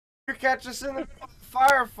You catch us in the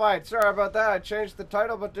firefight. Sorry about that. I changed the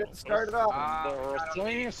title but didn't start it off.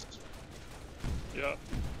 Yeah.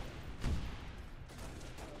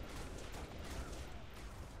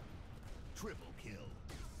 Triple kill.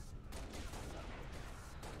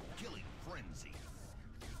 Killing frenzy.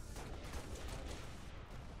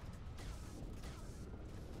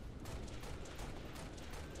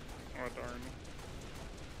 Oh darn.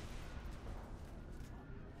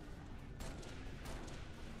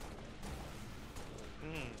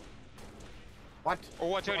 What? Oh,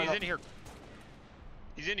 watch out, he's in here.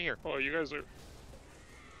 He's in here. Oh, you guys are...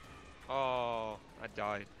 Oh, I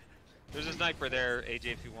died. There's a sniper there, AJ,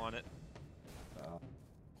 if you want it.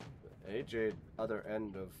 AJ, other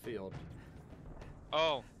end of field.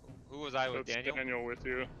 Oh, who was I with, That's Daniel? Daniel with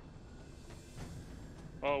you.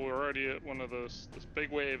 Oh, we're already at one of those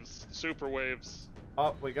big waves, super waves.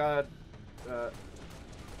 Oh, we got A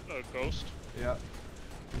ghost. yeah.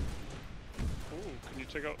 Ooh, can you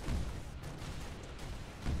take out...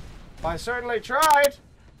 I certainly tried.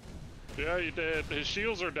 Yeah, you did. His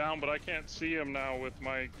shields are down, but I can't see him now with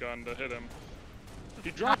my gun to hit him. He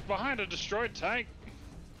dropped behind a destroyed tank.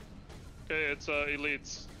 Okay, it's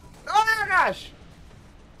elites. Oh my gosh!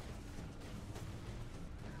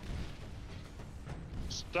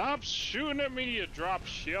 Stop shooting at me, you drop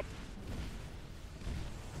ship.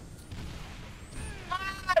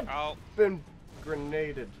 Oh, Been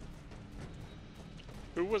grenaded.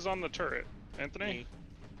 Who was on the turret? Anthony? me.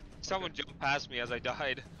 Someone jumped past me as I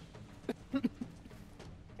died.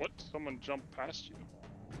 What? Someone jumped past you?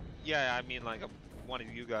 Yeah, I mean like one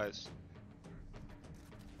of you guys.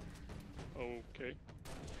 Okay.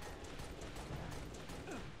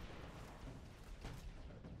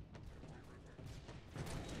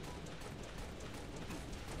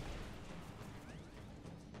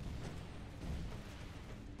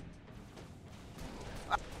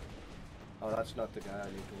 Oh, that's not the guy I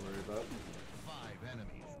need to worry about. 5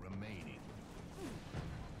 enemies remaining.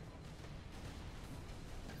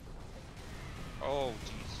 Oh,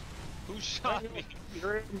 jeez. Who shot me?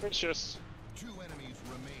 You're ambitious. 2 enemies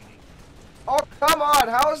remaining. Oh, come on!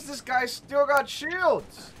 How has this guy still got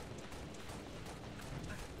shields?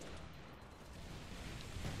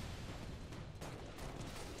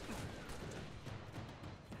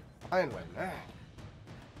 Mine went mad.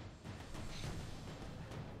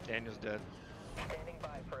 Daniel's dead.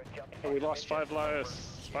 Oh, we lost 5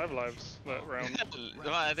 lives. 5 lives that round.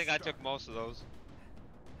 No, I think I took most of those.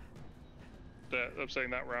 I'm saying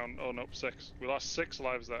that round. Oh nope, 6. We lost 6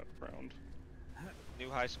 lives that round. New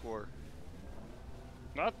high score.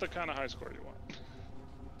 Not the kind of high score you want.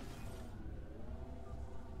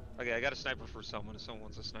 Okay, I got a sniper for someone if someone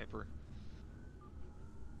wants a sniper.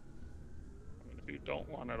 I mean, if you don't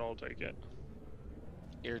want it, I'll take it.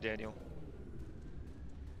 Here, Daniel.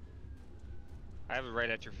 I have it right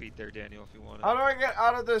at your feet there, Daniel, if you want it. How do I get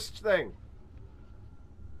out of this thing?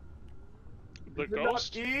 The Is it not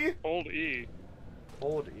ghost? E? Hold E.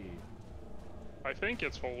 Hold E. I think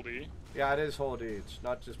it's hold E. Yeah, it is hold E. It's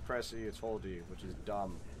not just press E, it's hold E, which is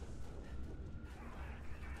dumb.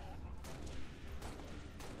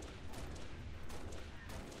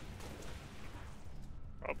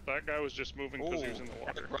 Oh, that guy was just moving because he was in the Ooh,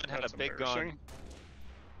 water. that had That's a big gun. embarrassing.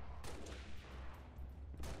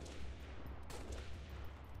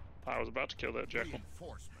 I was about to kill that jackal.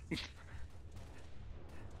 Reinforcement.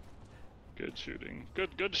 Good shooting.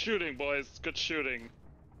 Good shooting, boys. Good shooting.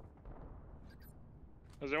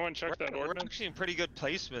 Has anyone checked that We're ordnance? actually in pretty good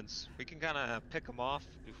placements. We can kind of pick them off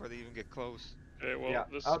before they even get close. Okay, well, Yeah,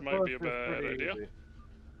 this outpost might be a is bad pretty idea. easy.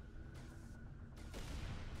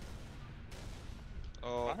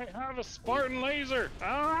 Oh, I have a Spartan laser!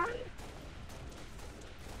 Ah!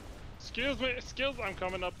 Excuse me, I'm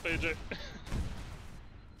coming up, AJ.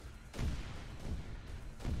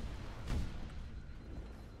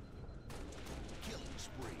 Killing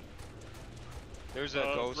spree. there's a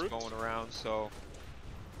ghost Brutes? going around, so...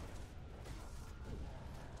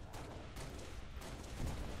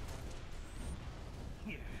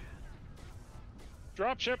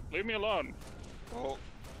 Dropship, leave me alone. Oh,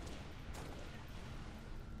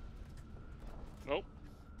 Nope.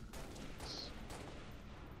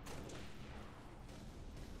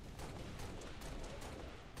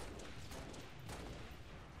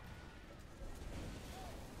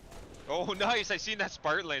 oh, nice! I seen that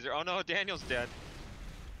Spartan laser. Oh no, Daniel's dead.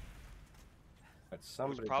 That's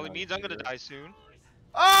somebody Which probably down means I'm gonna here. die soon.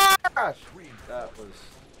 Oh gosh! That was...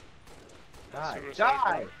 Die! Suicide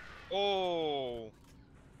Die! bomb. Oh,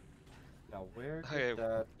 Now where Okay. did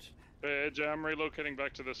that... AJ, I'm relocating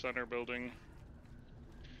back to the center building.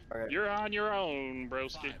 Okay. You're on your own,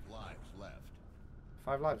 broski. 5 lives left.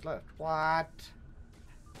 5 lives left. What?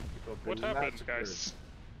 People have What been happened, massacred. guys?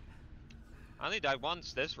 I only died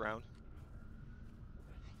once this round.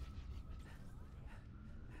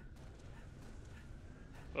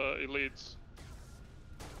 Elites.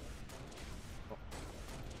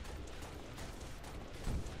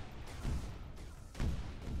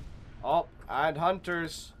 Oh, and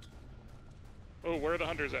hunters. Oh, where are the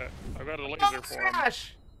hunters at? I've got a laser Oh, for them.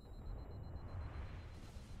 smash!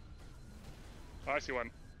 Oh, I see one.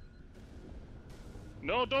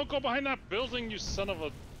 No, don't go behind that building, you son of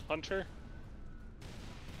a hunter.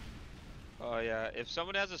 Oh yeah, if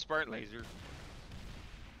someone has a Spartan laser,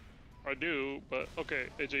 I do, but okay.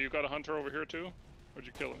 AJ, you got a hunter over here too? Where'd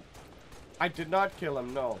you kill him? I did not kill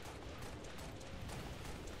him, no.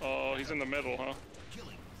 Oh, he's in the middle, huh?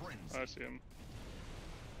 Killing frenzy. I see him.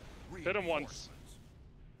 Hit him once.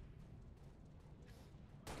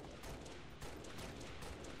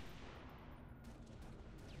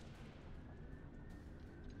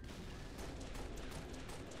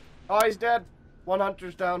 Oh, he's dead. One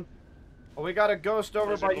hunter's down. Oh, we got a ghost over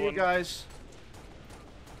Where's he by you going? guys.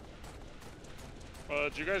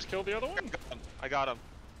 Did you guys kill the other one? I got him.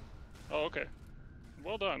 Oh, okay.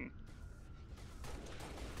 Well done.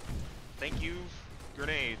 Thank you,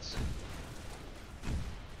 grenades.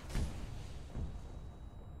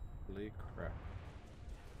 Holy crap.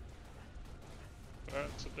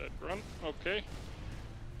 That's a dead grunt. Okay.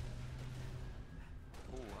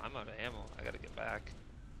 Ooh, I'm out of ammo. I gotta get back.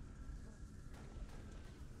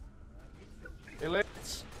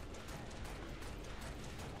 Elites.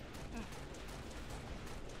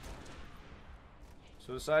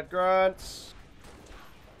 Suicide grunts.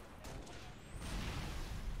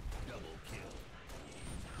 Double kill.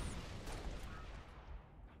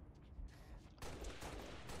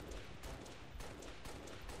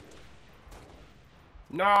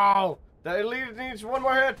 No! The elite needs one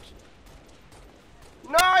more hit.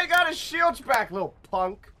 No, he got his shields back, little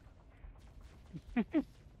punk.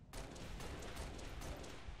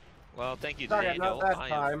 Well, thank you, Sorry, Daniel. not that I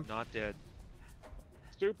time. am not dead.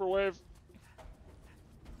 Super wave.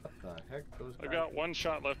 What the heck goes I got one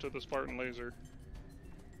shot left of the Spartan laser.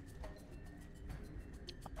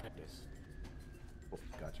 Goodness. Oh,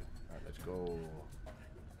 gotcha. Alright, let's go.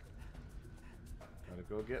 Gotta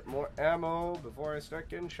go get more ammo before I start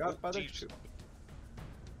getting shot by the jeez. troop.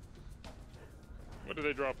 What are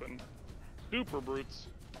they dropping? Super brutes.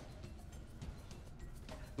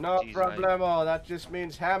 No Jeez, problemo, that just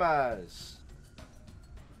means hammers.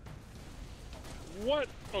 What?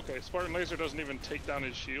 Okay, Spartan laser doesn't even take down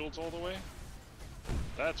his shields all the way.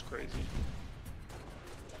 That's crazy.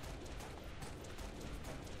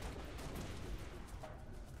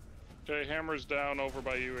 Okay, hammer's down over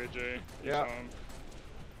by you, AJ. You Yeah. saw him.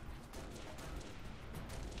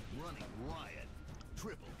 Running riot.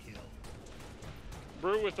 Triple kill.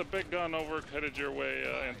 Brew with the big gun over headed your way,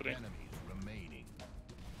 5 Anthony. enemies remaining.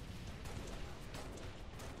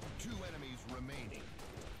 2 enemies remaining.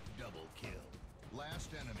 Double kill.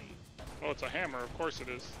 Last enemy. Oh, it's a hammer. Of course it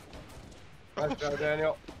is. Nice job,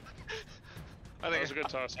 Daniel. I That think was a good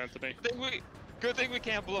toss, Anthony. Good thing we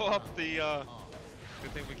can't blow up the.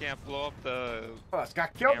 Good thing we can't blow up the. Oh, it's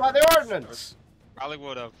got killed by the ordnance. Probably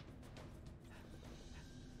would have.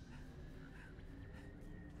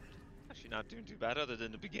 Actually, not doing too bad, other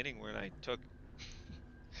than the beginning when I took.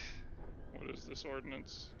 What is this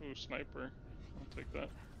ordnance? Ooh, sniper. I'll take that.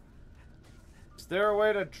 Is there a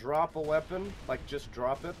way to drop a weapon? Like, just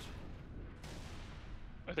drop it?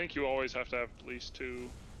 I think you always have to have at least 2,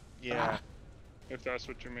 Yeah. if that's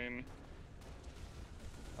what you mean.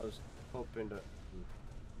 I was hoping to...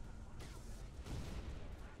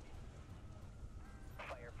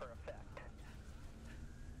 Fire for effect.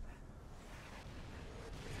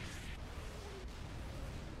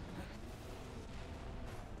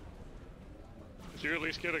 Did you at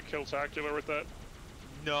least get a kill-tacular with that?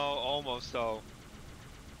 No, almost though.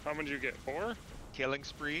 How many did you get? 4? Killing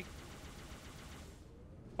spree.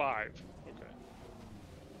 5.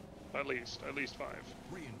 Okay. At least 5.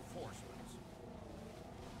 Reinforcements.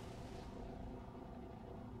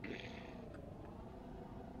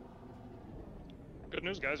 Good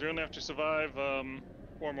news, guys. We only have to survive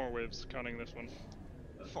 4 more waves, counting this one.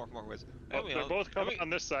 4 more wizards. Oh, they're both coming on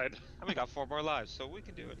this side. And we got 4 more lives, so we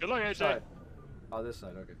can do it. Good luck, AJ. Side. Oh, this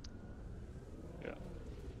side, okay. Yeah.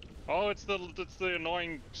 Oh, it's the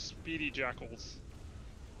annoying speedy jackals.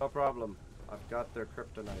 No problem. I've got their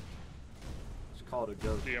kryptonite. It's called a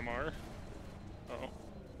ghost. DMR. Oh.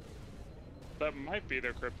 That might be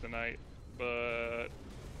their kryptonite, but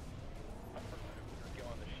Go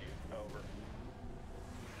on the shoot. Over.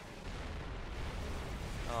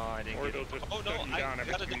 Oh, I didn't Or get they'll it. just Oh no, gun you I down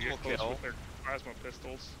every got a time you double get close kill. with their plasma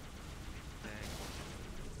pistols.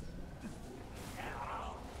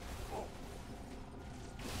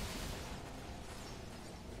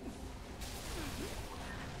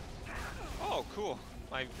 Oh, cool.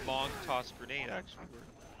 My long toss grenade actually worked.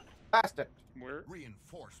 Blast it. Where?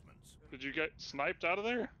 Reinforcements. Did you get sniped out of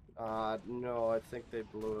there? No, I think they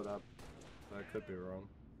blew it up. I could be wrong.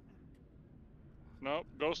 Nope,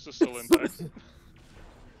 Ghost is still intact.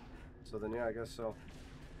 So then, yeah, I guess so.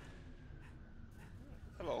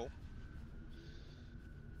 Hello.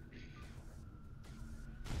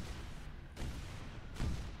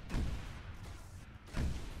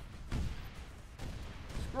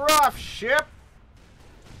 Screw off, ship!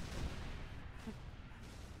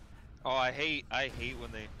 Oh, I hate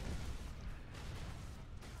when they.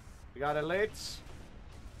 You got elites?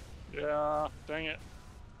 Yeah, dang it.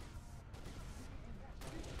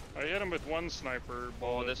 I hit him with one sniper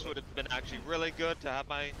bullet. Oh, this would have been actually really good to have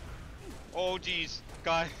my. Oh, geez,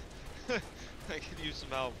 guy. I could use some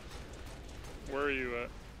help. Where are you at?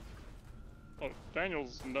 Oh,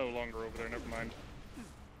 Daniel's no longer over there, never mind.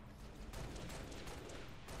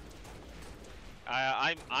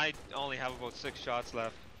 I only have about 6 shots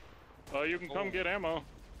left. You can come get ammo.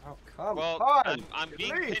 Oh, come Well, on! I'm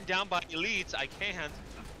being Elite. pinned down by elites. I can't.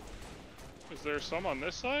 Is there some on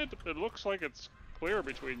this side? It looks like it's clear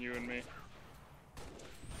between you and me.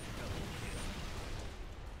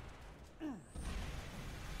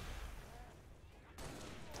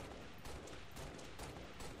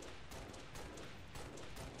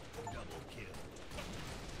 Double kill.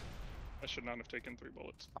 I should not have taken 3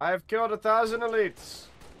 bullets. I have killed 1,000 elites.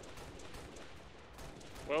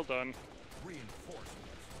 Well done. Reinforcements.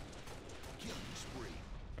 Killing spree.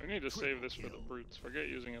 I need to save this for the Kill. brutes. Forget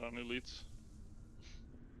using it on elites.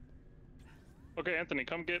 Okay, Anthony,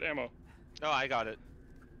 come get ammo. No, I got it.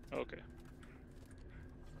 Okay.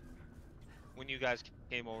 When you guys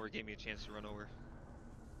came over, it gave me a chance to run over.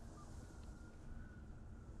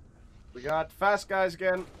 We got fast guys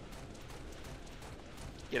again.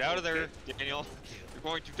 Get out of there, Daniel. You're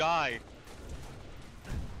going to die.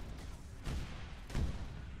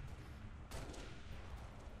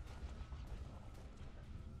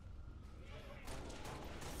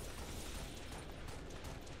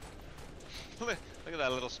 Look at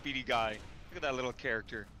that little speedy guy. Look at that little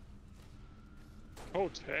character. Oh,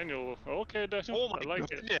 Daniel. Okay, Daniel. Oh my I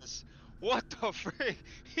like it. goodness! What the frig?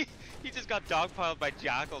 He just got dogpiled by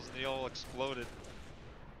jackals and they all exploded.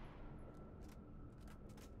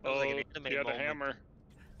 That was like an anime he had moment. a hammer.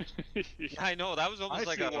 Yeah, I know. That was I almost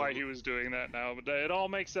like see a. why he was doing that now, but it all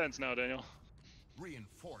makes sense now, Daniel.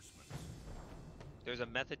 Reinforcements. There's a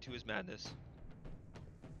method to his madness.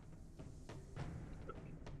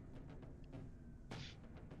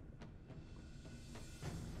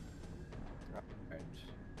 Right.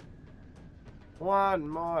 One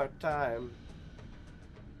more time.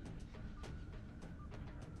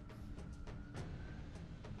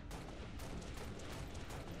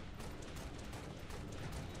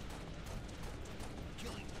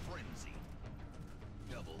 Killing frenzy.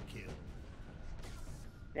 Double kill.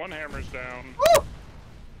 One hammer's down. Woo!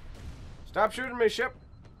 Stop shooting me, ship.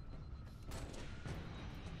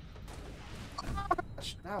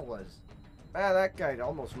 That was. Man, that guy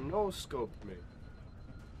almost no-scoped me.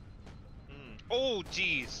 Oh,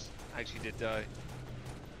 jeez! I actually did die.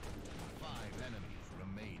 5 enemies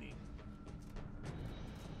remaining.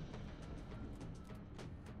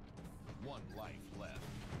 1 life left.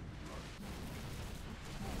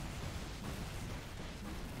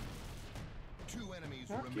 Two enemies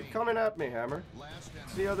remaining. Keep coming at me, Hammer. Last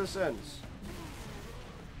enemy. See how this ends.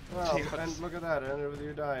 Well, Yes. and look at that. It ended with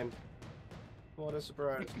you dying. What a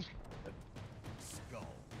surprise. Skull.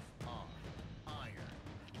 On. Iron.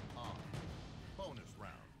 On. Bonus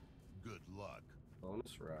round. Good luck.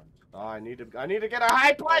 Bonus round. Oh, I need to get a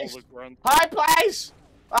high place. All the grunts. High place.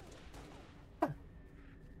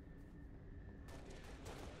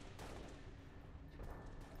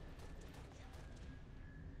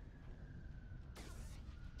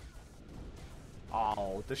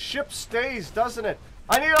 Oh, the ship stays, doesn't it?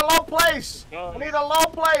 I need a low place. I need a low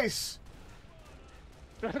place.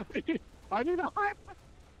 I need a high.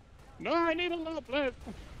 No, I need a low place.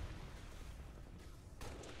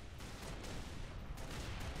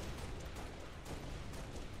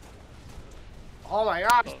 Oh my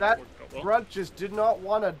gosh, Oh, that worked out well. grunt just did not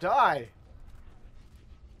want to die.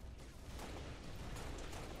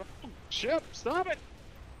 Ship, stop it!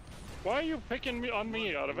 Why are you picking me on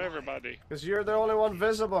me out of everybody? Because you're the only one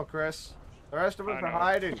visible, Chris. The rest of us I are know.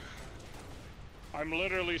 hiding. I'm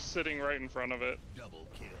literally sitting right in front of it. Double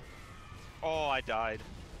kill. Oh, I died.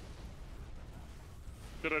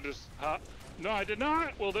 Did I just... No, I did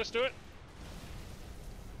not! Will this do it?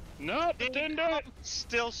 Nope, it didn't do it!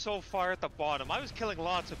 Still so far at the bottom. I was killing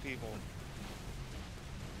lots of people.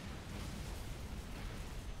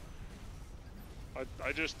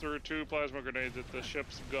 I just threw 2 plasma grenades at the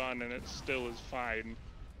ship's gun and it still is fine.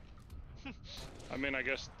 I mean, I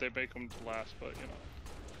guess they make them to last, but you know.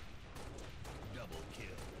 Double kill.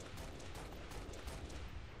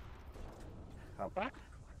 Come Back.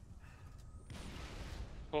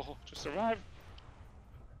 Oh, just survive.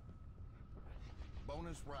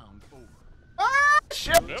 Bonus round over. Ah,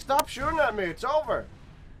 ship! Yep. Stop shooting at me. It's over.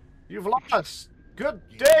 You've lost. Good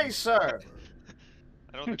day, sir.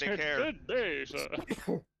 I don't think they care. Good day,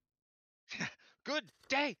 sir. Good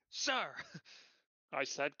day, sir. I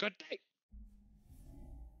said good day.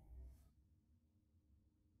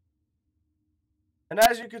 And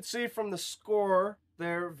as you can see from the score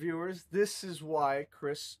there, viewers, this is why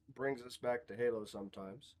Chris brings us back to Halo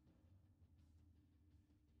sometimes.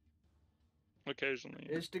 Occasionally.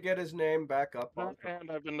 Is to get his name back up on.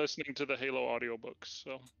 And I've been listening to the Halo audiobooks,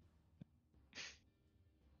 so.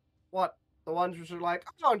 What? The ones which are like,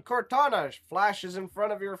 oh, and Cortana flashes in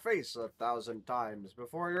front of your face 1,000 times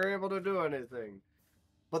before you're able to do anything.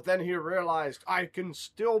 But then he realized, I can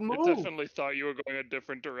still move. I definitely thought you were going a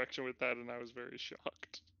different direction with that, and I was very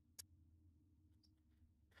shocked.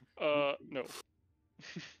 No.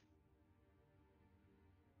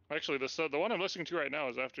 Actually, the one I'm listening to right now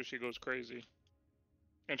is after she goes crazy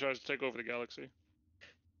and tries to take over the galaxy.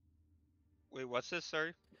 Wait, what's this?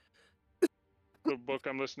 Sorry. The book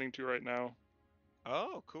I'm listening to right now.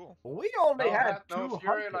 Oh, cool. We only No had hat, no 2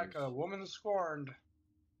 fury, hunters. like a woman scorned.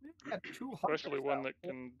 We had 2 hunters. Especially one that now.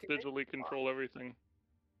 can digitally control everything.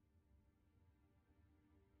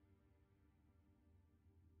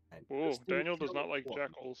 And Whoa, Christine Daniel does killed not like one.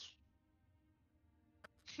 jackals.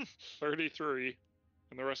 33.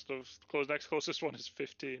 And the rest of next closest one is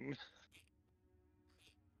 15.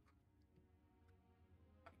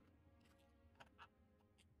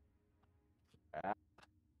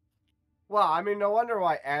 Well, I mean, no wonder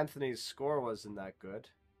why Anthony's score wasn't that good.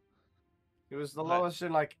 He was the What? lowest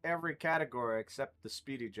in like every category except the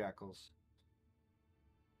Speedy Jackals.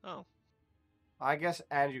 Oh. I guess,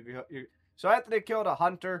 and you. So Anthony killed a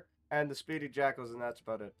hunter and the Speedy Jackals, and that's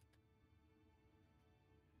about it.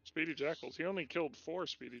 Speedy jackals. He only killed 4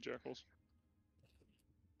 speedy jackals.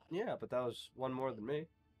 Yeah, but that was one more than me.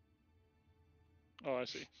 Oh, I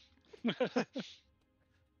see.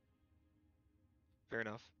 Fair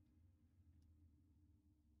enough.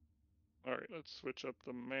 Alright, let's switch up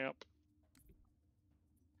the map.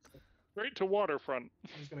 Straight to waterfront.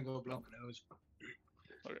 I'm just gonna go blow my nose.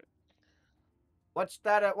 What's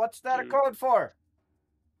that a Dude. code for?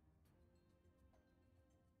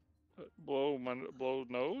 Blow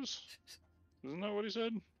nose? Isn't that what he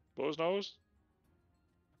said? Blow his nose?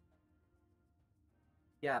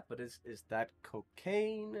 Yeah, but is that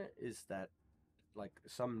cocaine? Is that like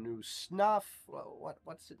some new snuff?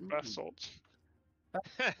 What's it mean? Bath salts.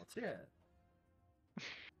 What's it?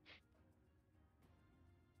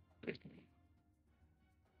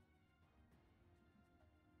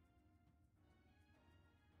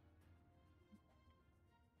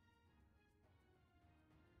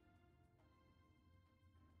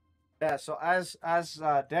 Yeah, so as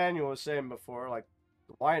Daniel was saying before, like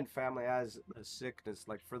the Wyan family has a sickness.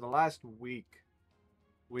 Like for the last week,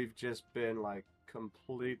 we've just been like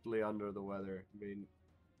completely under the weather. I mean,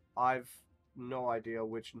 I've no idea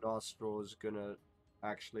which nostril is gonna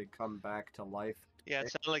actually come back to life. Yeah,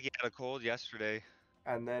 it sounded like you had a cold yesterday.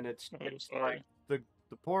 And then it's Oh, like sorry. the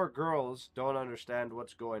poor girls don't understand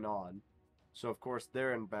what's going on, so of course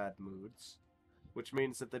they're in bad moods, which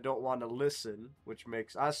means that they don't want to listen, which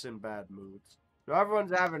makes us in bad moods. So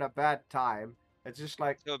everyone's having a bad time. It's just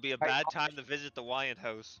like, So it would be a bad time to visit the Wyant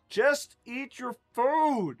house. just eat your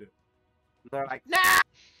food. And they're like,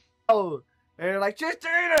 no. And you're like, just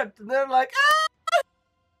eat it. And they're like, ah!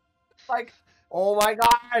 Like, oh my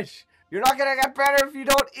gosh, you're not gonna get better if you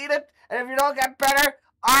don't eat it. And if you don't get better,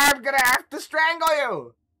 I'm gonna have to strangle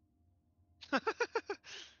you.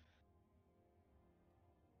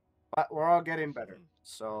 But we're all getting better,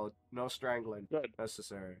 so no strangling Good.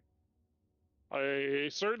 necessary. I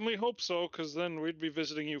certainly hope so, because then we'd be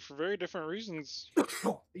visiting you for very different reasons.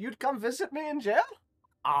 You'd come visit me in jail?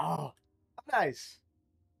 Oh, nice.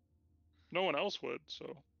 No one else would,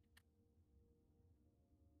 so.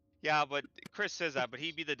 Yeah, but Chris says that, but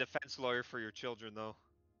he'd be the defense lawyer for your children, though.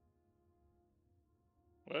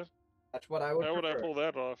 What? That's what I would How would I prefer. pull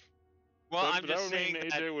that off? Well, that, I'm just that would saying mean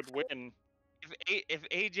that AJ would win. if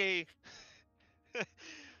AJ,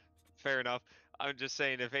 fair enough. I'm just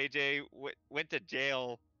saying, if AJ went to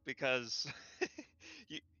jail because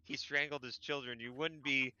he strangled his children, you wouldn't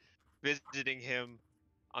be visiting him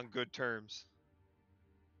on good terms.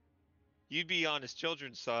 You'd be on his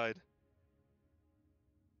children's side.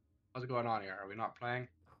 What's going on here? Are we not playing?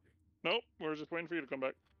 Nope, we're just waiting for you to come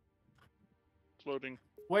back. It's loading.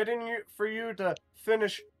 For you to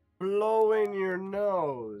finish blowing your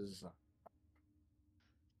nose.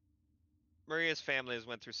 Maria's family has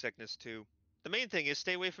went through sickness too. The main thing is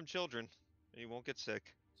stay away from children. You won't get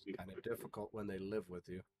sick. It's kind of difficult when they live with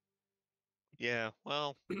you. Yeah,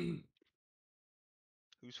 well,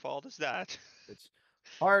 whose fault is that? It's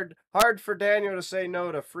hard for Daniel to say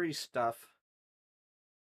no to free stuff.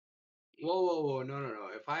 Whoa, no.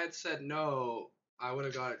 If I had said no, I would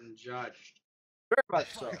have gotten judged. Very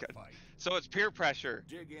much so. Fight. So it's peer pressure.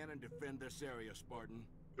 Dig in and defend this area, Spartan.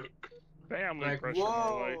 Family Like, pressure, more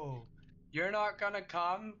like. whoa, you're not gonna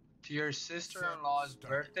come to your sister-in-law's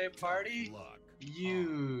birthday party? Luck.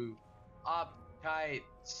 You uptight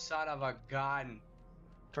son of a gun.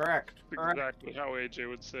 Correct. Exactly how AJ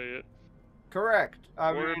would say it. Correct.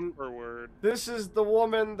 I Word mean, for word. this is the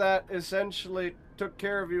woman that essentially took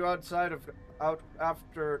care of you out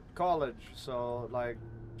after college. So, like,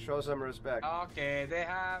 show some respect. Okay, they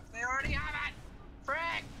already have it!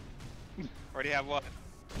 Frick! Already have what?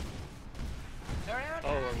 They already have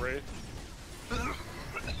Oh, a wraith.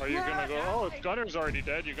 Are you gonna go? Oh, if Gunner's already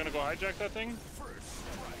dead, you gonna go hijack that thing?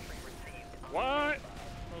 What?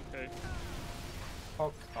 Okay.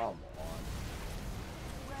 Oh, come on.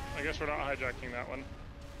 I guess we're not hijacking that one.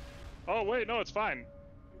 Oh wait, no, it's fine.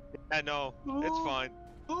 I know. It's fine.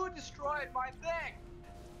 Who destroyed my thing?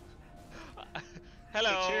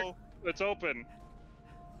 Hello. It's open.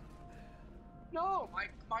 No, my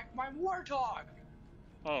warthog.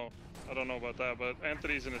 Oh, I don't know about that, but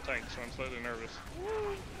Anthony's in a tank, so I'm slightly nervous.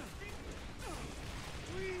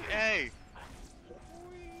 Hey.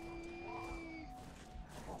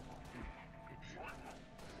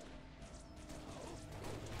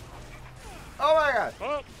 Oh my god!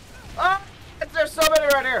 Oh, Ah! There's so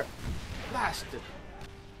many right here! Blasted!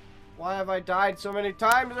 Why have I died so many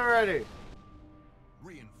times already?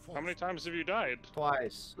 Reinforce. how many times have you died?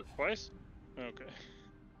 Twice. Twice? Okay.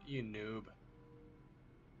 You noob.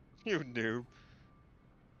 You noob.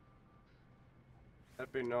 Let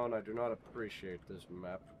it be known I do not appreciate this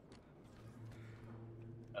map.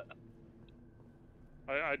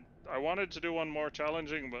 I wanted to do one more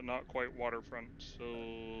challenging, but not quite waterfront,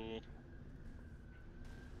 so...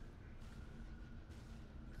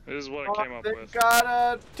 This is what I came up They with. got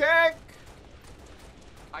a tank!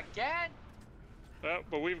 Again? Yeah,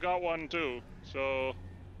 but we've got one too, so...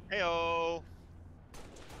 Heyo.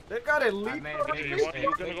 They got a leap made a on big You, me? want,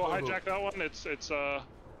 you gonna go hijack that one? It's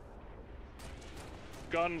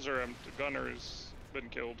guns are empty. Gunner's been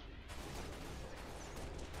killed.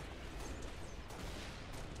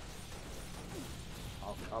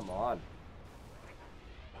 Oh, come on.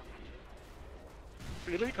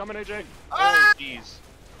 Really? Coming, AJ? Oh, jeez.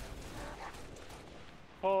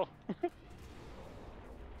 Oh.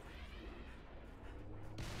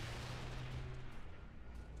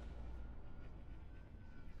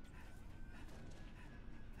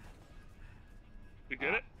 You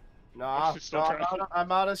get it? No, She's still no, trying.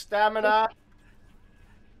 I'm out of stamina.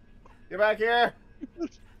 Get back here.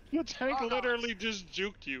 The tank literally just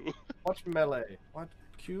juked you. Watch melee. What?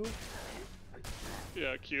 Q?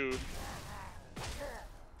 Yeah, Q.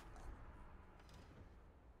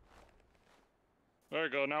 There we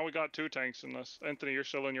go. Now we got two tanks in this. Anthony, you're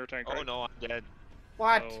still in your tank, Oh right? no, I'm dead.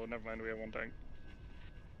 What? Oh, never mind. We have one tank.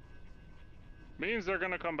 Means they're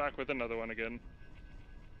gonna come back with another one again.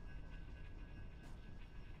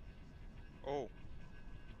 Oh.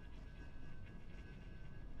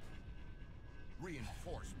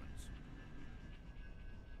 Reinforcements.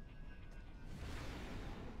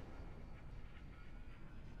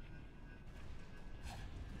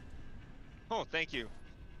 Oh, thank you.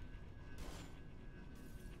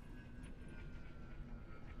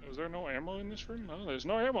 Was there no ammo in this room? No, there's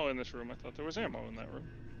no ammo in this room. I thought there was ammo in that room.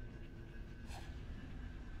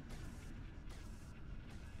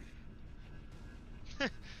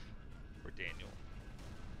 For Daniel.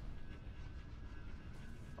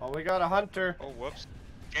 Oh, we got a hunter. Oh, whoops.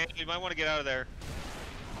 Daniel, you might want to get out of there.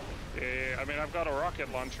 Yeah, I mean, I've got a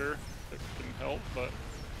rocket launcher that can help, but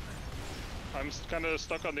I'm kind of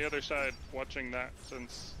stuck on the other side watching that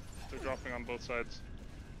since they're dropping on both sides.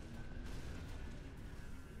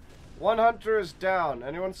 One hunter is down.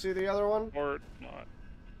 Anyone see the other one? Or not.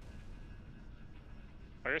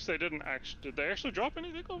 I guess they didn't actually. Did they actually drop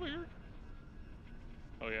anything over here?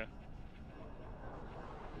 Oh, yeah.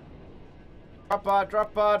 Drop pod,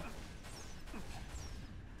 drop pod.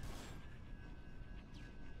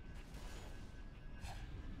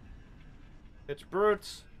 It's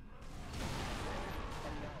brutes.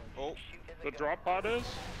 Oh, The drop pod is?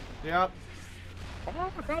 Yep.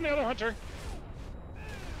 Oh, I found the other hunter.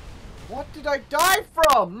 What did I die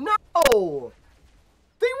from? No!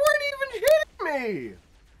 They weren't even hitting me!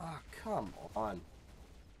 Ah, come on.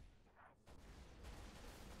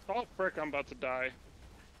 Oh, frick, I'm about to die.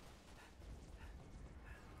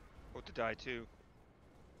 about to die too.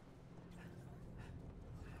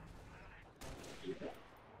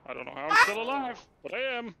 I don't know how I'm still alive, but I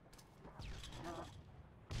am.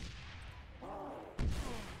 Oh,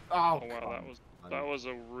 Oh wow, that was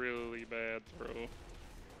a really bad throw.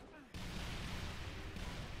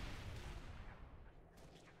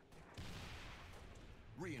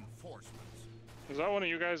 Reinforcements. Is that one of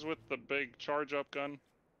you guys with the big charge up gun?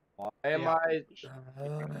 Why am Yeah.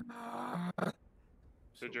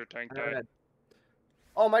 Did your tank die?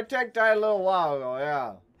 Oh, my tank died a little while ago,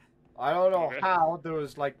 yeah. I don't know Okay. how. There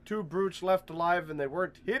was like 2 brutes left alive and they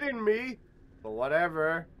weren't hitting me. But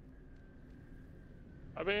whatever.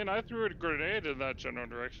 I mean, I threw a grenade in that general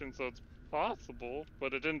direction, so it's possible,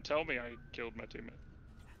 but it didn't tell me I killed my teammate.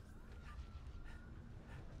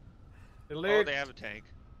 Oh, Elite. they have a tank.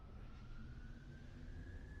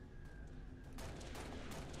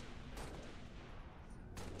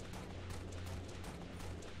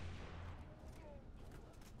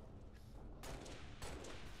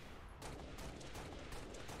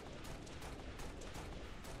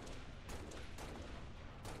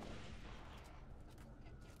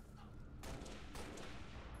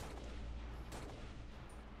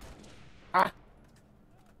 Ah.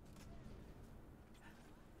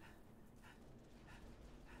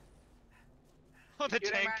 Oh, the Get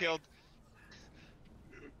him tank out. killed.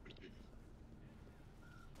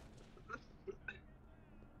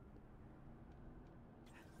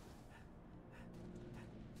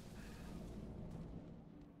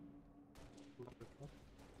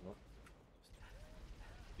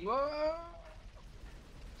 Whoa!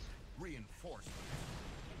 Reinforcements.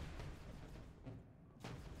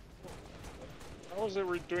 How is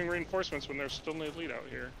it doing reinforcements when there's still no lead out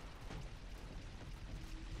here?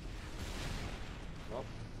 Well,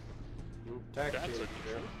 tag That's team a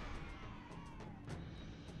here.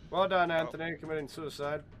 Well done, Anthony, committing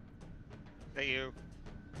suicide. Thank you.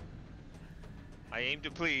 I aim to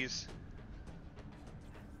please.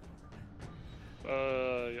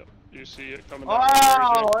 Yep. You see it coming down.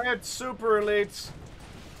 the Oh, ridge it's super elites.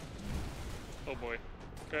 there. Oh boy.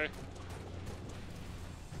 Okay.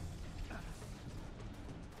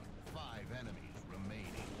 5 enemies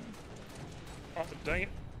remaining. Oh, dang it.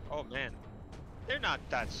 Oh man, they're not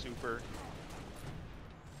that super.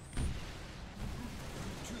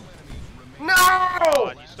 2 enemies remaining. No!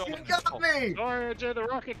 God, you stole You my got kill. me! Sorry, AJ, the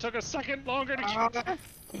rocket took a second longer to get.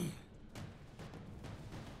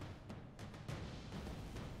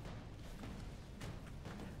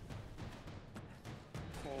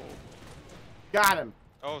 Oh, Got him.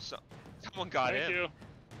 Oh, someone got thank him. you.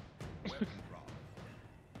 Weapon drop.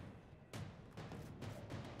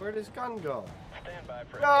 Where'd his gun go? Stand by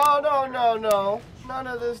for No. None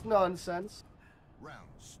of this nonsense. Round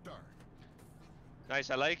start. Nice.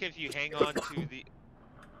 I like if you hang on to the,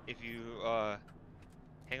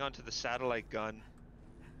 hang on to the satellite gun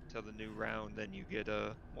till the new round, then you get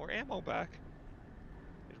more ammo back.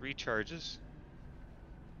 It recharges.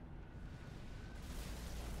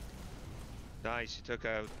 Nice. You took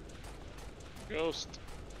out. Ghost.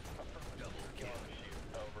 Double kill.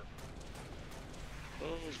 over.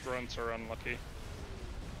 Those grunts are unlucky.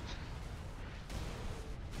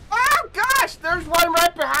 Oh gosh, there's one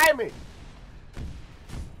right behind me.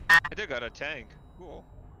 I took out a tank. Cool.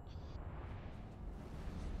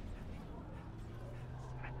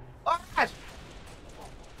 Oh gosh.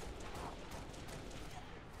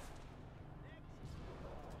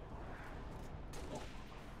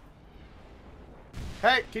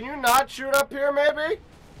 Hey, can you not shoot up here, maybe?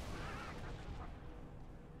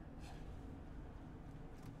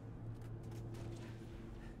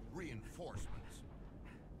 Reinforcements.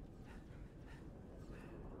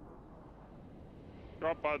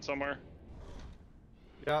 Drop pod somewhere.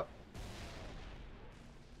 Yep.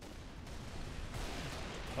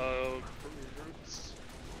 Roots.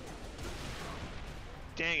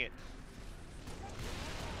 Dang it.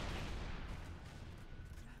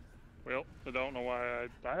 Well, I don't know why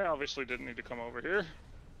I obviously didn't need to come over here.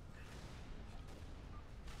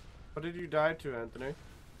 What did you die to, Anthony?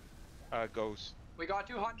 Ghost. We got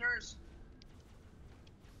 2 hunters.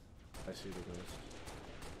 I see the ghost.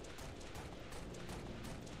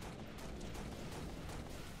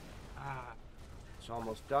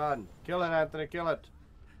 almost done. Kill it, Anthony, kill it.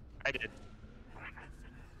 I did.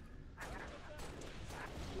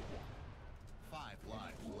 5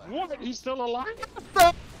 lives left. What? He's still alive? What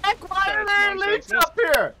the heck? Why are That's there elites nonsense. up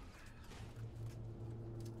here?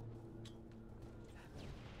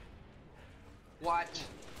 What?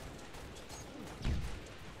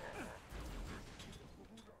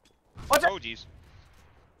 Watch out! Oh, jeez.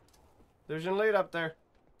 There's an elite up there.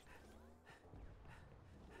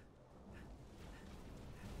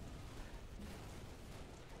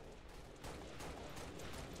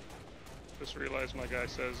 Just realized my guy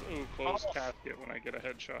says, ooh, closed casket when I get a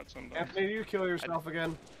headshot sometimes. Anthony, do you kill yourself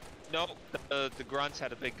again? No, the grunts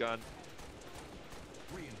had a big gun.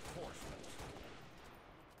 Reinforcements.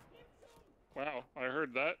 Wow, I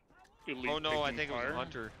heard that. Elite Oh no, I taking think it was fire. a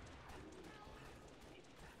hunter.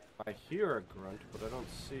 I hear a grunt, but I don't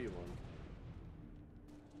see one.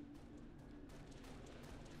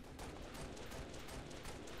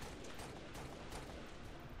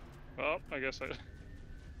 Well, I guess I...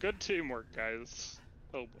 Good teamwork, guys.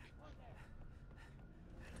 Oh boy.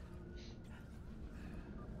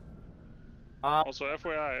 Also,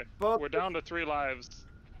 FYI, Both- we're down to 3 lives.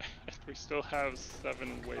 We still have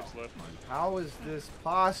 7 waves left. How is this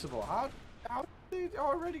possible? How did they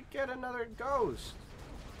already get another ghost?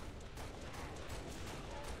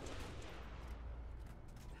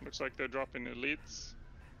 Looks like they're dropping elites.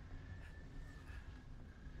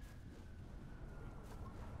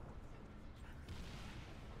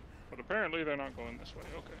 But apparently they're not going this way.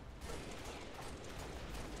 Okay.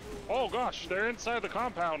 Oh gosh, they're inside the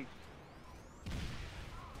compound.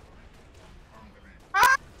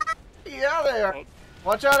 Yeah, they are. Oh,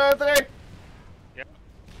 Watch out, Anthony! Yep.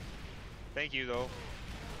 Thank you, though.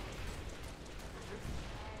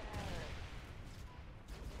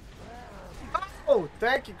 Oh,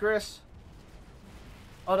 thank you, Chris.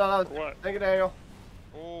 Oh, no, For what? Thank you, Daniel.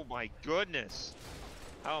 Oh my goodness.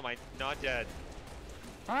 How am I not dead?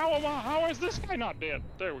 how is this guy not dead?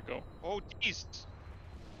 There we go. Oh jeez.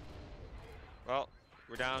 Well,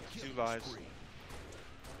 we're down to 2 lives. Spree.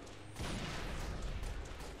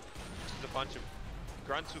 Just a bunch of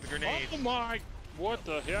grunts with grenades. Oh my, what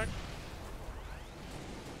the heck?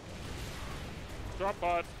 Drop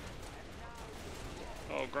pod.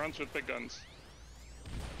 Oh, grunts with big guns.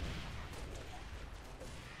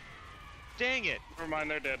 Dang it. Never mind,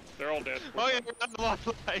 they're dead. They're all dead. We're Oh yeah, fine. we're down to last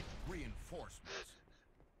life. Reinforcements.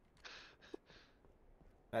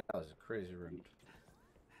 That was a crazy round.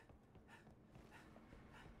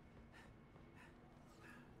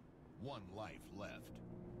 One life left.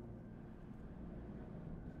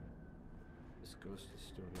 This ghost is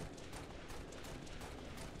still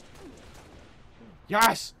here.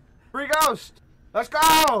 Yes! Free ghost! Let's go!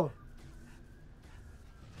 Oh,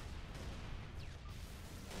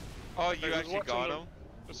 Hey, you who's actually watching got the- him?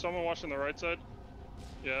 Is someone watching the right side?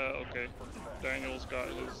 Yeah, okay. Daniel's got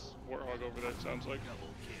his warthog over there, sounds like.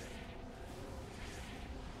 Double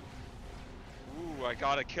kill. Ooh, I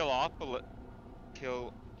got a kill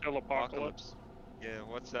Kill Apocalypse. Yeah,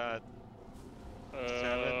 what's that?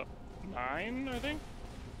 9, I think?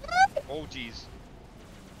 Oh jeez.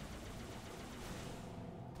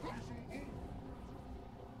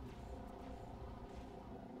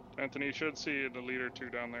 Anthony, you should see the leader 2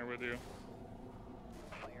 down there with you.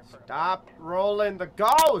 Stop rolling the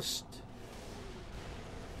ghost!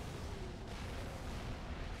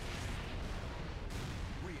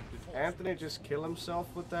 Reinforcements. Anthony just kill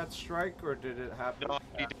himself with that strike, or did it happen? No,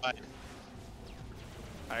 he died.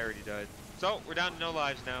 I already died. So, we're down to no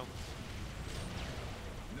lives now.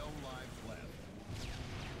 No lives left.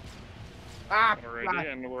 Ah!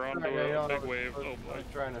 Alrighty, and we're on to a big wave. Oh boy. I'm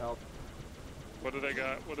trying to help. What do they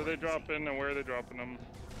got? What do they drop in and where are they dropping them?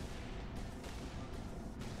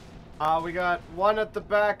 We got one at the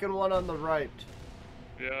back and one on the right.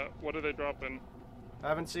 Yeah, what do they drop in?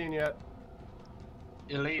 Haven't seen yet.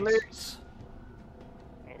 Elites. Elites.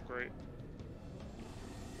 Oh, great.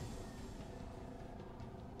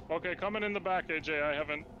 Okay, coming in the back, AJ. I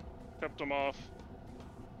haven't kept them off.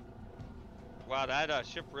 Wow, that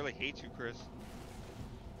ship really hates you, Chris.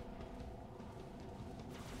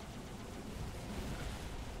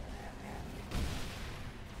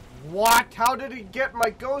 What? How did he get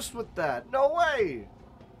my ghost with that? No way!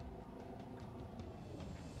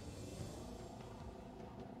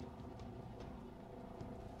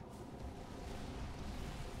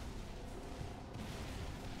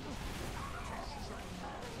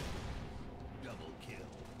 Double kill.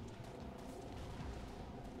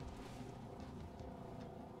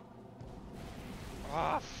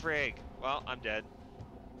 Ah, frig. Well, I'm dead.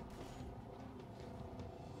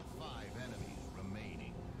 5 enemies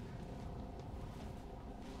remaining.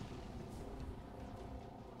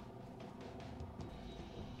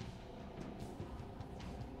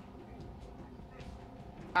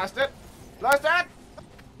 Blast it! Blast it!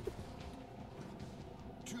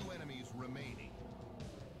 2 enemies remaining.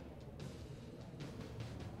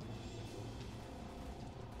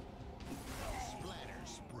 Splatter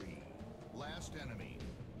spree. Last enemy.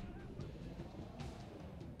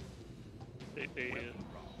 Weapon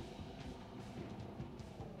drop.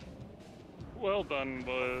 Well done,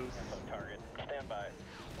 boys. On target. Stand by.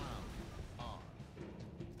 Round on.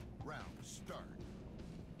 Round start.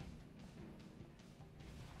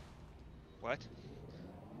 What?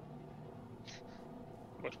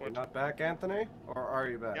 What? You're not back, Anthony? Or are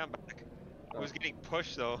you back? Yeah, I'm back. I Oh. was getting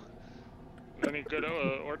pushed though. Any good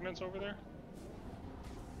ordnance over there?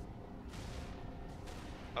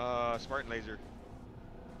 Spartan laser.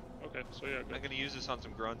 Okay, so yeah, good. I'm gonna use this on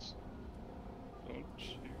some grunts. Don't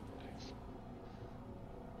shoot. Thanks.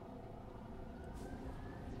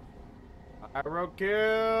 Pyro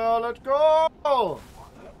kill! Let's go! Double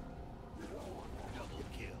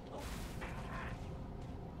kill.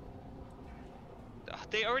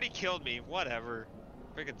 They already killed me. Whatever.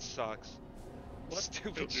 Freaking sucks. What?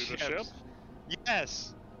 Stupid Killed you, the ships. ship?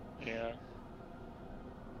 Yes. Yeah.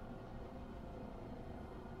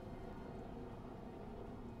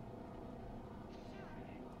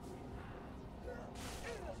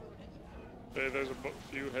 Hey, there's a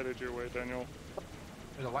few headed your way, Daniel.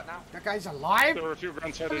 There's a what now? That guy's alive? There were a few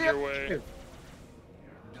grunts headed your way.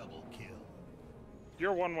 Double kill.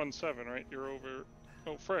 You're 117, right? You're over.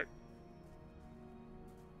 Oh, frick.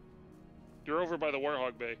 You're over by the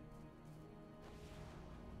Warhog Bay.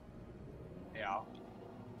 Yeah.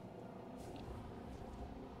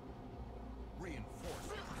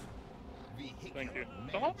 Reinforcements. Thank you.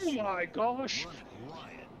 Vehicular Oh my gosh! Run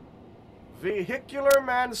riot. Vehicular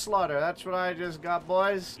manslaughter. That's what I just got,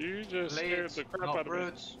 boys. You just scared Blades, the crap no out of me.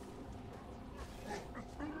 brutes.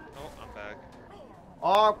 Oh, I'm back.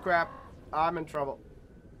 Oh, crap. I'm in trouble.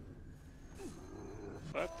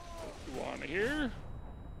 That's what you want to hear.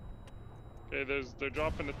 Okay, they're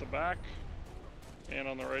dropping at the back and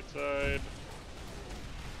on the right side.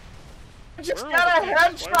 I just Where got are a the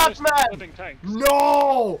tanks? Why are they headshot, man! splitting tanks?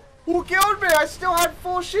 No! Who killed me? I still had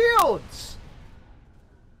full shields!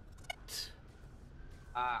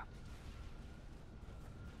 Ah.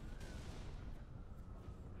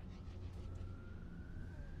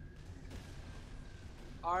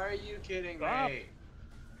 Are you kidding Stop. me?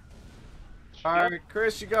 Alright,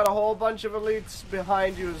 Chris, you got a whole bunch of elites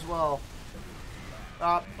behind you as well.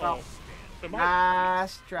 Up, Oh. up. Am I?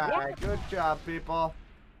 Nice try. What? Good job, people.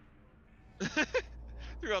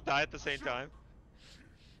 We all die at the same time.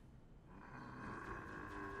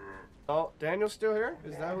 Oh, Daniel's still here?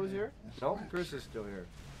 Is that who's here? No, Chris is still here.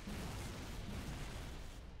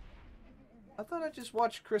 I thought I just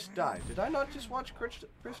watched Chris die. Did I not just watch Chris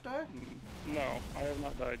die? No, I have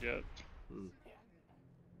not died yet.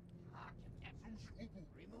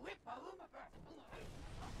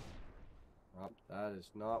 Well, that is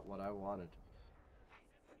not what I wanted.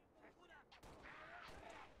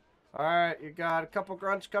 Alright, you got a couple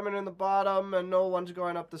grunts coming in the bottom, and no one's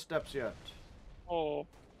going up the steps yet. Oh,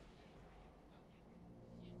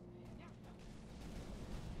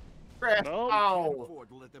 Chris, no. Can't ow! afford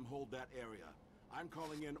to let them hold that area. I'm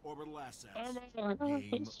calling in orbital assets. Game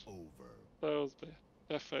over. That was bad.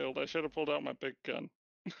 That failed. I should have pulled out my big gun.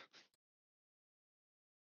 Didn't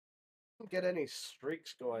get any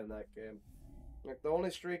streaks going that game. Like, the only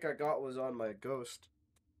streak I got was on my ghost.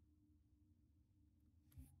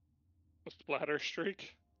 A splatter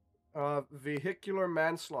streak. Vehicular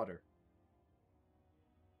manslaughter.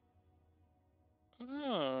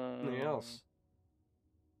 Oh. Anything else?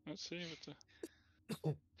 Let's see what's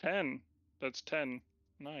a 10. That's 10.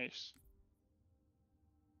 Nice.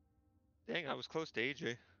 Dang, I was close to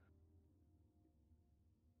AJ.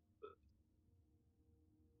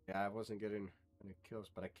 Yeah, I wasn't getting any kills,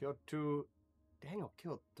 but I killed 2. Daniel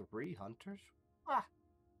killed 3 hunters? Ah.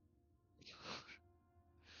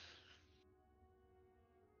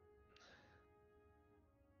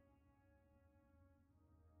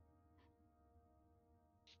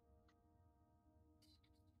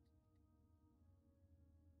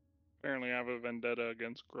 Apparently I have a vendetta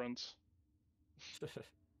against grunts.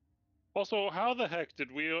 Also, how the heck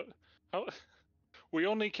did we... How... We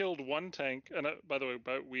only killed 1 tank, and by the way,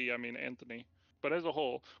 by we, I mean Anthony. But as a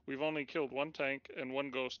whole, we've only killed 1 tank and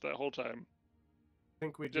 1 ghost that whole time. I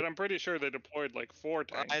think we did. I'm pretty sure they deployed like 4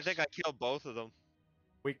 tanks. I think I killed both of them.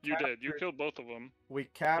 We You did. You captured- killed both of them. We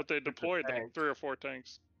But captured they the deployed like tanks. 3 or 4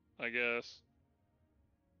 tanks, I guess.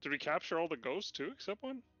 Did we capture all the ghosts too, except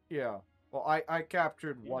 1? Yeah. Well, I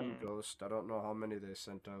captured 1 Hmm. ghost. I don't know how many they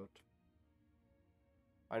sent out.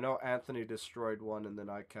 I know Anthony destroyed 1, and then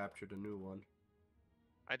I captured a new one.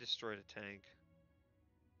 I destroyed a tank.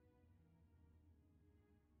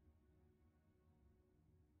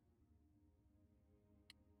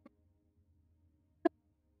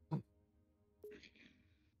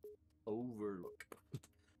 Overlook.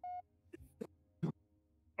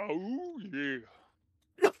 Oh yeah.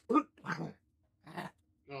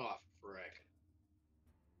 Oh, frick.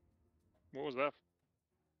 What was that?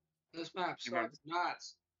 This map You remember? sucks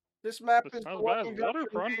nuts. This map It's is not the as one bad you as got in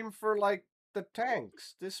Waterfront. game for like the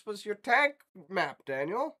tanks. This was your tank map,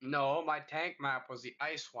 Daniel. No, my tank map was the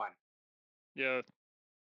ice one. Yeah,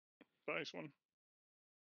 nice one.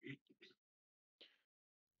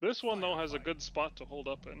 This one though has a good spot to hold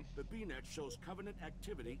up in. The BNet shows Covenant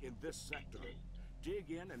activity in this sector. Dig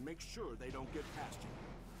in and make sure they don't get past you.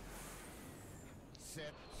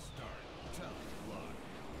 Set, start, tough, lock,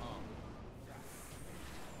 on.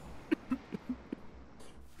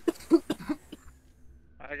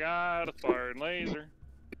 I got a firing laser.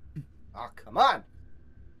 Oh, come on.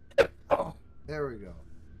 Oh, there we go.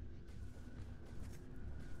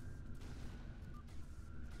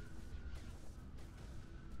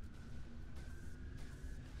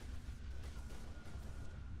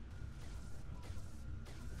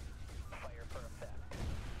 Fire for effect.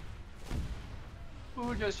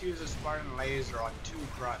 Who just used a Spartan laser on 2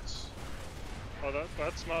 grunts? Oh,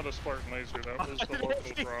 that's not a Spartan laser. That was the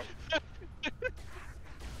local drop.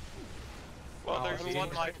 Well, Oh, there's see, one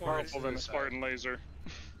it's life more force. Well, than a Spartan laser.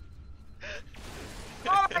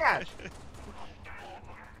 Oh my gosh!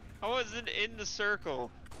 I wasn't in the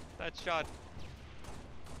circle. That shot.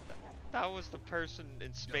 That was the person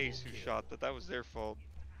in space who shot that. That was their fault.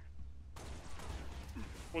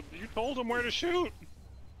 Well, you told them where to shoot.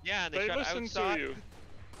 Yeah, and they, They shot listened outside. to you.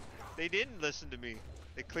 They didn't listen to me.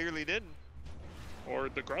 They clearly didn't. Or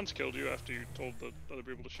the grunts killed you after you told the other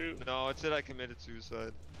people to shoot. No, it said I committed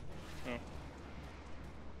suicide. Oh.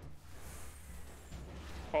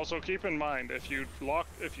 Also, keep in mind if you're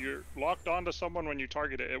locked onto someone when you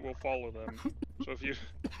target it, it will follow them. So if you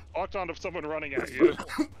locked onto someone running at you,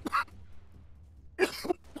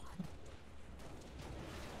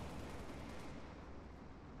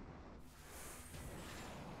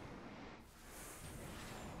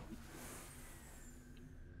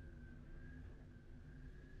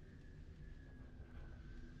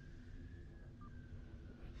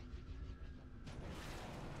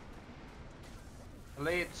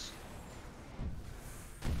 Elites.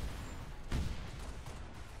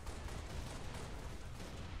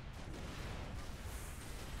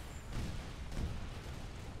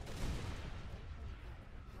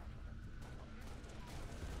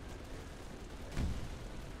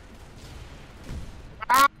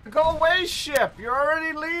 Ah, go away, ship! You're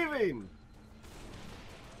already leaving!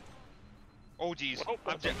 Oh jeez, Well,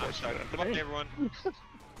 I'm that's dead. I'm unfortunate. stuck. Come on, everyone.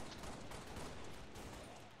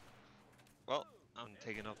 Well, I'm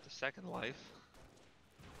taking up the second life.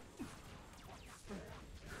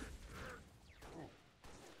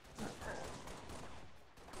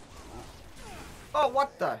 Oh,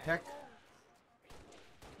 what the heck?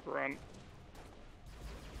 run.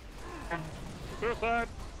 Suicide.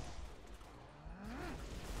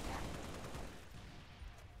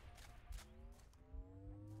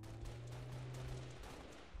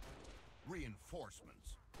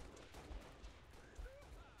 Reinforcements.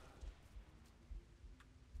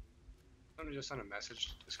 Somebody just sent a message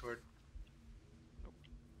to Discord.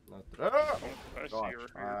 Not that. Oh, Oh, I see gosh, her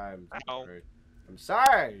here. I'm Ow. sorry. I'm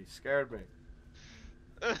sorry. You scared me.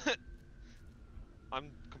 I'm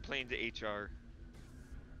complaining to HR.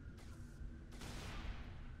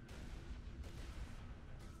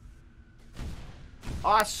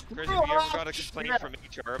 Ah, screw Chris, have you ever off, got a complaint ship. from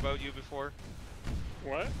HR about you before?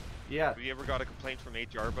 What? Yeah. Have you ever got a complaint from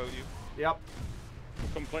HR about you? Yep.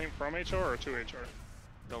 Complaint from HR or to HR?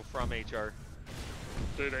 No, from HR.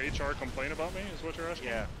 Did HR complain about me? Is what you're asking?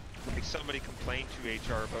 Yeah. Like somebody complained to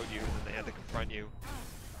HR about you and then they had to confront you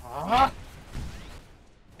Ah.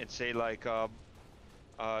 and say like,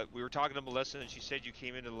 we were talking to Melissa and she said you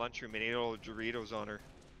came into the lunchroom and ate all the Doritos on her.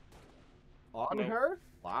 On No. her?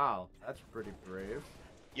 Wow, that's pretty brave.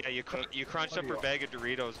 Yeah, you crunched up her bag of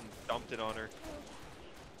Doritos and dumped it on her.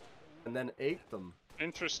 And then ate them.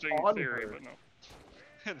 Interesting On theory, her. but no.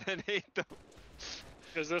 And then ate them.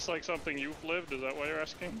 Is this like something you've lived? Is that why you're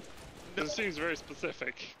asking? 'Cause it seems very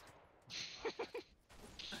specific.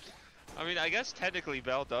 I mean, I guess technically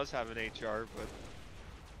Bell does have an HR, but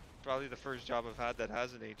probably the first job I've had that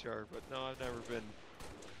has an HR, but no, I've never been.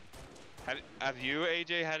 Have you,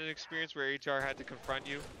 AJ, had an experience where HR had to confront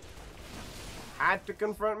you? Had to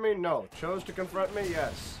confront me? No. Chose to confront me?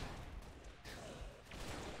 Yes.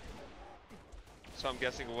 so I'm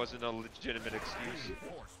guessing it wasn't a legitimate excuse.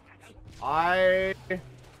 I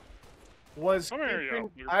was Come here, keeping,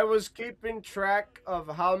 yo. I was keeping track of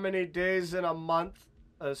how many days in a month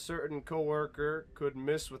a certain coworker could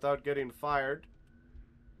miss without getting fired,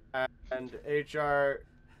 and HR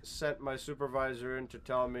sent my supervisor in to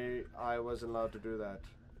tell me I wasn't allowed to do that.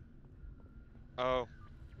 Oh,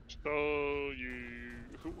 So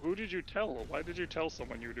who did you tell? Why did you tell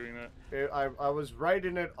someone you were doing that? I was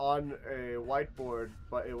writing it on a whiteboard,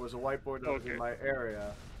 but it was a whiteboard that was in Okay. my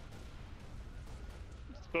area.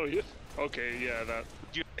 So you, okay, yeah, that.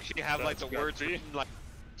 did you actually have like the That's words gutsy. written, like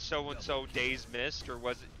so and so days missed, or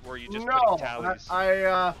were you just No, putting tallies?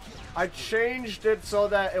 I changed it so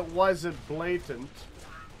that it wasn't blatant,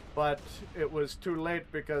 but it was too late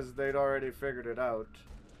because they'd already figured it out.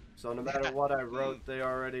 So no matter what I wrote, they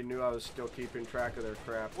already knew I was still keeping track of their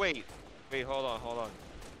crap. Wait, hold on.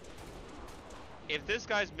 If this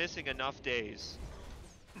guy's missing enough days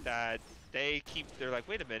that they're like,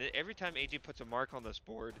 wait a minute, every time AJ puts a mark on this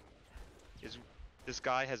board, this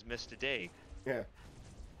guy has missed a day. Yeah.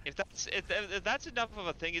 If that's enough of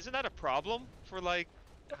a thing, isn't that a problem for like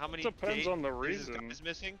how many Depends on the days this guy reason. is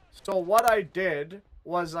missing? So what I did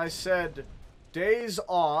was I said days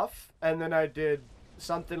off, and then I did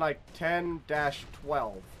something like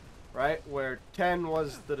 10-12, right? Where 10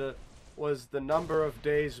 was the number of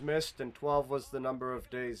days missed, and 12 was the number of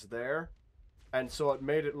days there. And so it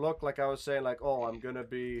made it look like I was saying like, oh, I'm gonna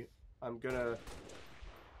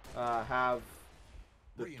have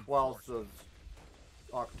the 12th of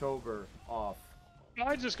October off.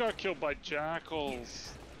 I just got killed by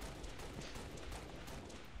jackals.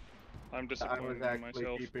 I'm I disappointed was in actually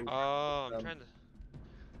myself. keeping. Oh, I'm them. trying to.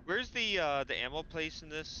 Where's the ammo place in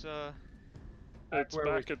this? It's where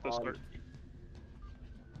we back at the spawned. start.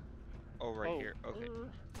 Oh, right here. Okay.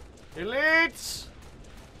 Elites!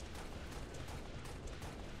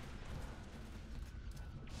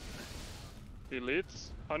 Elites?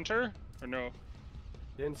 Hunter? Or no?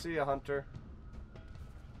 Didn't see a hunter.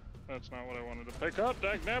 That's not what I wanted to pick up,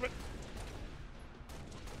 dagnabbit.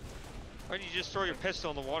 Why don't you just throw your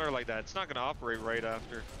pistol in the water like that? It's not gonna operate right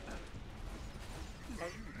after.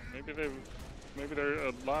 Maybe they're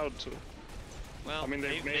allowed to. Well, I mean,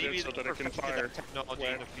 they've made maybe it so they that it can perfected fire that technology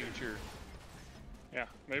in when- the future. Yeah,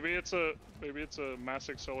 maybe it's a mass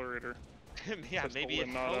accelerator. Yeah, Pistol maybe it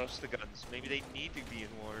and not a- helps the guns. Maybe they need to be in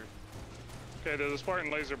water. Okay, there's a Spartan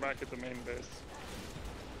laser back at the main base.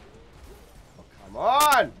 Oh, come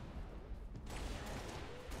on!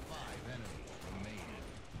 5 enemies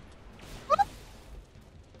remaining.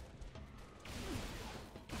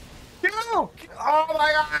 You! Oh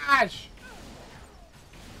my gosh!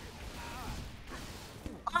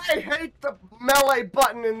 I hate the melee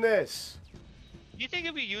button in this. Do you think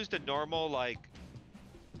if we used a normal, like,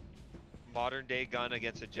 modern day gun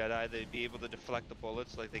against a Jedi, they'd be able to deflect the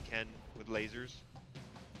bullets like they can with lasers?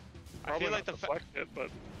 Probably I feel like not deflect it, but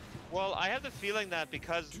well, I have the feeling that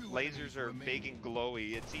because 2 lasers enemies are remaining. big and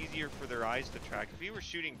glowy, it's easier for their eyes to track. If you were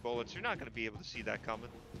shooting bullets, you're not going to be able to see that coming.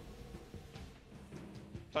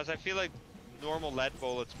 Plus, I feel like normal lead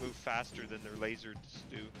bullets move faster than their lasers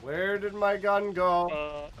do. Where did my gun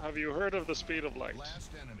go? have you heard of the speed of light?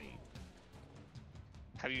 Last enemy.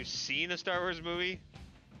 Have you seen a Star Wars movie?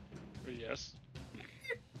 Yes.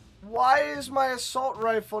 Why is my assault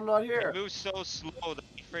rifle not It here? moves so slow that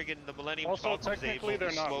friggin' the Millennium Also, Falcon was technically, able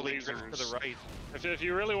to they're not slowly drift to lasers. the right. If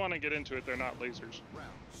you really want to get into it, they're not lasers.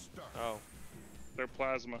 Round start. Oh. They're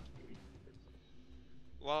plasma.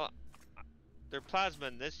 Well, they're plasma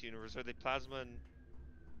in this universe. Are they plasma in...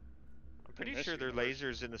 I'm pretty this sure they're universe.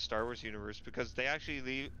 lasers in the Star Wars universe because they actually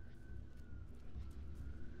leave...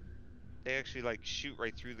 They actually, like, shoot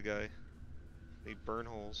right through the guy. They burn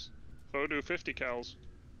holes. So do 50 cals.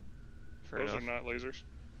 Fair Those enough. are not lasers.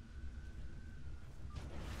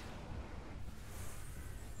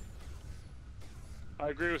 I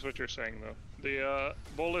agree with what you're saying, though. The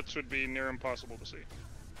bullets would be near impossible to see.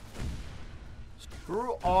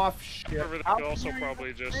 Screw off, shit. However, they How could also can you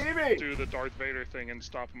probably just see me? do the Darth Vader thing and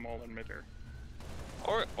stop them all in midair.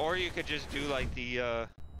 Or you could just do, like, the,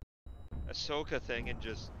 Ahsoka thing and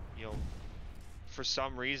just, you know, for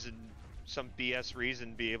some reason, some BS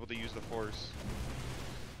reason, be able to use the Force.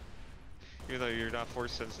 Even though you're not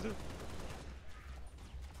Force sensitive.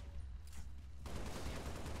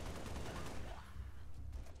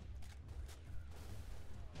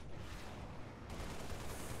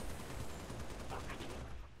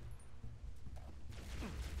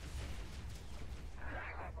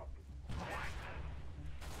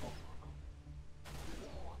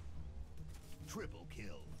 Triple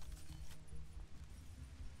kill.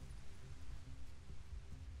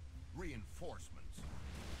 Reinforcements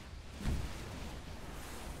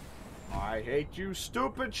I hate you,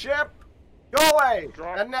 stupid ship! Go away!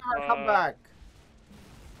 Drop, and never come back!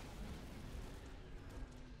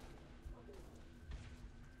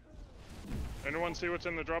 Anyone see what's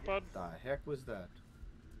in the drop pod? The heck was that?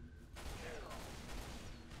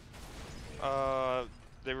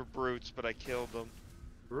 They were brutes, but I killed them.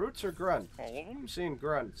 Brutes or grunts? All of them? I'm seeing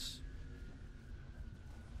grunts.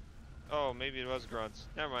 Oh, maybe it was grunts.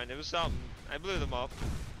 Never mind, it was something. I blew them up.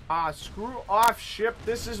 Ah, screw off, ship.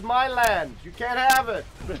 This is my land. You can't have it.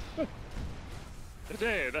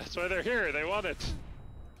 Hey, that's why they're here. They want it.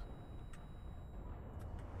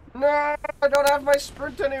 No, I don't have my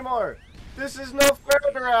sprint anymore. This is no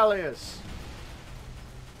fair, Alias.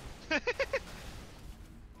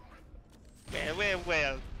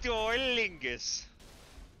 Well, Dorlingus.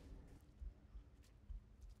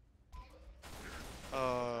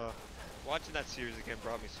 Watching that series again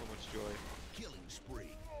brought me so much joy. Killing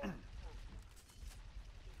spree.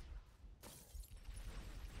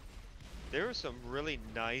 There were some really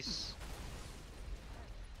nice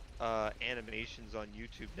animations on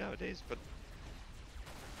YouTube nowadays, but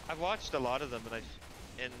I've watched a lot of them,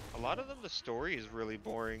 and a lot of them the story is really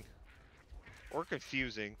boring or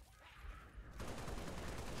confusing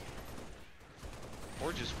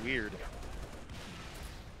or just weird.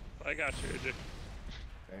 I got you, AJ.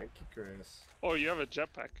 Thank you, Chris. Oh, you have a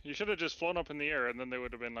jetpack. You should have just flown up in the air, and then they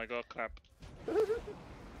would have been like, oh, crap.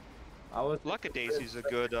 I was Luckadaisy's a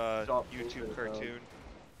good YouTube cartoon,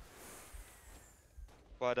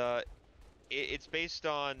 but it's based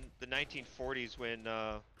on the 1940s when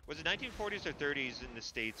was it 1940s or 30s in the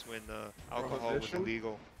States when alcohol was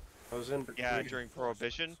illegal? I was in Yeah, between. during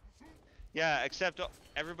Prohibition. Yeah, except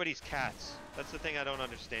everybody's cats. That's the thing I don't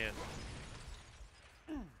understand.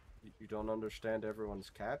 You don't understand everyone's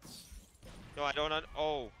cats? No, I don't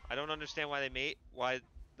understand why why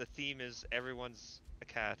the theme is everyone's a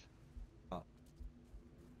cat. Oh.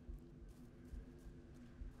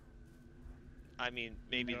 I mean,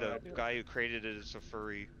 maybe No the idea. guy who created it is a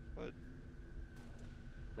furry, but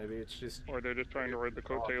Maybe it's just... Or they're just trying to ride the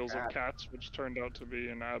coattails of cat. cats, which turned out to be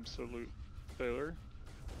an absolute failure.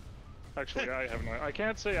 Actually, I have no. I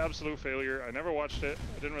can't say absolute failure. I never watched it.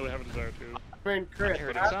 I didn't really have a desire to. I mean, Chris,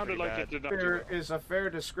 heard But it it was sounded pretty like bad. it did not do fair well. is a fair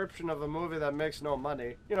description of a movie that makes no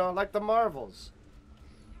money. You know, like the Marvels.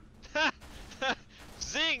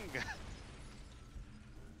 Zing!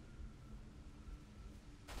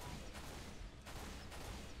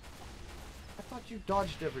 I thought you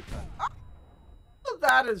dodged every time. Oh,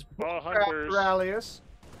 that is Oh, hunters. Rallius.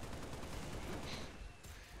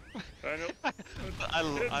 Daniel,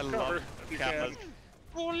 I cover love if you Kappa's. can.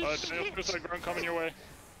 Daniel, there's a grunt coming your way.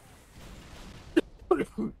 What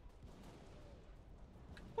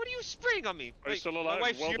are you spraying on me? Are you Wait, still my alive?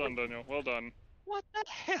 wife's Well here. done, Daniel. Well done. What the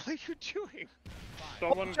hell are you doing?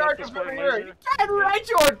 Someone got Charge the over Spartan here. laser. You can't right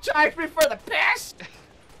you or charge me for the piss.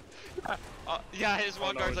 Yeah, his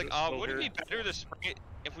one no, guard's is like, it still wouldn't it here? be better to spray it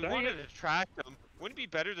if we Dang wanted it. to track them? Wouldn't it be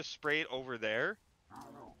better to spray it over there?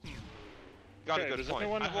 Got Okay, a good does point.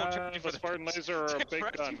 anyone I won't charge you have for a the Spartan piss. laser or a big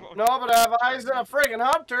Right, gun? you won't. No, but I have eyes and a friggin'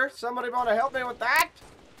 hunter. Somebody want to help me with that?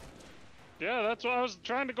 Yeah, that's why I was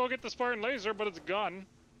trying to go get the Spartan laser, but it's gone.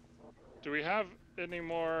 Do we have any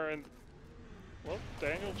more? And well,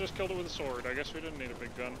 Daniel just killed it with a sword. I guess we didn't need a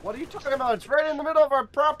big gun. What are you talking about? It's right in the middle of our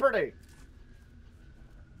property.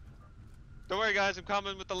 Don't worry, guys. I'm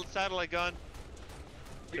coming with the satellite gun.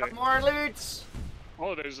 We got Okay. more elites.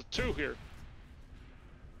 Oh, there's a two here.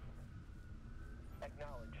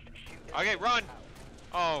 Acknowledged. Shoot Okay, run!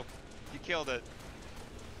 Oh, you killed it.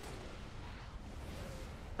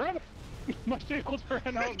 Crap! My shield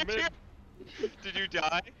ran out mid. Did you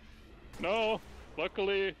die? No,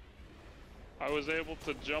 luckily, I was able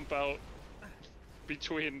to jump out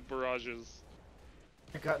between barrages.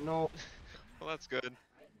 I got no... Well, that's good.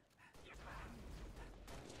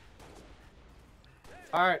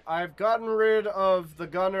 Alright, I've gotten rid of the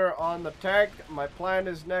gunner on the tank. My plan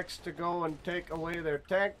is next to go and take away their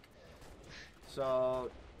tank.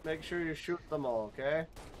 So, make sure you shoot them all, okay?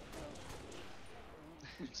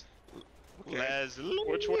 Okay. Leslie.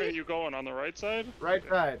 Which way are you going? On the right side? Right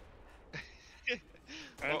side.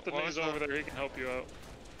 What was Anthony's the- over there. He can help you out.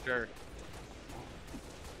 Sure.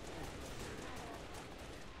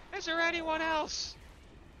 Is there anyone else?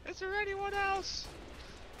 Is there anyone else?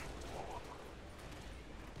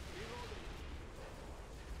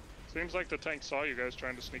 Seems like the tank saw you guys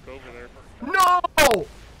trying to sneak over there. No!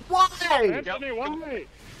 Why? Anthony, why?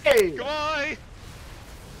 Hey! Goodbye!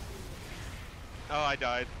 Oh, I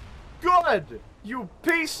died. Good! You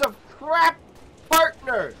piece of crap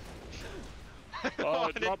partner! Oh,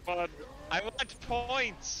 drop pod. I want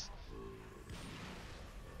points!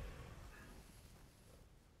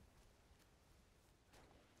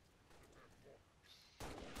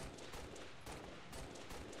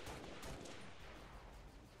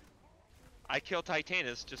 I killed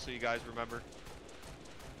Titanus, just so you guys remember.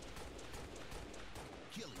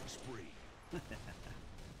 Killing spree.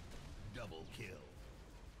 Double kill.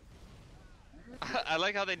 I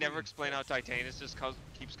like how they never explain how Titanus just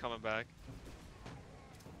keeps coming back.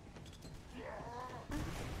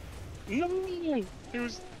 No! He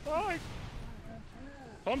was. I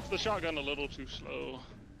pumped the shotgun a little too slow.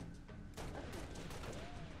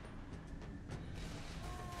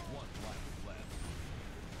 One life left.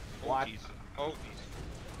 What? Oh, jeez. Oh, jeez.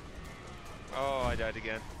 Oh, I died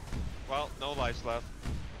again. Well, no lives left.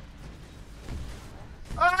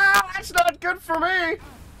 Ah, that's not good for me.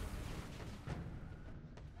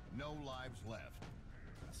 No lives left.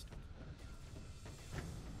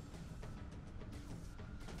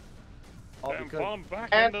 All Damn, because falling back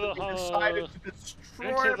Anthony into the decided to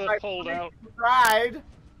destroy into the my holdout. ride.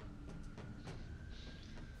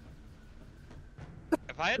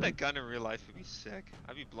 If I had that gun in real life, it'd be sick.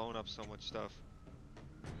 I'd be blowing up so much stuff.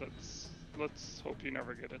 Let's hope you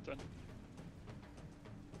never get it then.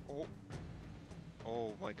 Oh.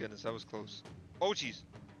 Oh my goodness, that was close. Oh jeez.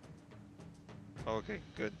 Okay,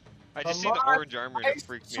 good. I just Come seen the on, orange armor and it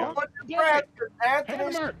freaked me So out. much breath that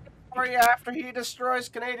Anthony's Hammer! story after he destroys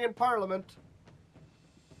Canadian Parliament.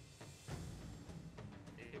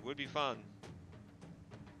 It would be fun.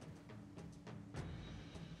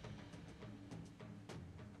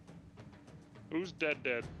 Who's dead?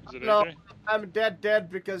 Is it No, AJ? I'm dead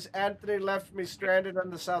because Anthony left me stranded on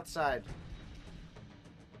the south side.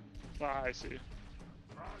 Ah, I see.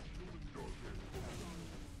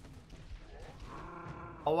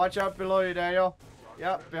 Oh, watch out below you, Daniel.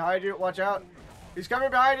 Yep, behind you. Watch out. He's coming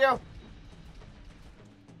behind you.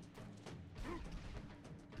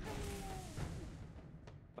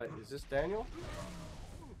 Wait, is this Daniel?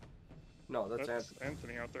 No, that's Anthony.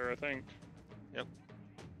 Anthony out there, I think. Yep.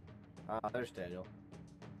 There's Daniel.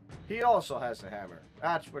 He also has a hammer.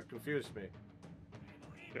 That's what confused me.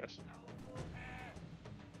 Yes.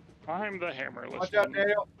 I'm the hammerless Watch out, one.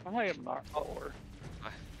 Daniel. I am not Thor.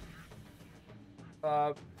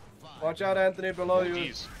 Watch out, Anthony, below Oh you.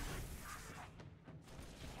 jeez.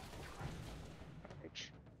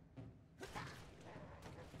 Ouch.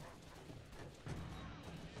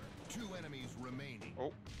 Two enemies remaining.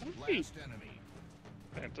 Oh. Last enemy.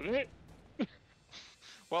 Anthony.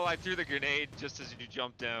 Well, I threw the grenade just as you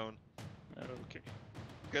jumped down. Okay.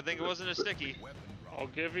 Good thing it wasn't a sticky. Weapon drop. I'll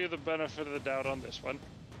give you the benefit of the doubt on this one.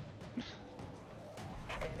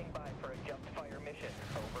 Standing by for a jump fire mission.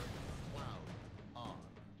 Over. Cloud on.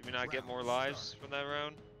 Did we not get more lives from that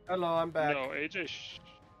round? Hello, I'm back. No, AJ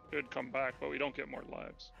should come back, but we don't get more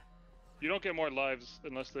lives. You don't get more lives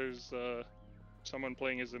unless there's someone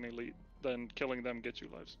playing as an elite. Then killing them gets you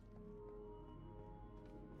lives.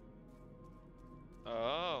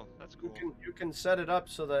 Oh, that's cool. You can set it up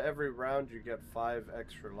so that every round you get 5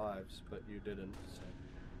 extra lives, but you didn't. So.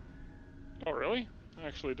 Oh, really? I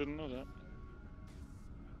actually didn't know that.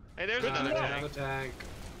 Hey, there's Good another to know. Another tank. tank.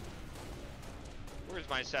 Where's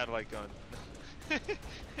my satellite gun? I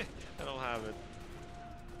don't have it.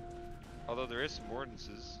 Although there is some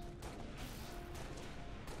ordinances.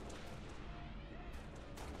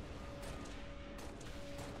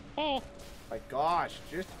 Oh, My gosh,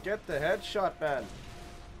 just get the headshot, man.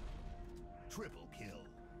 Triple kill.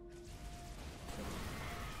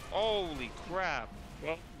 Holy crap.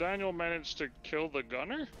 well, Daniel managed to kill the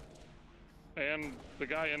gunner and the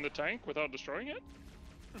guy in the tank without destroying it,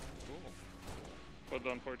 Cool.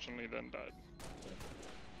 but unfortunately then died.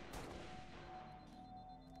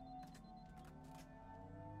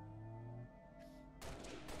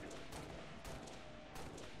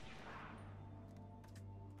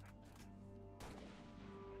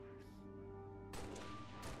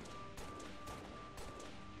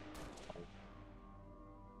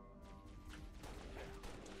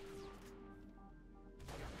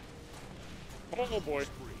 Oh boy.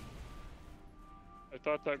 Spree. I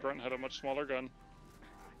thought that grunt had a much smaller gun.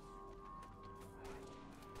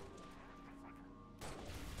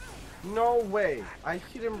 No way. I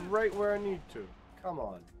hit him right where I need to. Come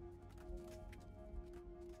on.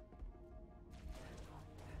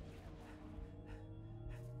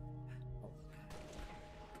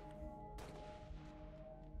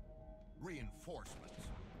 Reinforcements.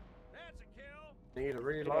 Need a Got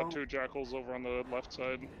reload. 2 jackals over on the left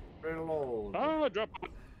side. Reload. Ah, drop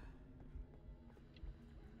it.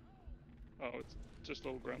 Oh, it's just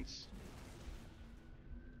little grunts.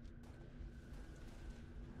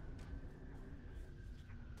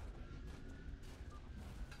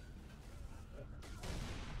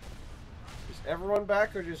 Is everyone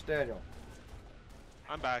back or just Daniel?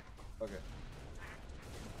 I'm back. Okay.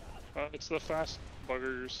 It's the fast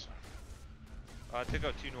buggers. Took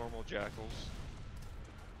out 2 normal jackals.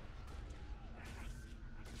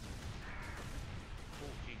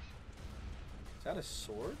 Oh jeez. Is that a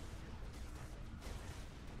sword?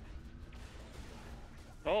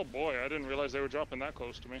 Oh boy, I didn't realize they were dropping that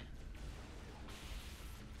close to me.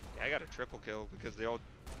 Yeah, I got a triple kill because they all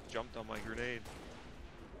jumped on my grenade.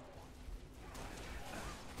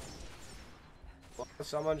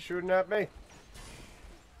 Someone's shooting at me.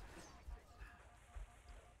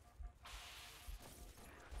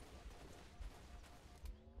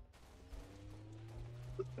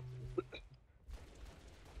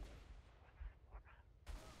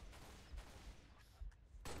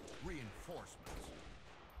 Reinforcements.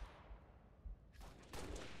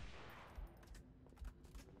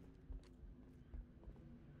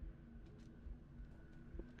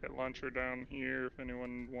 Got launcher down here if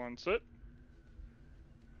anyone wants it.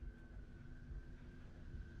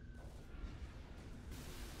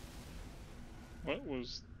 What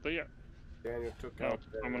was the? Daniel took Oh, out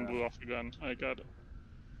their, someone blew off the gun. I got it.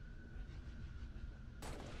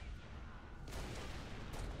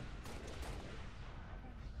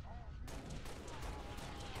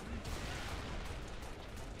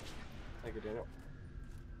 Thank you, Daniel.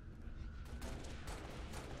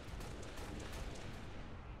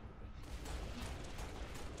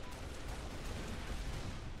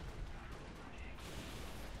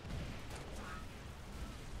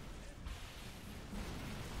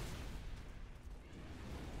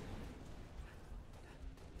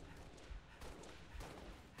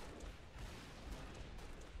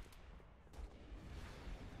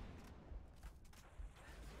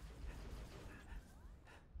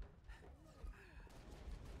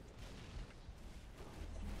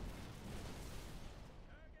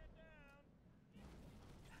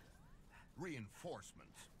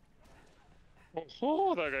 Reinforcements.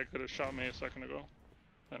 Oh, that guy could have shot me a second ago.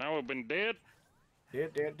 And I would have been dead.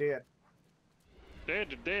 Dead. Dead.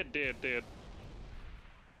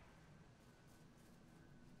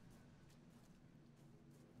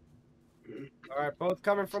 Alright, both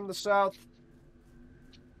coming from the south.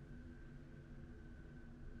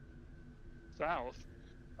 South.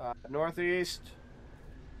 Northeast.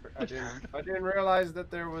 I didn't realize that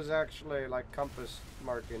there was actually like compass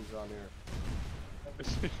markings on here.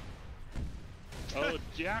 Oh,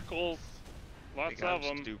 jackals. Lots Think I'm of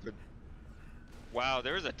them. Stupid. Wow,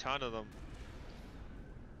 there's a ton of them.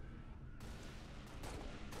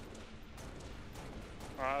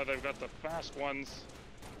 They've got the fast ones.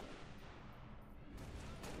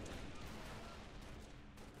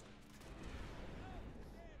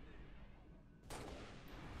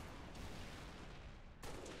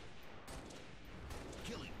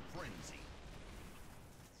 Killing frenzy.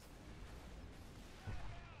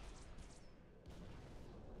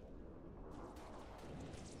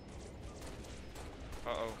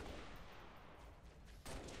 Uh-oh.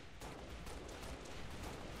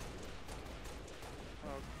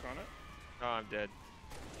 Oh, got it. Oh, I'm dead.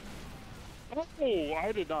 Oh,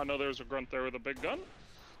 I did not know there was a grunt there with a big gun.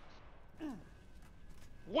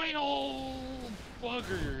 Whale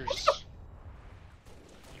buggers.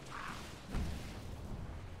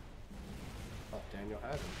 Oh, Daniel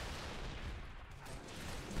had him.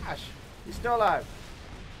 Gosh, he's still alive.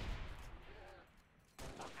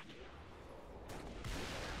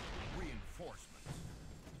 Reinforcements.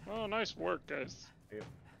 Oh, nice work, guys. Yep.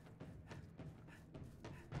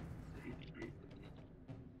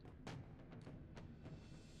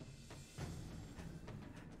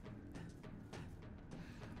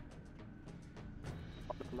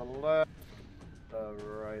 On the left,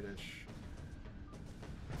 rightish.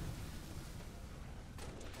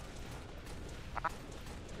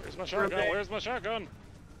 Where's my shotgun? Where's my shotgun?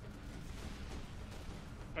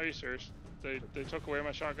 Are you serious? They took away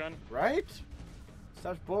my shotgun? Right?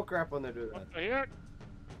 Such bullcrap when they do that. What the heck?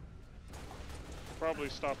 Probably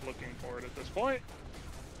stop looking for it at this point.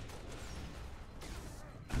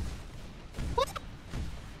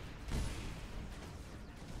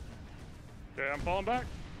 Okay, I'm falling back.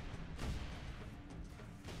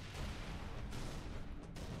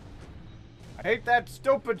 I hate that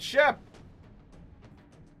stupid ship.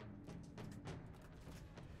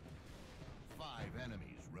 5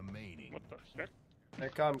 enemies remaining. What the heck? They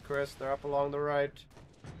come, Chris. They're up along the right.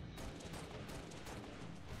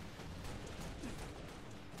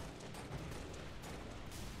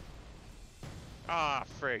 Ah,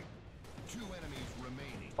 frig. 2 enemies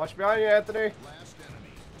remaining. Watch behind you, Anthony. Last enemy.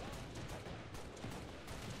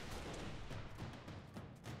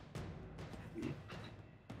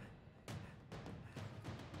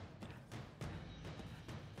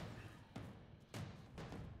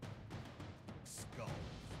 Skulls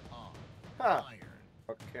on. Huh. Iron.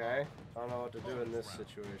 Okay. I don't know what to do in this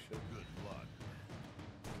situation. Good luck.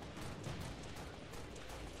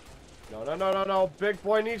 No, no, no, no, no. Big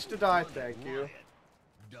boy needs to die. Thank you. Riot.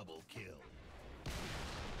 Double kill.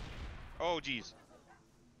 Oh, jeez.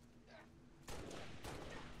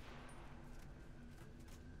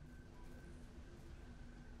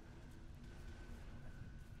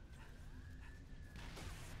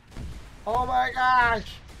 Oh my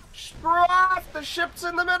gosh! Screw off! The ship's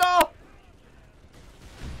in the middle!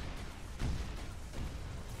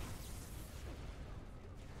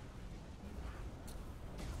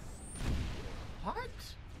 What?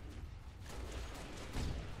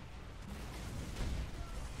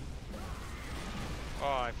 Oh,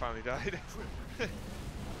 I finally died.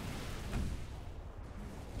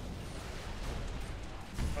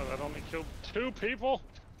 Oh, that only killed 2 people?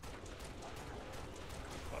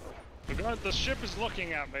 The ship is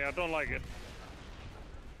looking at me. I don't like it.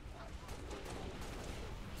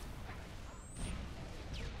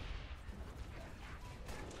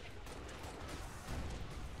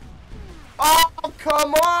 Oh,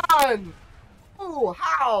 come on! Ooh,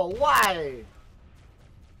 how? Why?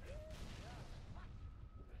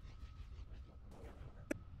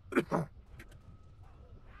 Well,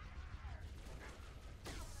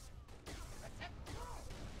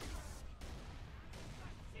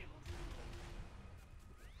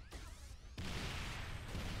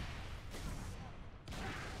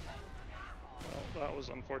 that was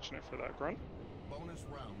unfortunate for that grunt. Bonus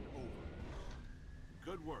round over.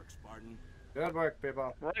 Good work, Spartan. Good work,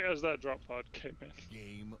 people. Right as that drop pod came in.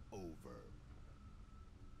 Game over.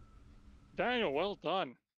 Daniel, well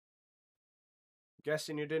done.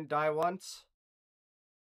 Guessing you didn't die once?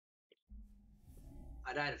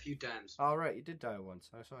 I died a few times. All right, you did die once.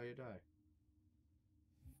 I saw you die.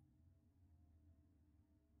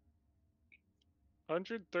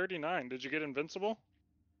 $139. Did you get invincible?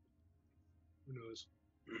 Who knows?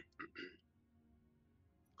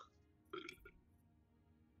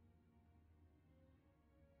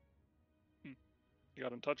 You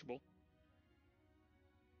got untouchable.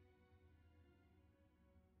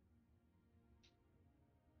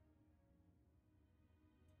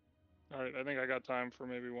 Alright, I think I got time for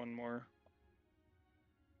maybe one more.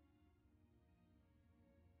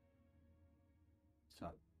 It's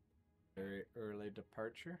not very early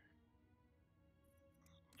departure.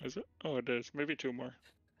 Is it? Oh, it is. Maybe 2 more.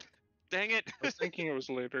 Dang it! I was thinking it was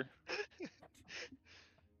later.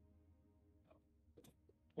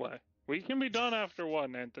 Why? We can be done after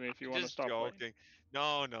 1, Anthony, if you want to Just stop playing. joking.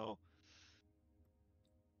 No, no.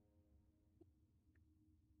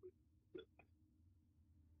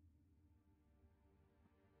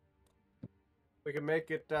 We can make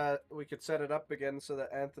it, we could set it up again so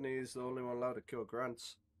that Anthony is the only one allowed to kill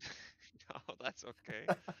grunts. No, that's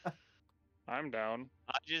okay. I'm down.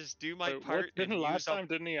 I just do my Wait, part and last use up. time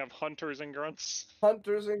didn't he have hunters and grunts?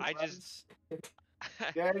 Hunters and I grunts. just.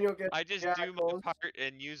 Daniel gets I just do my jackals. part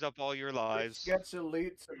and use up all your Chris lives. gets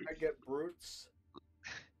elites and I get brutes.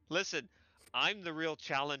 Listen, I'm the real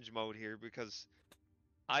challenge mode here because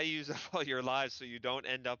I use up all your lives so you don't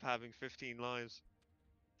end up having 15 lives.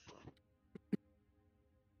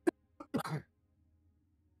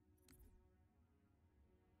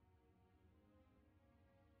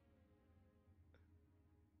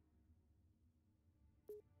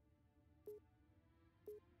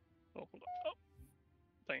 Oh, hold on. Oh,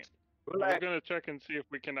 dang it. We're I was like, gonna check and see if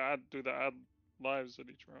we can do the add lives at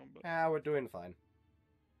each round, but we're doing fine.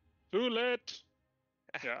 too late.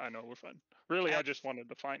 Yeah, I know we're fine. Really, I Add- just wanted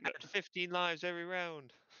to find it. Add 15 lives every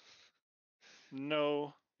round.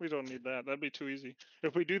 No, we don't need that. That'd be too easy.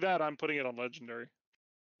 If we do that, I'm putting it on legendary.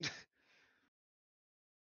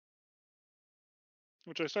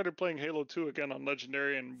 Which I started playing Halo 2 again on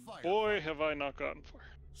legendary, and boy, have I not gotten far.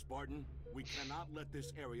 Spartan, we cannot let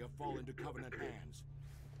this area fall into Covenant hands.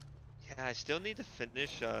 Yeah, I still need to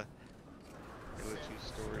finish Halo 2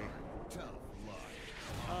 story. Tough luck.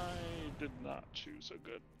 I did not choose a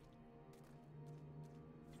good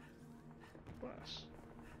class.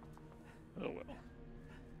 Oh well.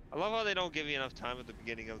 I love how they don't give you enough time at the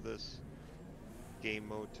beginning of this game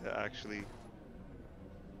mode to actually.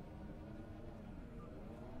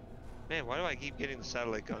 Man, why do I keep getting the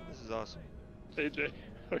satellite gun? This is awesome. AJ,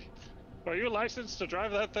 are you licensed to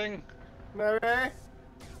drive that thing? Mary? Right,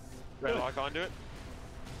 lock onto it.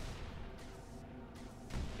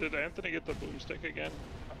 Did Anthony get the boomstick again?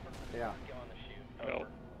 Yeah. Well.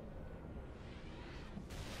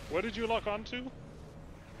 What did you lock onto?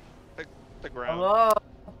 The ground. Hello?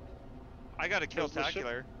 I got a kill Does the ship-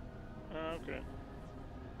 tacular. Okay.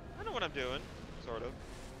 I know what I'm doing, sort of.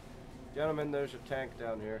 Gentlemen, there's a tank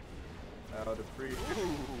down here. I would appreciate.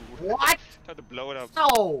 Ooh. What? Tried to blow it up.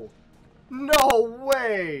 No! No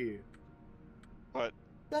way! But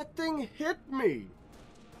That thing hit me!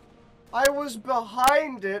 I was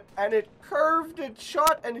behind it and it curved, it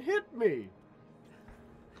shot, and hit me!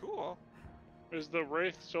 cool. Does the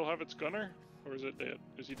Wraith still have its gunner? Or is it dead?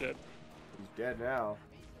 Is he dead? He's dead now.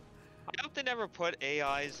 I hope they never put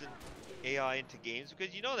AI into games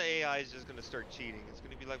because you know the AI is just gonna start cheating. It's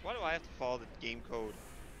gonna be like, why do I have to follow the game code?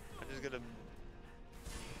 I'm just gonna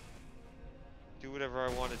do whatever I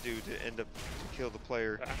want to do to end up to kill the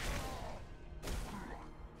player.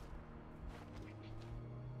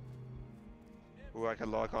 Ooh, I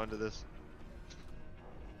can lock onto this.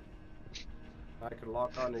 I could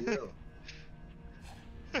lock onto you.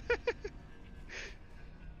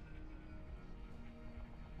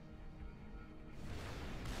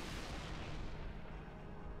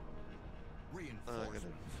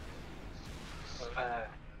 Reinforcements.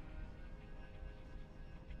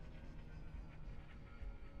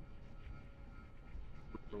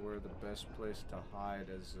 Where the best place to hide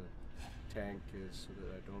as a tank is so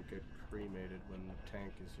that I don't get cremated when the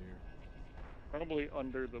tank is here. Probably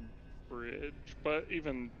under the bridge, but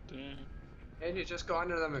even. And you just go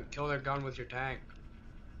under them and kill their gun with your tank.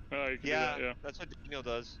 You can do Yeah, that, yeah. that's what Daniel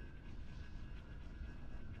does.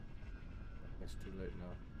 It's too late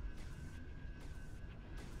now.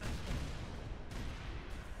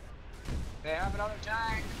 They have another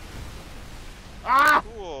tank. Ah!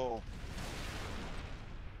 Cool.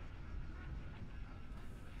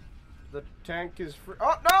 The tank is free.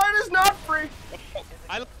 Oh, no, it is not free!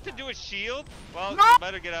 I like to do a shield. Well, No! you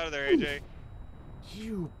better get out of there, AJ.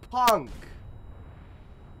 You punk!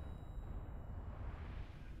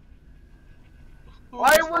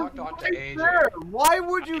 Why Just was locked onto right AJ. there? Why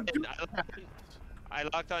would you do that? I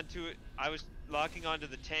locked onto it. I was locking onto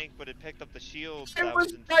the tank, but it picked up the shield It that was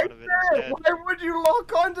was in right front of it there! instead. Why would you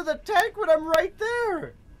lock onto the tank when I'm right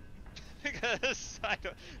there?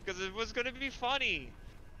 Because it was gonna be funny.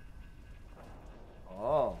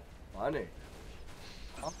 Oh, funny.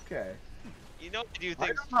 Okay. You know, I do I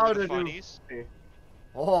things know how for to the do funnies. funny.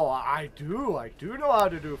 Oh, I do know how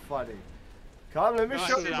to do funny. Come, let me No, I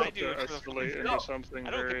show said you. I About do to it for the escalate funnies. into something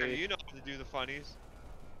I don't care. very. You know how to do the funnies.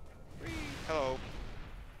 Whee! Hello.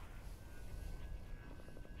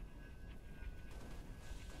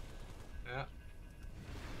 Yeah.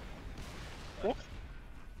 What?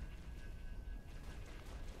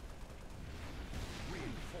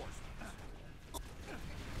 Reinforcements.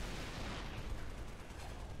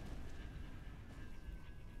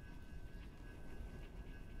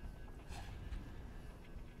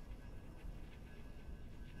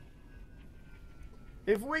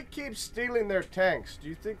 If we keep stealing their tanks, do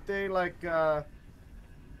you think they like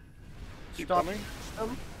Keep stop coming?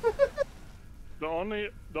 them? The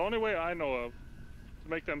only way I know of to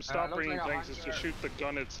make them stop looks bringing like a tanks is to hunter. shoot the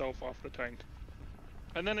gun itself off the tank.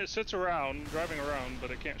 And then it sits around, driving around,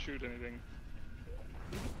 but it can't shoot anything.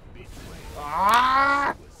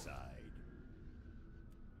 Ah! Suicide.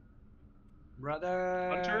 Brother.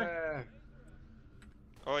 Hunter?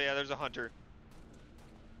 Oh yeah, there's a hunter.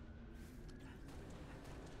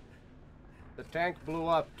 The tank blew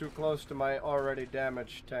up too close to my already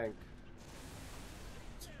damaged tank.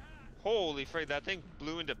 Holy frick, that thing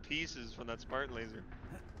blew into pieces from that smart laser.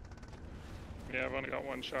 Yeah, I've only got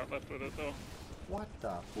one shot left with it though. What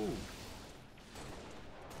the? Ooh.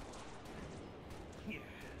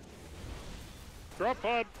 Drop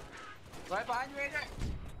pod! Right behind you, AJ.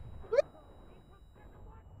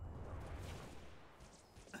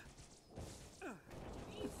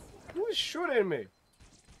 Who is shooting me?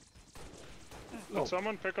 Did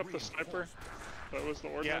someone pick up the sniper? That was the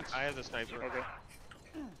Yeah, ordnance? I have the sniper. Okay.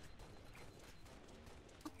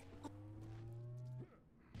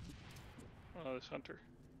 Oh, this hunter.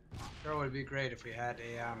 Sure would be great if we had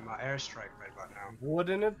a airstrike right about now.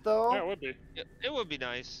 Wouldn't it though? Yeah, it would be. It would be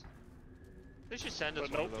nice. They should send us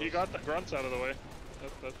But one of nope, those. he got the grunts out of the way.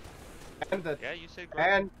 And the Yeah, you said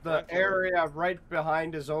and the grunt killer. area right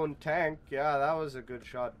behind his own tank. Yeah, that was a good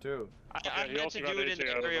shot too. I he meant also to got do it in AJ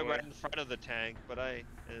out the of the area way. right in front of the tank, but I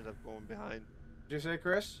ended up going behind. Did you say,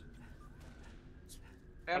 Chris?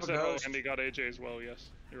 I I have a said, oh, ghost. and he got AJ as well,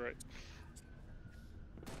 yes. You're right.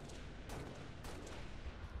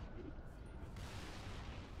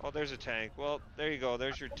 Oh, there's a tank. Well, there you go.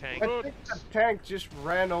 There's your tank. I think the tank just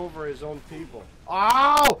ran over his own people.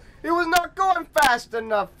 Oh! It was not going fast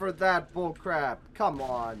enough for that bullcrap. Come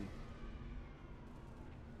on.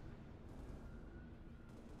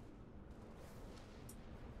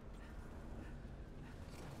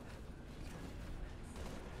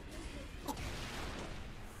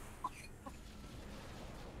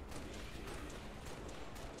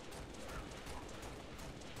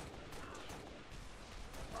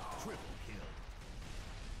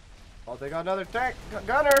 they got another tank.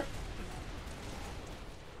 Gunner!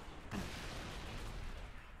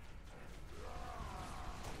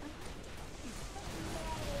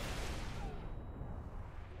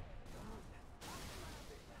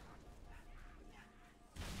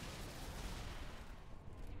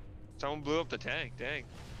 Someone blew up the tank. Dang.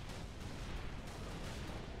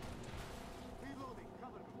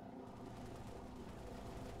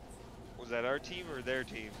 Was that our team or their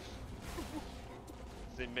team?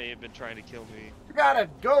 They may have been trying to kill me. You got a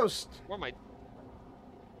ghost! Or my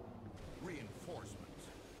Reinforcements.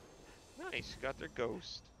 nice, got their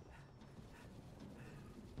ghost.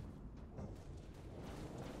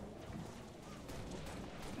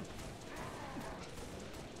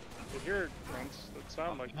 I hear grunts that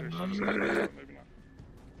sound like there's some stuff, but maybe not.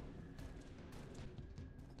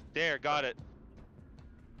 There, got it.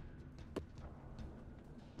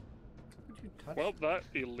 Did you touch? Well, that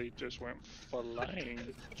elite just went flying.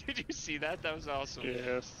 Did you see that? That was awesome.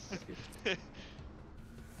 Yes.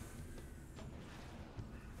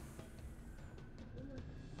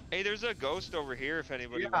 Hey, there's a ghost over here if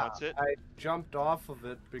anybody Yeah, wants it. I jumped off of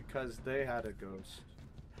it because they had a ghost.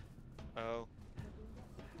 Oh.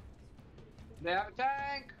 They have a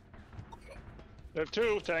tank! They have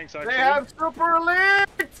 2 tanks actually. They have super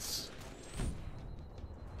elites!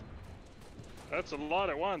 That's a lot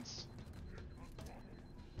at once.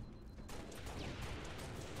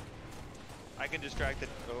 I can distract it.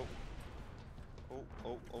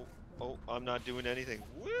 Oh. Oh, I'm not doing anything.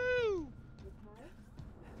 Woo!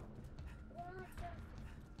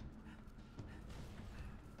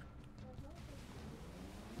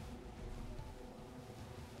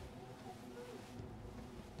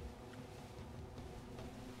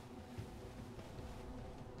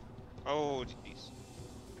 Oh, jeez.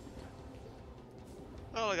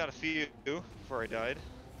 Well, I got a few before I died.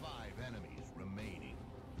 5 enemies remaining.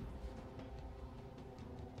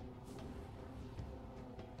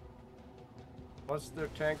 What's their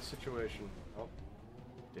tank situation? Oh,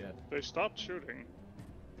 dead. They stopped shooting.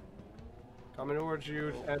 Coming towards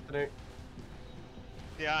you, Anthony.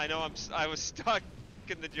 Yeah, I know. I was stuck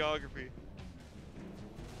in the geography.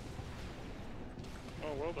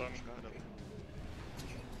 Oh, well done. Got him.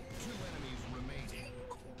 2 enemies remaining.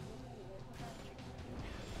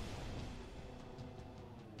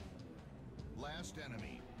 Last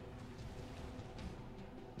enemy.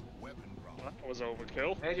 Weapon problem. That was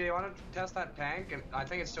overkill. Hey, do you want to test that tank? And I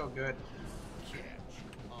think it's still good. Catch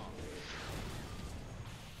on.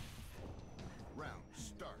 Round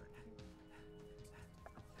start.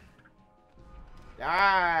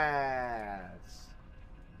 Yes!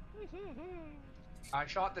 I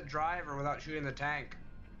shot the driver without shooting the tank.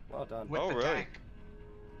 Well done. With Oh, the really?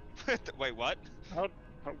 tank. Wait, what? What?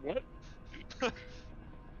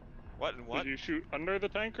 What and what? Did you shoot under the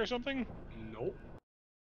tank or something? Nope.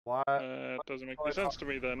 Why? It doesn't make any sense to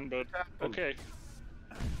me then, but okay.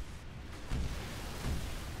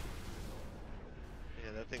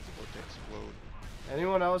 Yeah, that thing's about to explode.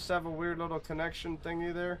 Anyone else have a weird little connection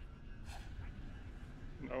thingy there?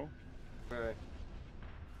 No. Okay.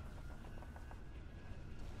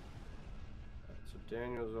 So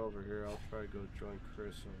Daniel's over here. I'll try to go join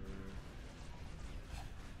Chris over there.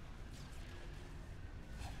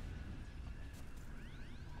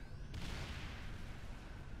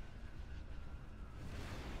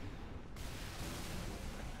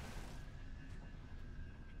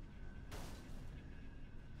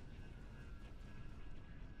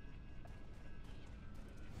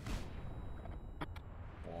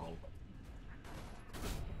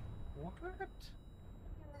 What?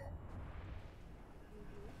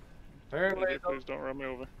 Apparently, Please don't run me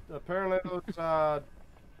over. apparently those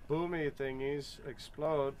boomy thingies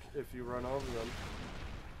explode if you run over them.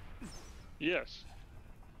 Yes.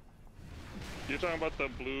 You're talking about the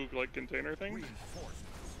blue, like, container thing? Reinforcements.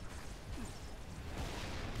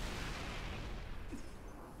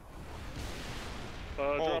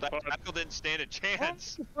 Oh, Drop that pod. tackle didn't stand a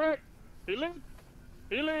chance. Frick! Elite!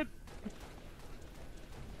 Elite!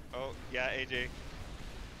 Oh, yeah, AJ. Get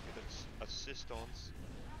assist-ons.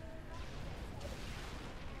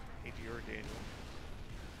 AJ or Daniel.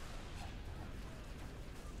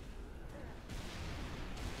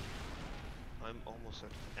 I'm almost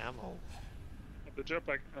at ammo. The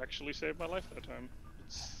jetpack actually saved my life that time.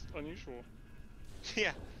 It's unusual.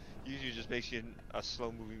 Yeah, usually just makes you a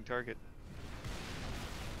slow-moving target.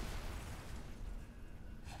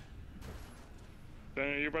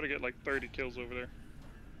 Then you're about to get like 30 kills over there.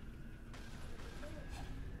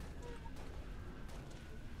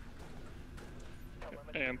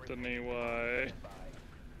 Anthony, why?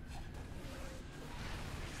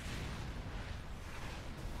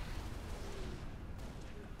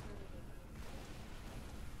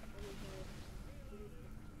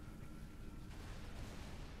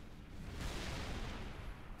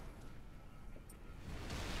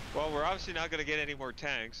 Well, we're obviously not gonna get any more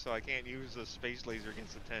tanks, so I can't use the space laser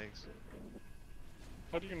against the tanks.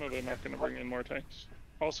 How do you know they're not going to bring in more tanks?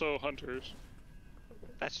 Also, hunters.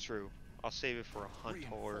 That's true. I'll save it for a hunter.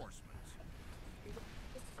 Reinforcements.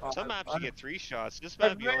 Some maps you get 3 shots. This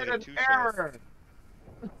I've map you only made get an 2 shots. error.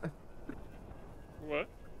 What?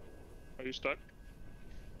 Are you stuck?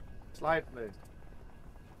 Slightly.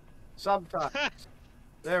 Sometimes.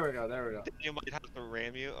 There we go. There we go. You might have to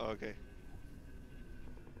ram you. Oh, okay.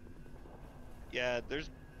 Yeah, there's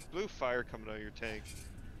blue fire coming out of your tank.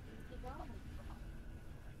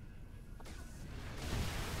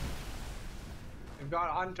 We've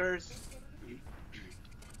got hunters.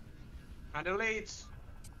 And elites.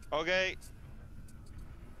 Okay.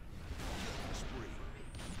 Spree.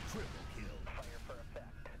 Triple kill. Fire for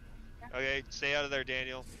effect. Okay, stay out of there,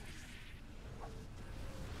 Daniel.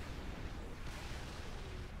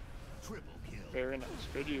 Triple kill. Very nice.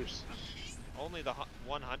 Good use. Only the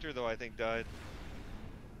one hunter, though, I think, died.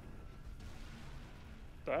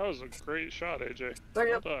 That was a great shot, AJ. Thank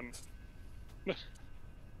you. Well done.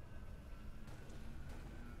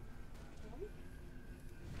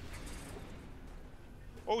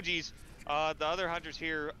 Oh, geez. The other hunter's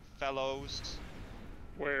here, fellows.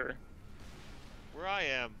 Where? Where I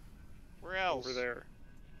am. Where else? Over there.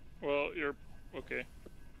 Well, you're... Okay.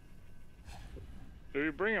 If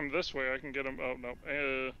you bring him this way, I can get him... Oh, no.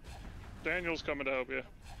 Daniel's coming to help you.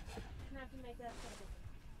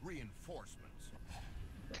 Reinforcements.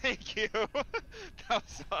 Thank you. That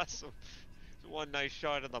was awesome. One nice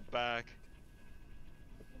shot in the back.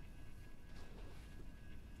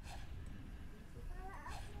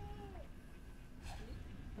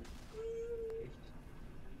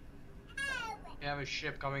 You have a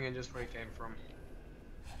ship coming in just where it came from.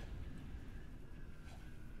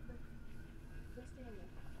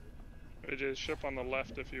 AJ, ship on the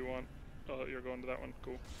left if you want. Oh, you're going to that one.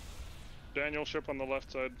 Cool. Daniel, ship on the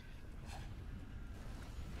left side.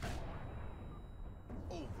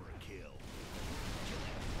 Overkill.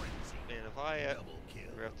 Killing frenzy. Man, if I Double kill.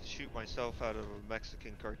 ever have to shoot myself out of a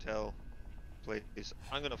Mexican cartel place,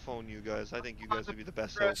 I'm gonna phone you guys. I think you guys would be the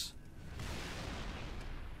best help. Chris,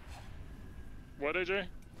 What, AJ?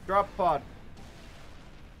 drop pod.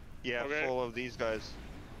 Yeah, Okay. full of these guys.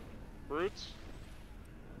 Brutes?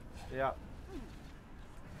 Yeah.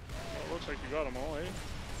 Oh, looks like you got them all, eh?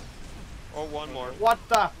 Oh, one more. What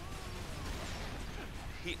the?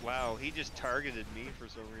 Wow, he just targeted me for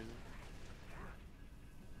some reason.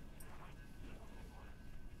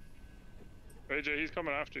 AJ, he's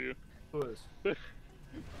coming after you. Who is?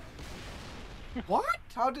 What?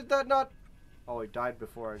 How did that not? Oh, he died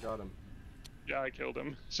before I got him. Yeah, I killed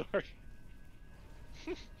him. Sorry.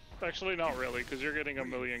 Actually, not really, because you're getting a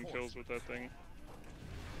million kills with that thing.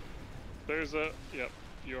 There's a... Yep,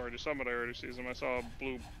 somebody already sees him. I saw a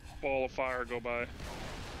blue ball of fire go by.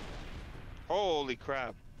 Holy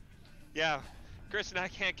crap. Yeah, Chris and I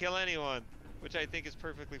can't kill anyone, which I think is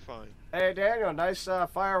perfectly fine. Hey, Daniel, nice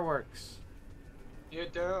fireworks. You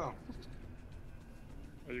do. Are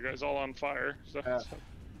you guys all on fire? Yeah.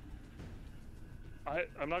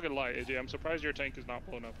 I'm not gonna lie, AJ, I'm surprised your tank is not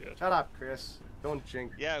blown up yet. Shut up, Chris. Don't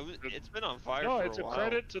jinx. Yeah, it's been on fire No, for it's a a while.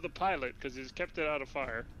 credit to the pilot, because he's kept it out of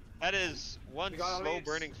fire. That is one We got slow elites.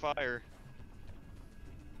 burning fire.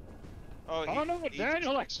 Oh, Oh no,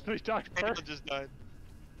 Daniel actually died Daniel first. just died.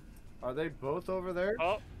 Are they both over there?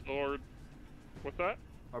 Oh, Lord. What's that?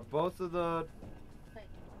 Are both of the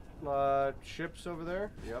ships over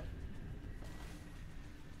there? Yep.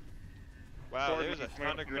 Wow, Sword there's a is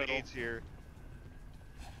ton of middle. grenades here.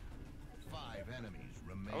 5 enemies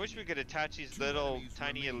remain. I wish we could attach these Two little enemies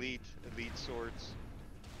tiny remaining. elite swords.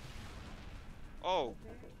 Oh,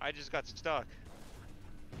 I just got stuck.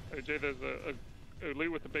 AJ, there's a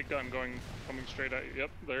elite with the big gun coming straight at you. Yep,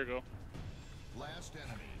 there you go. Last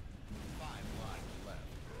enemy. 5 lives left.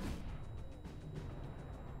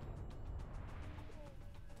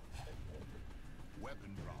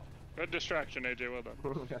 Weapon drop. Good distraction, AJ, well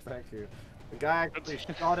done. Yeah, thank you. The guy actually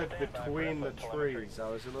shot it between the trees. I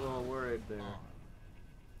was a little worried there.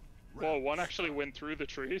 Whoa, one actually went through the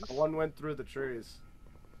trees? One went through the trees.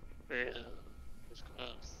 Yeah, that's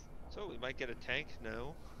close. So we might get a tank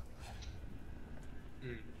now.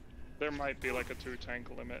 There might be like a 2-tank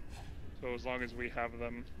limit, so as long as we have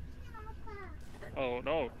them. Oh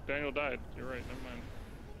no, Daniel died. You're right, never mind.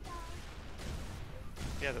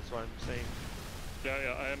 Yeah, that's what I'm saying.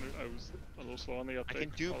 Yeah, I was a little slow on the uptake. I can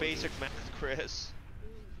do Apologies. basic math, Chris.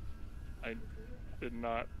 I did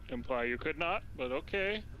not imply you could not, but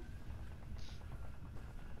okay.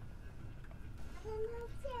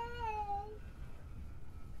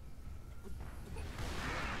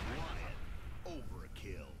 Riot.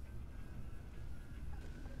 Overkill.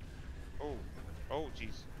 Oh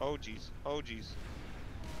jeez. Oh jeez. Oh jeez.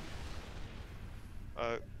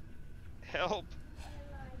 Help!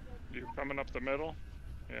 You coming up the middle?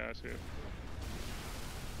 Yeah, I see it.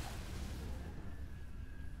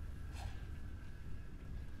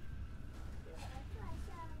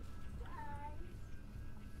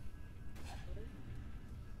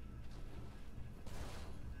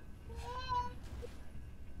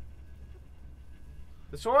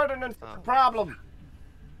 This ordinance is a problem.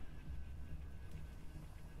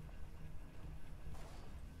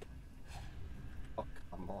 Oh,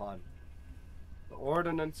 come on. The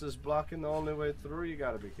ordinance is blocking the only way through? You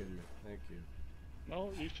gotta be kidding me. Thank you.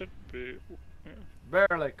 No, you should be. Yeah.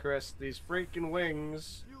 Barely, Chris. These freaking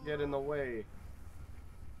wings get in the way.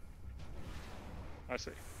 I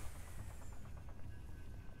see.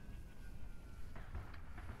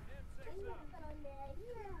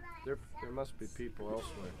 There must be people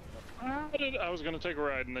elsewhere. I was gonna take a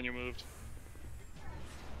ride and then you moved.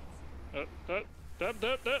 There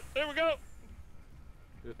we go!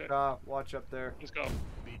 Just, watch up there. Let's go.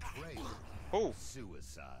 Betrayal. Oh!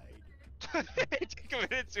 Suicide.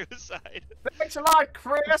 Committed suicide. Thanks a lot,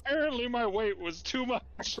 Chris! Apparently my weight was too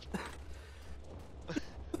much.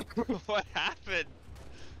 What happened?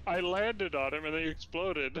 I landed on him and he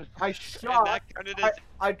exploded. I And shot. that counted as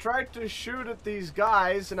I tried to shoot at these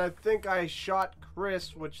guys, and I think I shot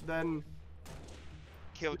Chris, which then.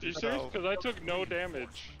 killed You serious? yourself. Because I took no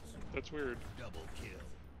damage. That's weird. Double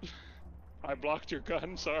kill. I blocked your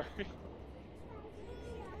gun, sorry. You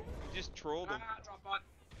just trolled him. Drop on.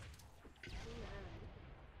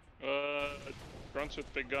 Grunts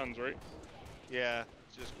with big guns, right? Yeah,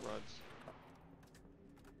 it's just grunts.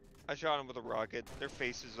 I shot him with a rocket. Their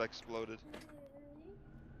faces exploded.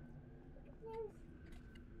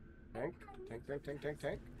 Tank, tank, tank, tank, tank,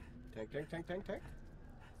 tank. Tank, tank, tank, tank, tank.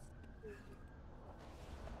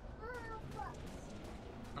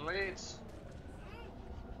 Elites.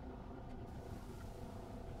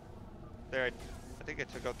 There, I think I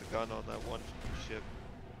took out the gun on that one ship.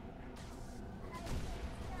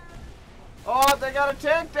 Oh, they got a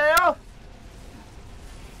tank there!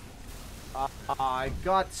 I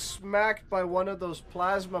got smacked by one of those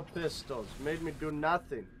plasma pistols. Made me do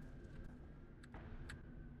nothing.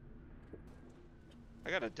 I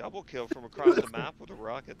got a double kill from across the map with a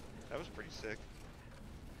rocket. That was pretty sick.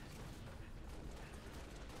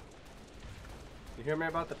 You hear me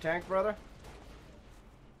about the tank, brother?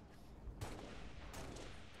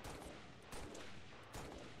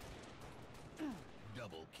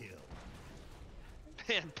 Double kill.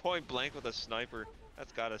 Man, point blank with a sniper.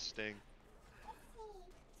 That's gotta sting.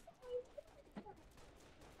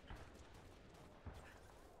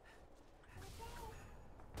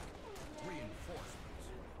 Reinforcements.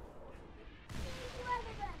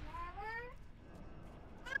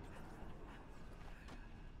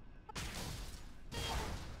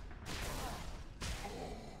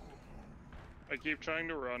 I keep trying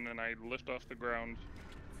to run and I lift off the ground.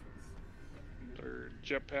 Their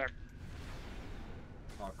jetpack.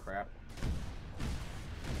 Oh, crap.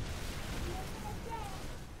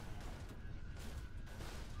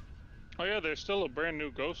 Oh yeah, there's still a brand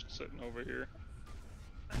new ghost sitting over here.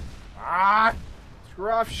 Ah!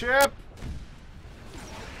 Screw off ship!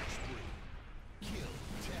 Kill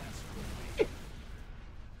task complete.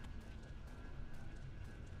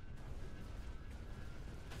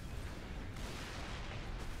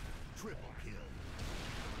 Triple kill.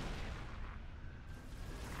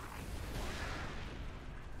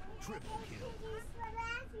 Triple kill.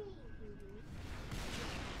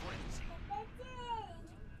 Frenzy.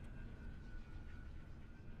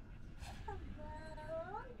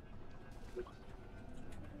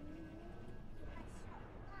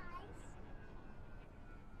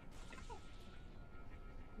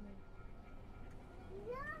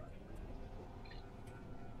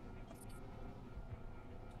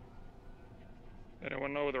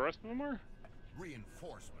 Anyone know where the rest of them are?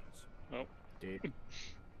 Reinforcements. Nope. Dead.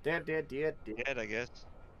 Dead, dead, dead, dead. Dead, I guess.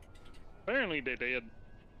 Apparently they did.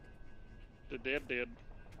 The dead did.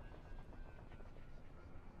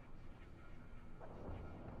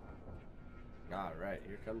 Alright,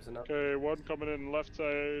 here comes another. Okay, one coming in the left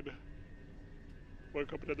side. One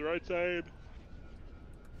coming in the right side.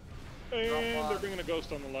 And they're bringing a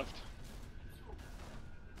ghost on the left.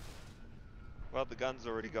 Well, the gun's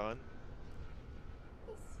already gone.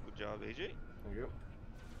 Good job, AJ. Thank you.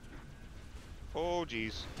 Oh,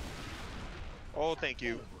 jeez. Oh, thank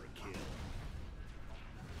you. Overkill.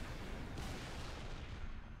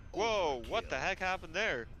 Whoa, what the heck happened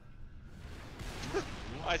there?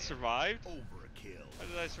 I survived? Overkill. How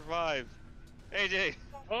did I survive? AJ!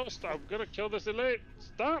 Oh, stop. I'm gonna kill this elite.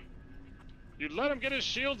 Stop. You let him get his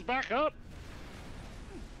shields back up.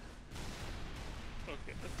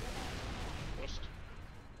 Okay, that's it.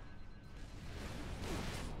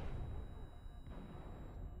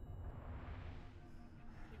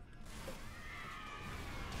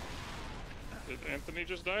 Did Anthony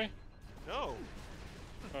just die? No.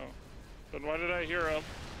 Oh. Then why did I hear him?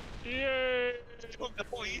 Yay! I don't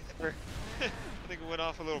know either. I think it went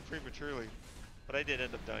off a little prematurely. But I did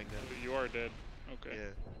end up dying then. You are dead. Okay.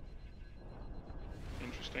 Yeah.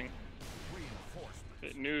 Interesting. Reinforcements.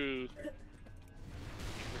 It knew.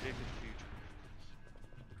 Predicted future.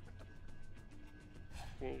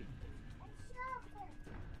 Whoa.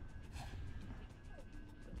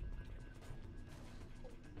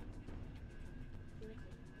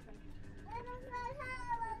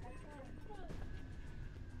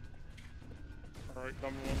 Alright,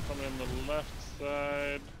 coming in the left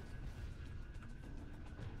side.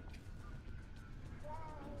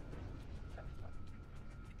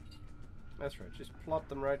 That's right. Just plot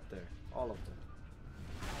them right there. All of them.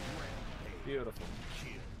 Beautiful.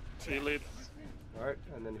 Elite. Alright,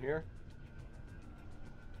 and then here.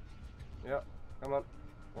 Yep. Come on.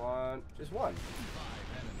 One. Just one. 5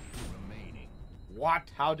 enemies remaining. What?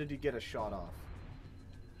 How did he get a shot off?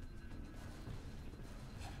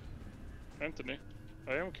 Anthony,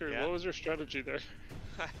 I am curious. Yeah? What was your strategy there?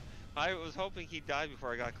 I was hoping he'd die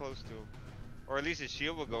before I got close to him. Or at least his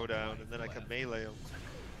shield will go down and then I can melee him.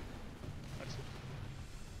 That's-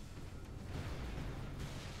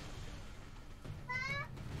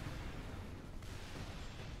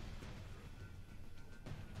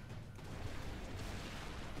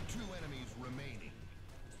 2 enemies remaining.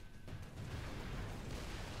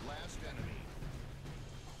 Last enemy.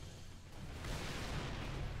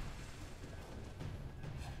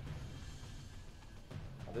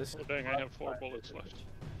 This. Oh, dang, I have 4 bullets left.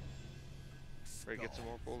 Ready to get some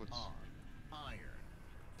more bullets. On. Iron.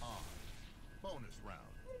 On. Bonus round.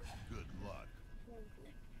 Good luck.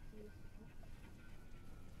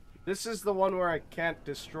 This is the one where I can't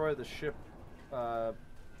destroy the ship gun,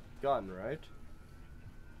 right?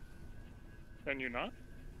 Can you not?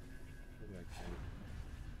 Maybe I can.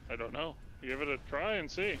 I don't know. Give it a try and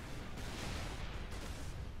see.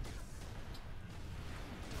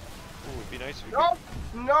 Ooh, it'd be nice if we No!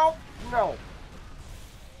 No! No!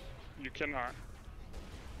 You cannot.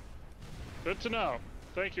 Good to know.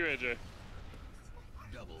 Thank you, AJ.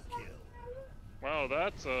 Double kill. Wow,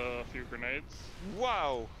 that's a few grenades. could...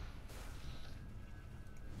 Wow!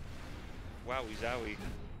 Wowie zowie.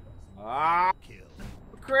 Ah! Kill.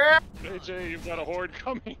 Crap! AJ, you've got a horde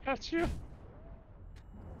coming at you.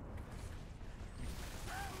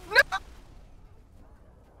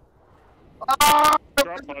 Ah!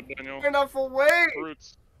 Drop pod, Daniel. Enough away!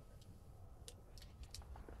 Brutes.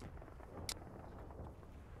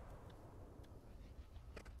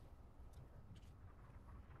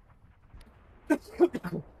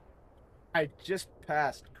 I just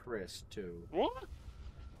passed Chris, too. What?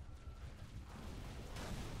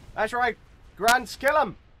 That's right! Grunts, kill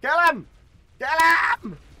him! Kill him! Kill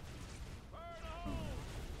him!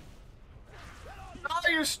 Oh,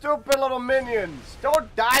 you stupid little minions!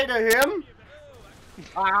 Don't die to him!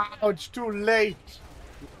 Ouch, too late!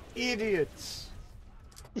 Idiots!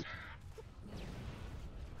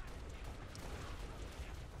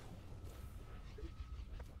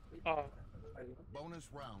 Bonus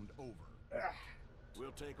round over.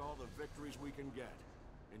 We'll take all the victories we can get.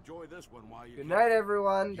 Enjoy this one while you Good can. night,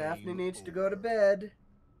 everyone. Daphne needs to go to bed.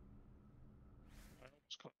 I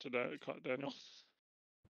almost caught Daniel.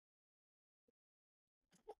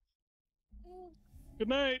 Good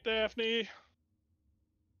night, Daphne.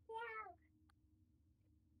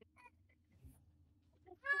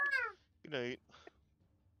 Good night.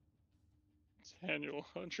 Daniel,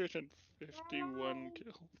 151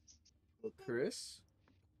 kills. Well, Chris?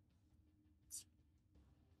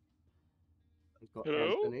 Uncle Hello?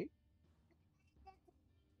 Anthony?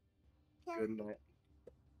 Good night.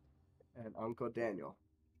 And Uncle Daniel.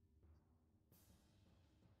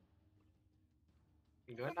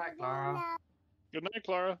 Good night, Clara. Good night,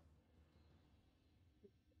 Clara.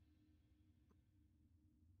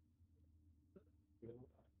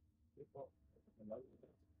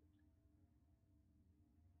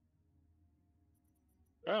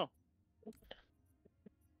 Oh.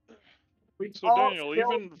 So all Daniel,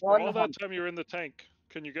 killed even for all 100. that time you were in the tank,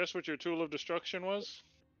 can you guess what your tool of destruction was?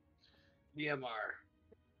 DMR.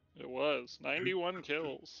 It was 91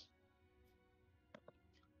 kills.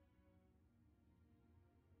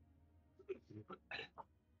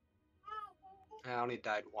 I only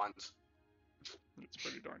died once. It's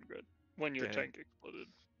pretty darn good. When your Dang. tank exploded.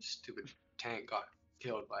 Stupid tank got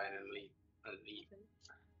killed by an elite. Elite.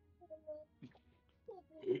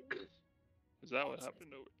 Is that what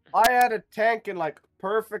happened over there? I had a tank in like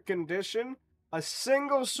perfect condition. A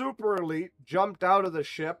single super elite jumped out of the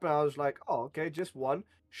ship, and I was like, oh, okay, just one.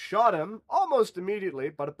 Shot him almost immediately,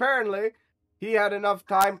 but apparently he had enough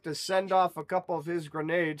time to send off a couple of his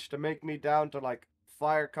grenades to make me down to like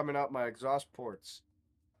fire coming out my exhaust ports.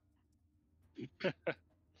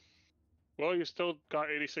 Well, you still got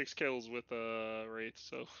 86 kills with Wraith,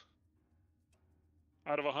 so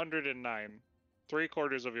out of 109,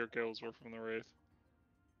 3/4 of your kills were from the Wraith.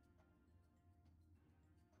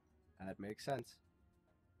 That makes sense.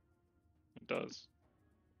 It does.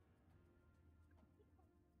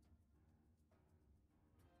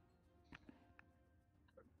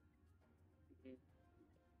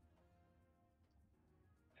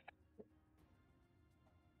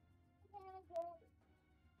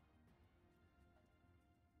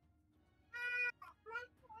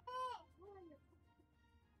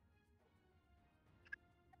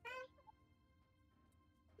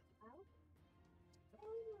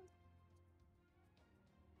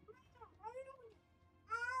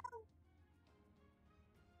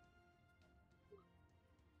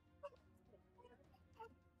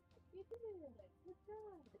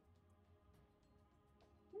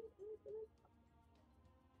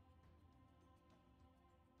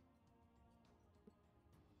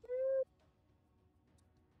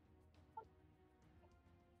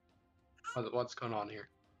 What's going on here?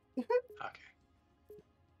 Okay.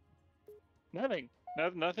 Nothing.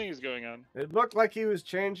 Nothing is going on. It looked like he was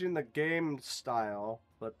changing the game style,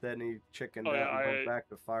 but then he chickened Oh, yeah, out and went back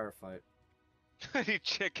to firefight. He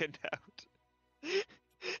chickened out.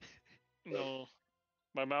 No.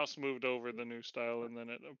 My mouse moved over the new style, and then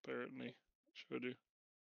it apparently showed you.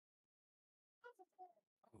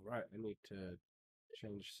 Alright, I need to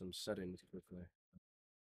change some settings quickly.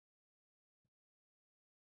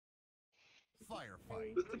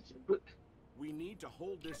 Firefight. We need to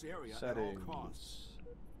hold this area at all Settings. costs.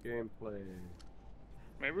 Gameplay.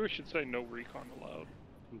 Maybe we should say no recon allowed.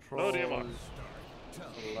 Controls. DMR.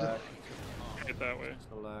 Select. Get that way.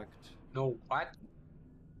 Select. No, what?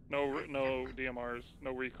 No DMRs.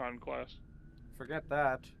 No recon class. Forget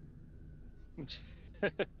that.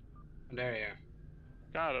 There you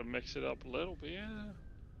Gotta mix it up a little bit, yeah.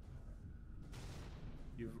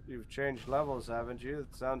 You've changed levels, haven't you?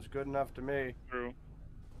 It sounds good enough to me. True.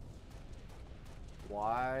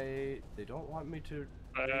 Why they don't want me to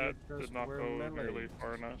That readjust did not where go melee nearly is?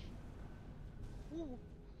 far enough.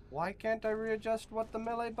 Why can't I readjust what the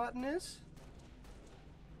melee button is?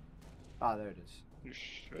 Ah, there it is. You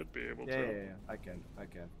should be able Yeah, to. yeah, yeah, I can.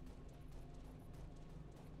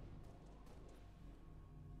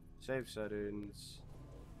 Save settings.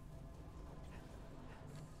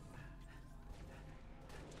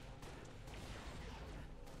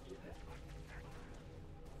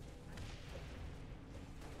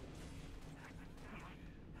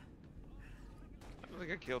 I don't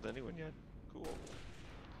think I killed anyone yet. Cool.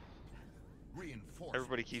 Reinforcement.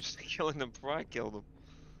 Everybody keeps killing them before I kill them.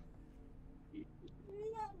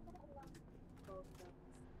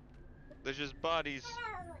 There's just bodies.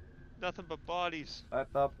 Nothing but bodies.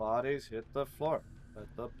 Let the bodies hit the floor.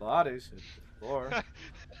 Let the bodies hit the floor.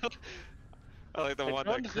 I like the I one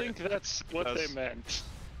don't that think that's what they Us. meant.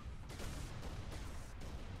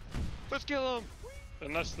 Let's kill him.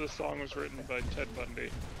 Unless the song was written by Ted Bundy.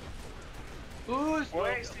 Who's Well-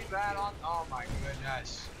 wasting that on? Oh my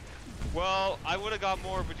goodness. Well, I would have got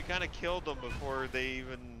more, but you kind of killed them before the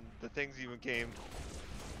things even came.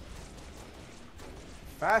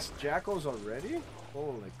 Fast jackals already?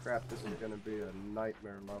 Holy crap, this is gonna be a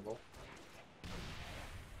nightmare level.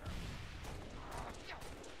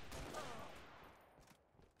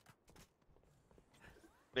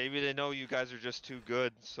 Maybe they know you guys are just too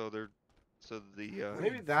good, so the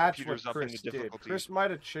Maybe that's what computer's upping Chris the did. difficulty. Chris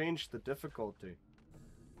might have changed the difficulty.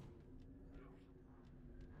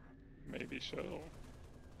 Maybe so.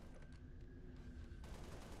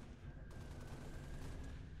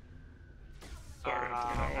 Sorry,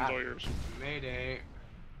 Anthony, that one's all yours. Mayday.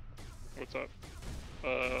 What's up?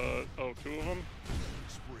 Oh, two of them?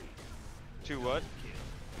 Spree. Two what?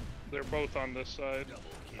 They're both on this side.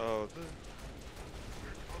 Oh,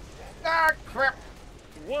 Ah, crap!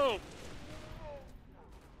 Whoa!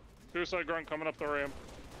 Suicide grunt coming up the ramp.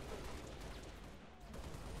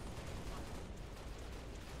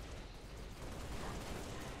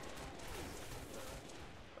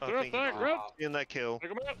 thank you. Grunt! In that kill.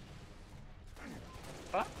 Pick him up!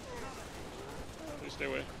 Huh? Please stay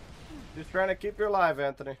away. Just trying to keep you alive,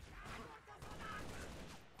 Anthony.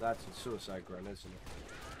 That's a suicide grunt, isn't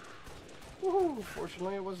it? Woohoo!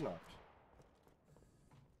 Fortunately, it was not.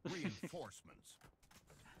 Reinforcements.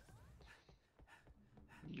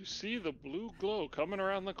 You see the blue glow coming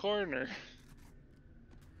around the corner.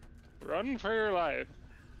 Run for your life.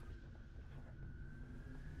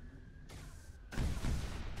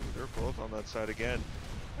 They're both on that side again.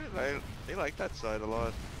 They like that side a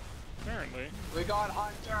lot. Apparently. We got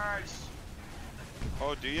hunters.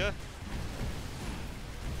 Oh, do ya?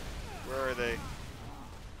 Where are they?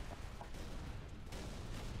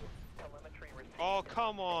 Oh,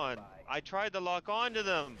 come on! I tried to lock onto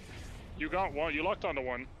them! You got one. You locked onto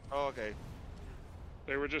one. Oh, okay.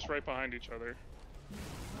 They were just right behind each other.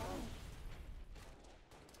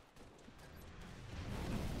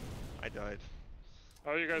 I died.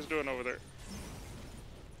 How are you guys doing over there?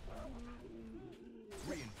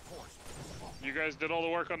 Reinforcements. You guys did all the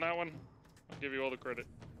work on that one? I'll give you all the credit.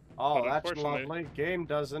 Oh, But that's unfortunately- lovely. Game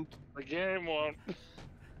doesn't. The game won't.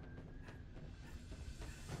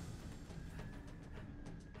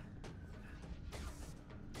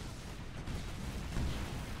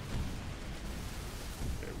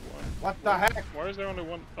 Okay, one. What the heck? Why is there only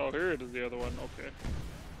one? Oh, here it is, the other one. Okay.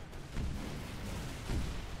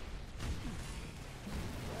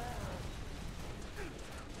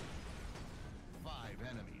 Five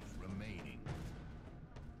enemies remaining.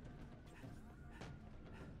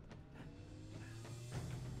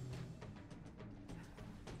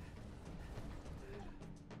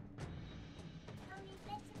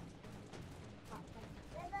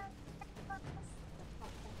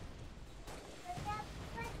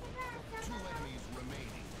 Two enemies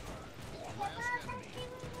remaining. Last enemy.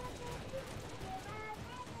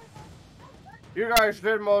 You guys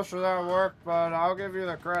did most of that work, but I'll give you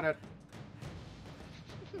the credit.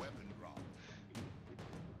 Weapon drop.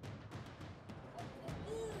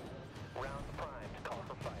 Round primed. Call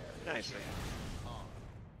for fire. Nice. On.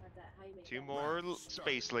 Two more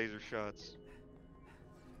space laser shots.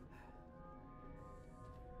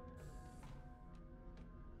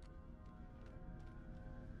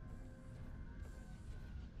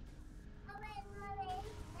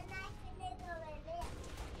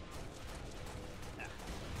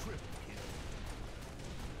 Triple kill.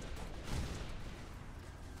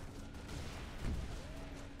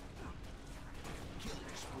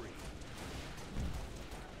 Killing spree.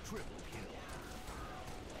 Triple kill.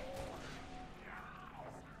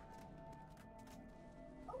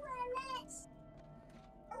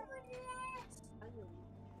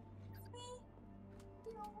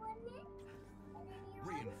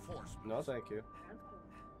 Reinforcements. No, thank you.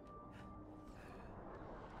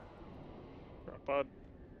 Drop pod.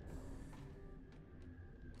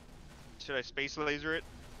 Should I space laser it?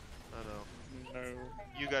 I don't know. No.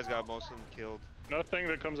 You guys got most of them killed. Nothing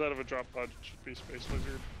that comes out of a drop pod should be space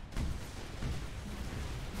lizard.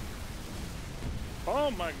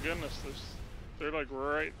 Oh my goodness, they're like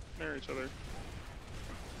right near each other.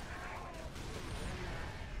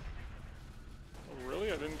 Oh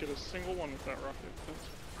really? I didn't get a single one with that rocket.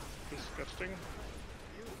 That's disgusting.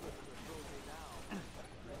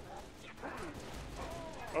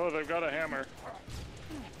 Oh, they've got a hammer.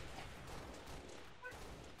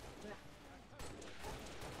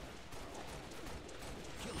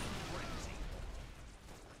 Killing frenzy.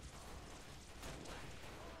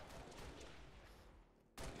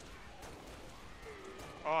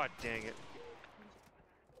 Oh, dang it.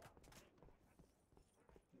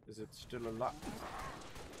 Is it still alive?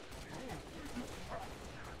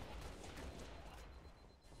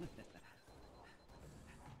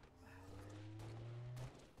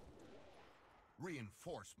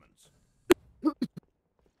 Reinforcements.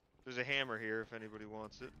 There's a hammer here if anybody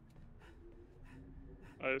wants it.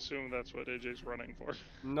 I assume that's what AJ's running for.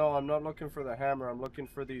 No, I'm not looking for the hammer. I'm looking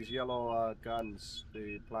for these yellow guns.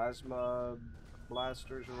 The plasma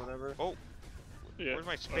blasters or whatever. Oh, Yeah, where'd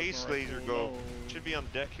my that's space my laser rifle. go? No. Should be on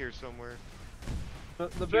deck here somewhere. The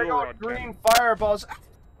big Fuel old rod green cannon. fireballs.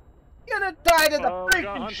 Gonna die to the Oh, we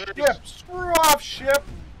got freaking hunters. ship. Screw off, ship.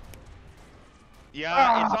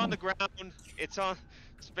 Yeah, it's Ah. on the ground. It's on.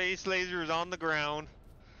 Space laser is on the ground.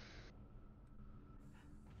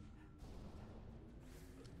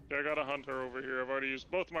 Yeah, I got a hunter over here. I've already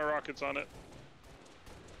used both my rockets on it.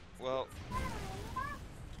 Well,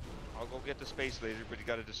 I'll go get the space laser, but you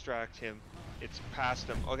gotta distract him. It's past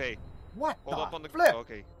him. Okay, What hold the up on the flip?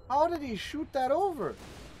 Okay, How did he shoot that over?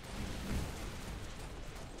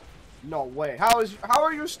 No way. How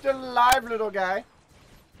are you still alive, little guy?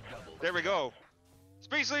 there we go.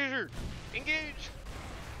 Space laser, engage.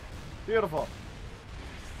 Beautiful.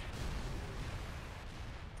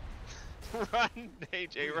 Run,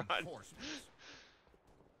 AJ, run. Reinforcements.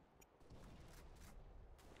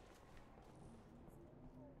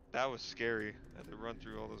 That was scary. I had to run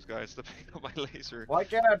through all those guys to pick up my laser. Why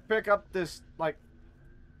can't I pick up this, like,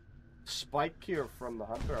 spike here from the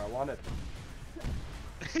hunter? I want it.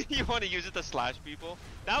 You want to use it to slash people?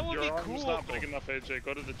 That would Your be arm's cool. not big enough, AJ.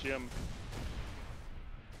 Go to the gym.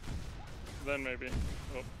 Then maybe.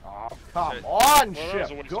 Oh. Oh, come Shit. on, Well, that was a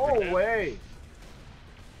ship. waste Go of a grenade. away.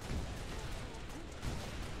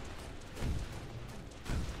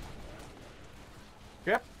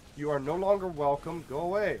 Yep, you are no longer welcome. Go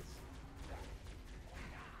away.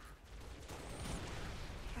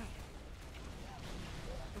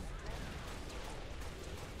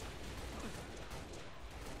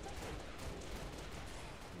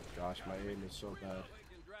 Gosh, my aim is so bad.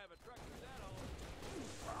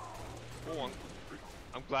 Oh,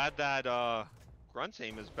 I'm glad that Grunt's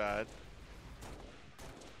aim is bad.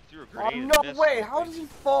 Threw a Oh, grenade and no missed, way! I How think. does he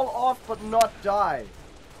fall off but not die?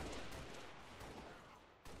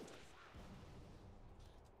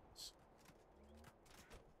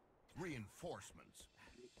 Reinforcements.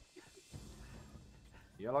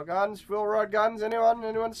 Yellow guns, fuel rod guns, anyone?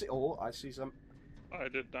 Anyone see? Oh, I see some. I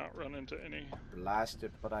did not run into any.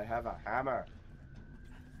 Blasted, but I have a hammer.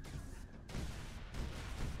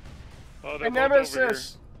 Oh, My they're both over here.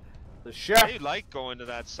 nemesis! The chef! I like going to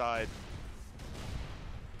that side.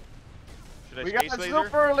 Should I We got space laser?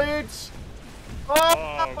 super elites!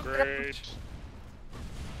 Oh, great.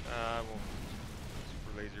 I won't.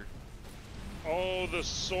 Super laser. Oh, the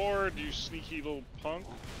sword, you sneaky little punk.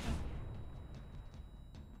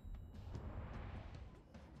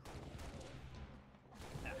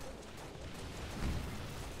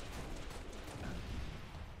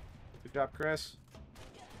 Good job, Chris.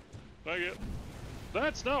 Thank you.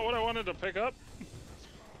 That's not what I wanted to pick up. There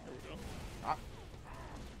we go.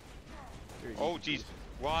 Here you Oh, jeez.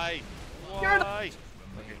 Why? You're the- Why?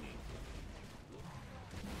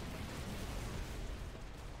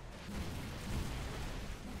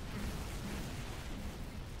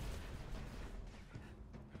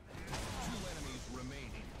 Two enemies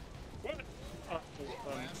remaining. What? Oh,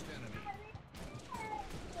 Last enemy.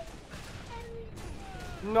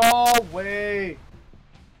 No way!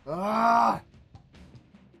 Ah!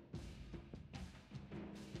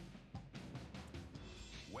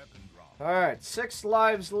 Weapon drop. Alright, 6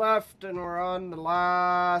 lives left, and we're on the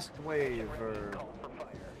last wave, or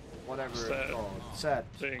whatever Set. it's called. Set.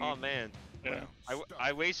 thing. Oh, man. Yeah.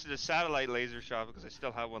 I wasted a satellite laser shot because I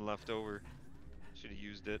still have one left over. Should have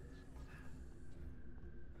used it.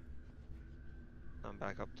 I'm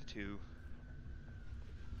back up to 2.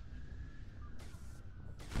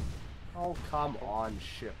 Oh, come on,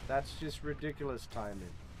 ship. That's just ridiculous timing.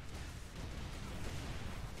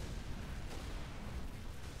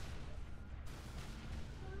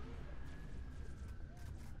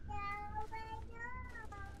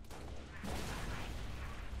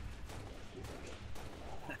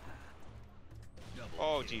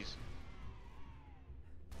 Oh, jeez.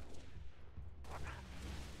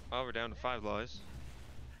 Well, we're down to 5 lives.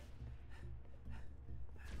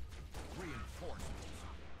 Reinforcements.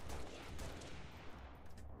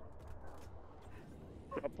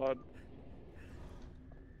 Drop pod.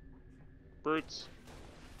 Brutes.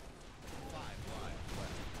 5 lives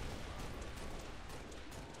left.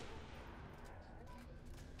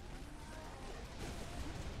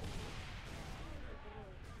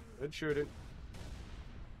 Good shooting.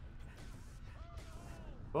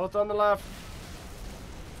 Both on the left.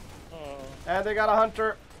 Oh, And they got a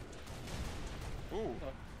hunter. Ooh.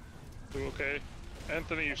 you okay?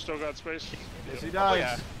 Anthony, you still got space? Yes, he does. Oh,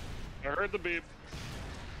 yeah. I heard the beep.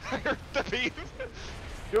 I heard the beep.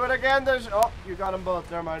 Do it again. There's. Oh, you got them both.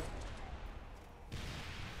 Never mind.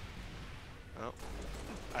 Oh.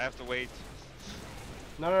 I have to wait.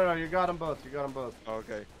 No, no, no. You got them both. You got them both.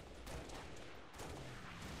 Okay.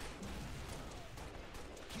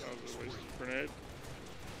 That was a wasted grenade.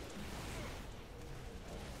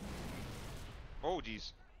 Oh,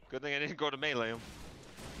 jeez. Good thing I didn't go to melee him.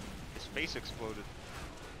 His face exploded.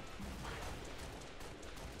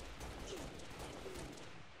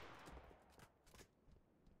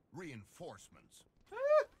 Reinforcements.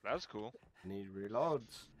 That was cool. Need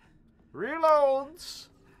reloads. Reloads.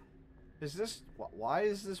 Is this? Why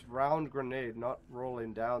is this round grenade not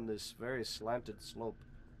rolling down this very slanted slope?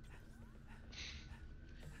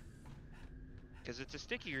 Because it's a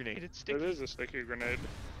sticky grenade. It's sticky. It is a sticky grenade.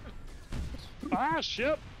 Ah,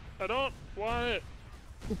 ship! I don't want it.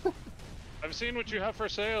 I've seen what you have for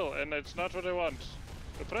sale, and it's not what I want.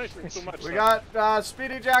 The price is too much. We though. got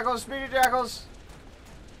speedy jackals. Speedy jackals.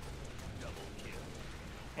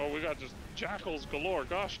 Oh, we got just jackals galore.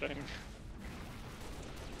 Gosh dang.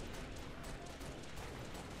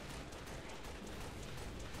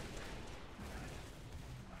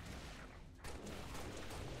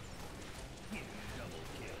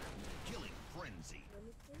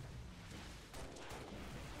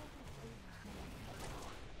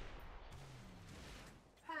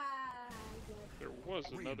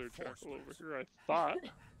 was another jackal over here, I thought.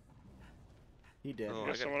 He did. Oh, I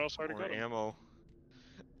guess someone else already more got him. ammo.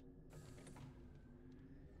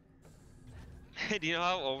 Do you know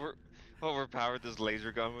how overpowered this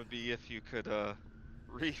laser gun would be if you could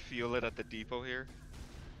refuel it at the depot here?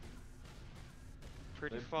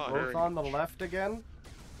 Pretty They're fun. both on the left again.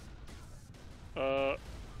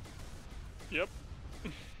 Yep.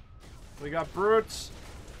 We got brutes.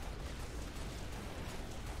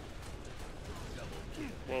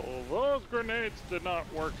 Well, those grenades did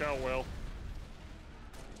not work out well.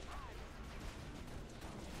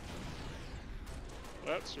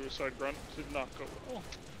 That suicide grunt did not go well.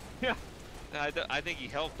 Yeah. I think he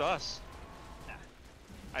helped us.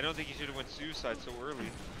 I don't think he should have went suicide so early.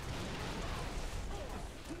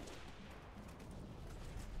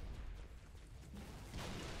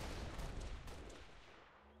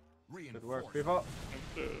 Good work, people.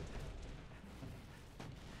 We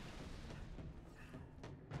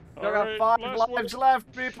got Alright, 5 last lives one.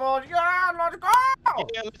 left, people. Yeah, let's go!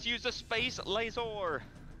 Yeah, let's use the space laser.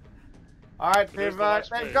 Alright, It is they've, the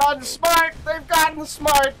last they've phase, gotten so- smart. They've gotten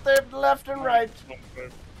smart. They've left and right.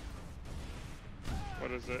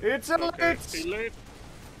 What is it? It's elite. Okay, elite.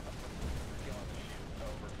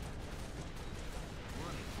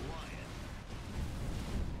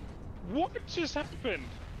 What just happened?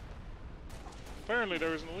 Apparently there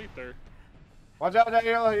was an elite there. Watch out,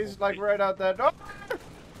 Daniel. He's like right out that door.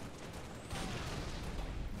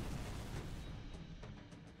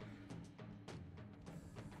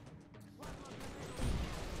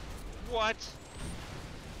 What?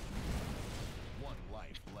 One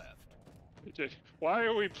life left. Why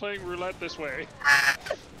are we playing roulette this way?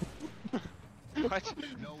 What?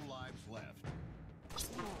 No lives left.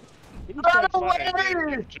 Run That's fine,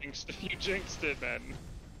 away! You jinxed it, man.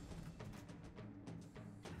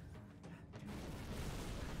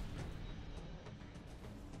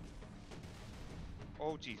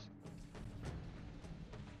 Oh, jeez.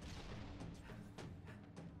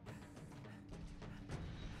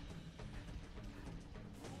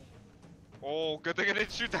 Oh, good thing I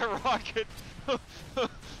didn't shoot that rocket.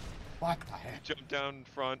 What the heck? Jump down in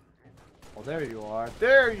front. Oh, there you are.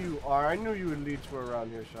 There you are. I knew you elites were around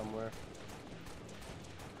here somewhere.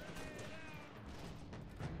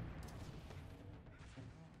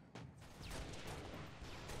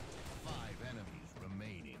 Five enemies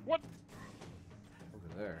remaining. What?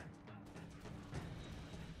 Over there.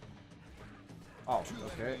 Oh, Two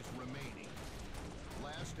okay. enemies remaining.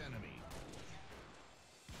 Last enemy.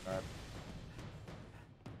 Alright.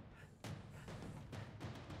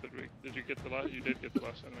 Did you get the last? You did get the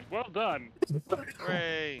last enemy. Well done.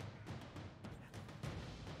 Hooray!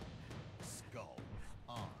 Skull.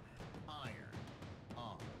 On. Iron.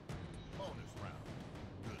 On. Bonus round.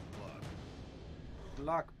 Good luck. Good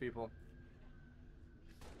luck, people.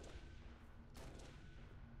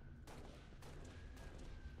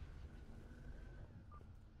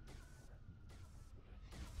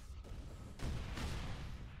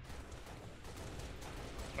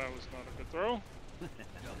 That was not a good throw.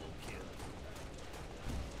 Double kill.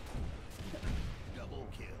 Double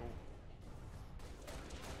kill.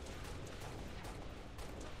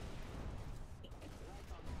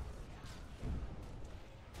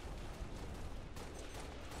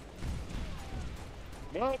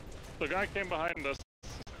 Well, the guy came behind us.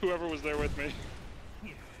 Whoever was there with me.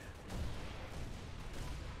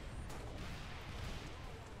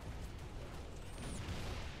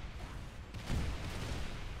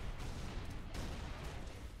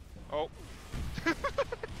 Oh.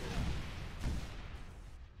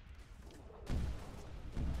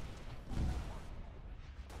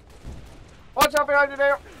 Watch out behind you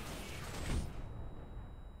there.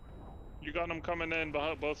 You got them coming in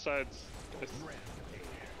behind both sides. Yes.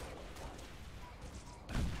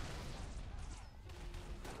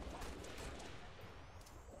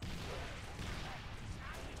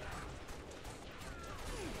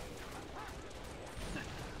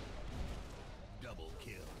 Double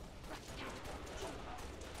kill.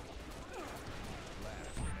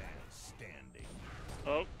 Last man standing.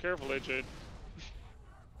 Oh, careful, AJ.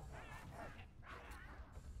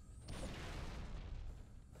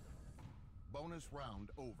 Bonus round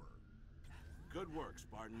over. Good work,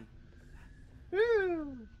 Spartan.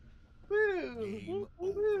 Woo! Woo! Game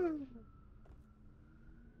Woo!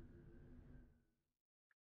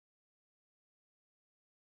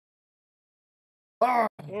 Ah!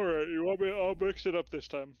 Alright, you want me? I'll mix it up this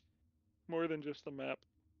time. More than just the map.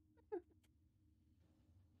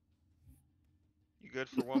 You good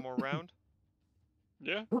for one more round?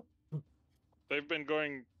 Yeah. They've been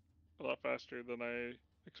going a lot faster than I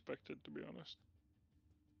expected, to be honest.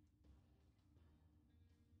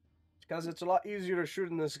 Because it's a lot easier to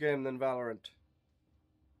shoot in this game than Valorant.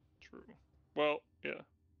 True. Well, yeah.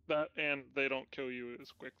 That and they don't kill you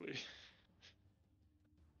as quickly.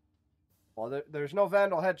 Well, there's no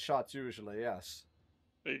Vandal headshots usually, yes.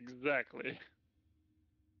 Exactly.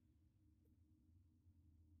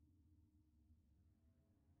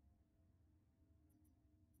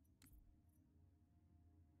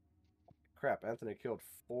 Crap, Anthony killed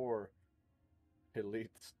 4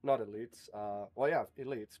 elites. Not elites. Well, yeah,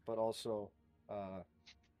 elites, but also...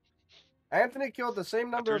 Anthony killed the same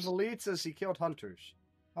number of elites as he killed hunters.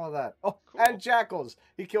 How about that? Oh, Cool. and jackals.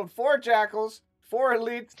 He killed 4 jackals, 4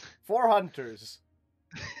 elites, 4 hunters.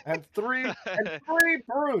 And 3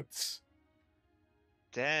 brutes.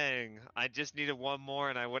 Dang, I just needed one more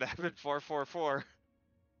and I would have been 444.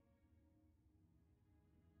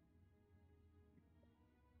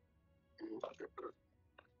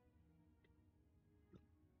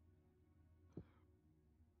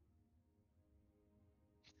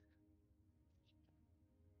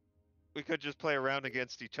 We could just play around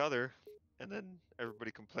against each other, and then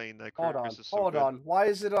everybody complain that Chris is so good. Hold on. Why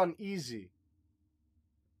is it on easy?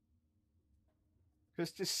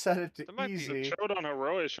 Chris just set it to That might be- easy. It showed on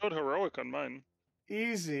heroic. It showed heroic on mine.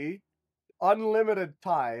 Easy. Unlimited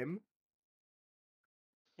time.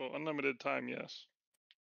 Well, unlimited time, yes.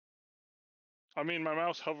 I mean, my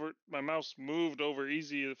mouse moved over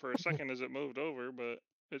easy for a second as it moved over, but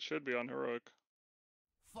it should be on heroic.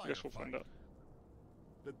 I guess we'll find out.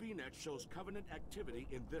 The BNet shows Covenant activity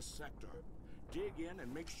in this sector. Dig in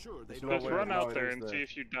and make sure they There's don't no Just way run to know out it there is and there. see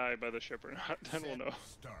if you die by the ship or not. Then we'll know.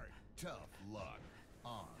 Start. Tough luck.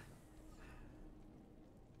 On.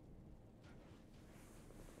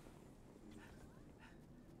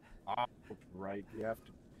 Oh, right. You have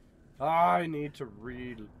to. I need to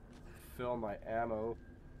refill my ammo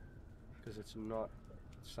because it's not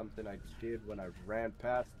something I did when I ran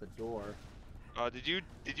past the door. Did you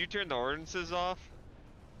turn the ordinances off?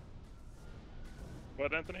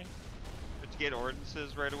 What, Anthony? Did you get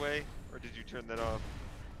ordinances right away, or did you turn that off?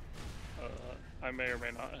 I may or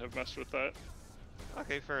may not have messed with that.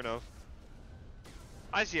 Okay, fair enough.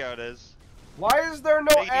 I see how it is. Why is there no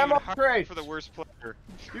Make it even ammo harder crate? for the worst player.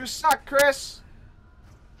 You suck, Chris.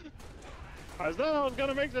 I thought I was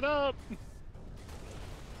gonna mix it up.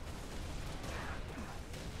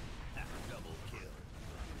 Double kill.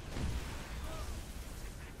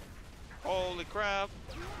 Holy crap!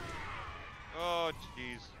 Oh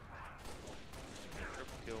jeez. Triple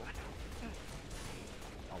kill.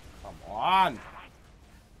 Oh, come on.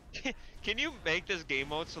 Can you make this game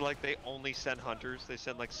mode so like they only send hunters? They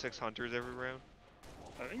send like 6 hunters every round?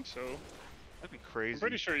 I think so. That'd be crazy. I'm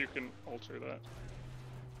pretty sure you can alter that.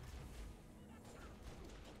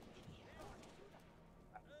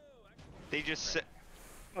 They just sit.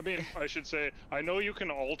 I mean, I should say, I know you can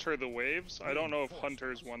alter the waves. I don't know if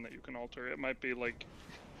Hunter's one that you can alter. It might be like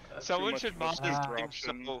Someone much should of a mod this super game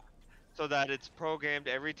option. so that it's programmed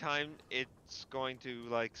every time it's going to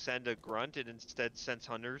like send a grunt, it instead sends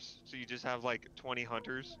hunters. So you just have like 20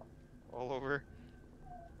 hunters all over.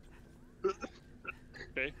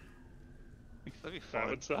 Okay, That'd be that fun.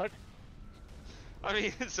 would suck. I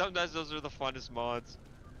mean, sometimes those are the funnest mods.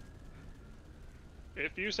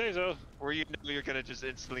 If you say so. Where you know you're gonna just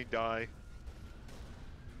instantly die.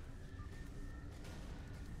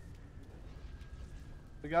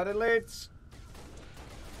 We got elites.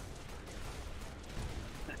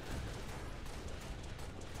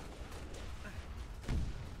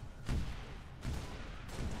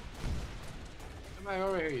 Come on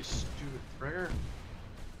over here, you stupid trigger.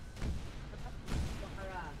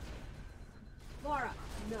 Laura,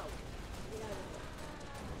 no.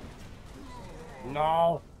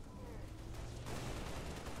 No.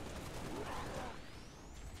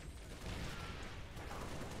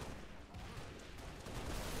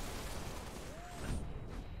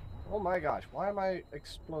 Oh my gosh, why am I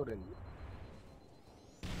exploding?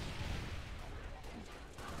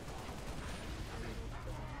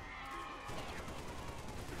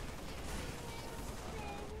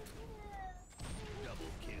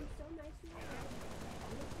 Double kill.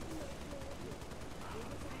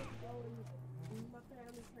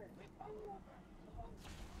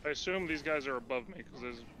 I assume these guys are above me because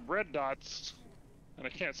there's red dots and I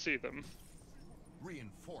can't see them.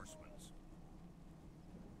 Reinforcements.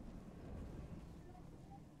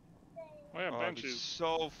 Oh yeah, Oh, it'd be benches.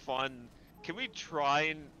 so fun. Can we try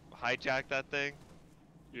and hijack that thing?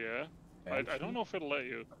 Yeah. I don't know if it'll let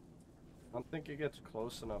you. I don't think it gets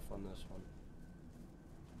close enough on this one.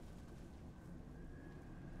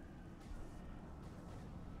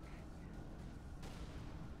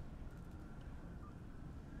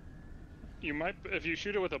 You You might, if you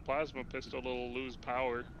shoot it with a plasma pistol, it'll lose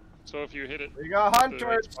power. So if you hit it We got at the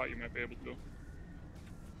right hunters. spot, you might be able to.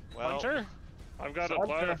 Well, Hunter, I've got a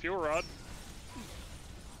Hunter. fuel rod.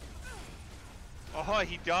 oh,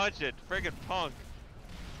 he dodged it. Friggin' punk.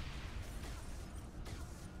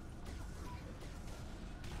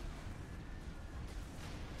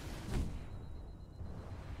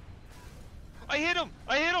 I hit him!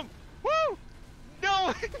 I hit him! Woo!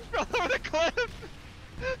 No! He fell over the cliff!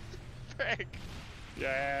 Frick.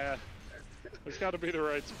 Yeah. It's got to be the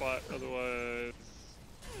right spot, otherwise.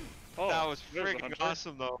 Oh, That was there's a freaking hunter.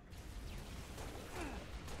 awesome, though.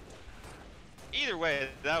 Either way,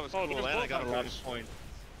 that was Oh, cool, there's and I both got a lot of hunters. points.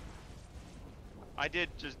 I did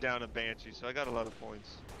just down a Banshee, so I got a lot of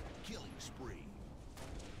points. Killing spree.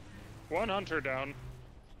 One hunter down.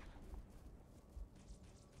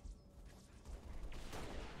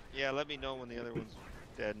 Yeah, let me know when the other one's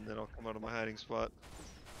dead, and then I'll come out of my hiding spot.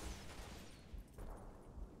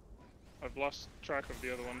 I've lost track of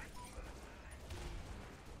the other one.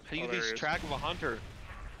 How do you Oh, there lose he is. track of a hunter?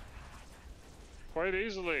 Quite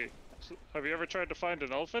easily. Have you ever tried to find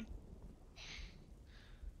an elephant?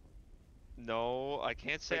 No, I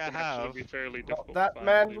can't say They I can actually have. be fairly difficult to That find,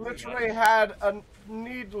 man believe it or literally not. had a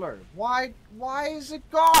needler. Why is it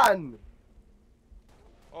gone?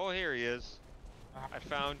 Oh, here he is. I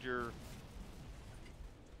found your...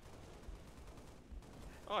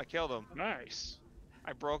 Oh, I killed him. Nice.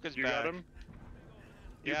 I broke his You back. got him?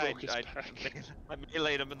 You Yeah, broke his I back. I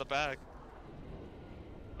meleeed him in the back.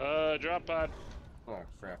 Drop pod. Oh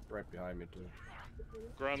crap! Right behind me too.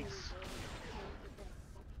 Grunts.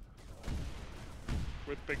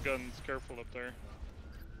 With big guns, careful up there.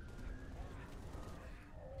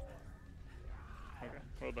 Okay,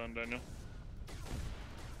 well done, Daniel.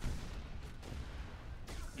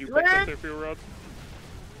 You picked up their fuel rod?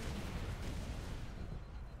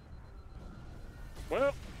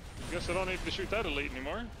 Well, guess I don't need to shoot that elite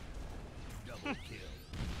anymore. Double kill.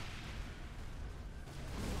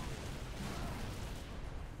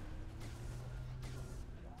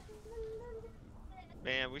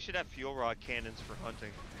 Man, we should have fuel rod cannons for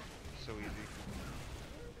hunting. So easy.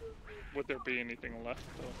 Would there be anything left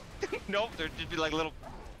though? Nope, there'd just be like little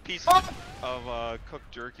pieces of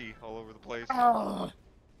cooked jerky all over the place. Ah.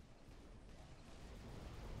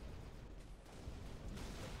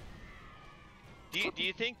 Do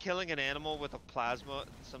you think killing an animal with a plasma,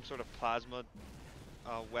 some sort of plasma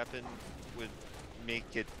weapon, would make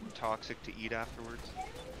it toxic to eat afterwards?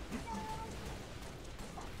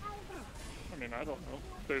 I mean, I don't know.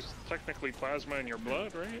 There's technically plasma in your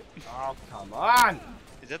blood, right? Oh come on!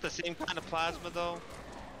 Is that the same kind of plasma though?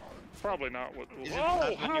 Probably not. What? Is it Whoa!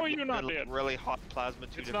 plasma in How your are you blood not and dead? really hot plasma?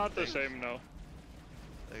 Two It's different not the things? same, no.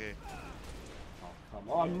 Okay. Oh come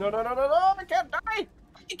on! No! I can't die!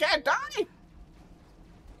 I can't die!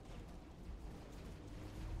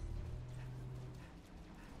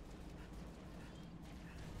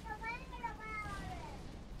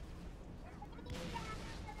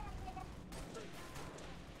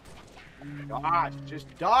 Gosh,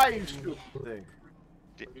 just die, you stupid thing.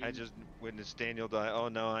 I just witnessed Daniel die. Oh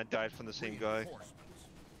no, I died from the same guy.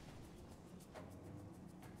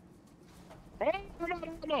 Oh, I'm out of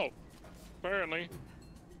ammo! Apparently.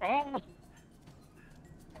 Oh!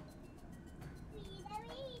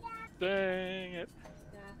 Dang it.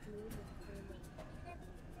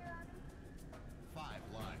 5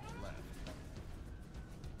 lives left.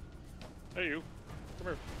 Hey, you. Come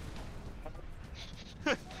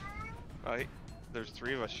here. Right? There's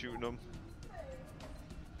 3 of us shooting him.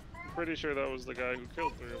 Pretty sure that was the guy who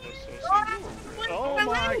killed 3 of us. So oh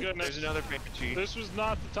my goodness. There's another Banshee. This was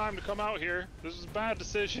not the time to come out here. This was a bad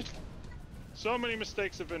decision. So many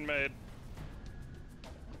mistakes have been made.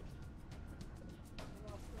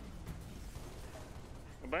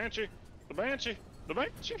 The Banshee! The Banshee! The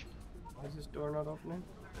Banshee! Why is this door not opening?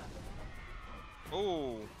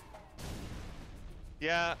 Oh.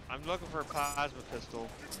 Yeah, I'm looking for a plasma pistol.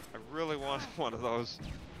 I really want one of those.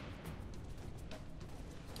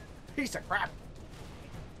 Piece of crap!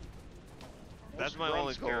 That's Most my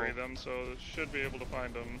only grunts goal. carry them, so should be able to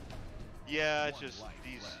find them. Yeah, it's just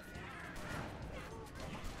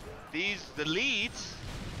these the leads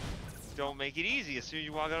don't make it easy. As soon as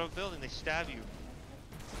you walk out of a building, they stab you.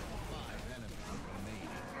 5 enemies remaining.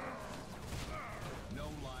 No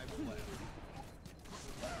lives left.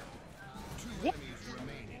 2 enemies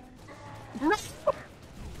remaining.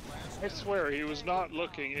 I swear, he was not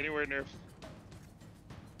looking anywhere near...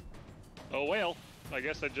 Oh well, I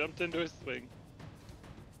guess I jumped into his thing.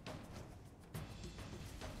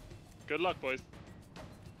 Good luck, boys.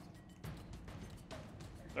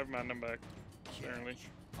 Never mind, I'm back. Apparently.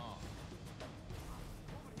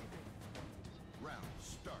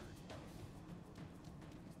 Start.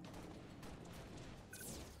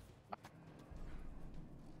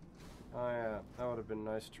 Oh yeah, that would have been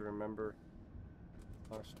nice to remember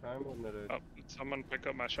last time, wouldn't it? Oh, did someone pick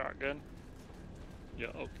up my shotgun? Yeah,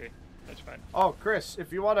 okay. That's fine. Oh, Chris,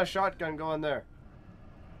 if you want a shotgun, go in there.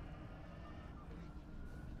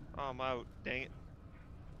 Oh, I'm out. Dang it.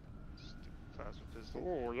 Stupid plasma pistol.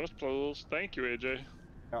 Oh, that's close. Thank you, AJ.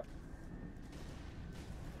 Yep.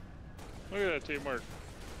 Look at that teamwork.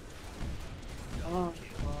 Oh,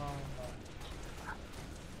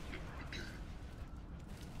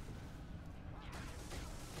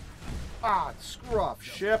 Ah, screw off,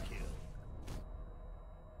 ship.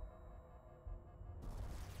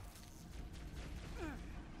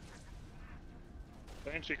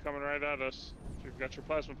 Banshee coming right at us. You've got your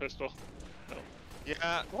plasma pistol. No.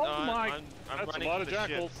 Yeah, Oh no, my! I'm That's a running lot for of the ship.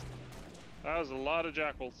 jackals. That was a lot of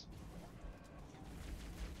jackals.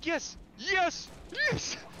 Yes! Yes!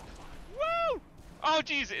 Yes! Woo! Oh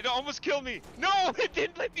jeez, it almost killed me. No, it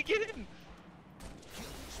didn't let me get in. Killing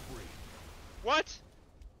spree. What?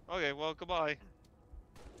 Okay, well, goodbye.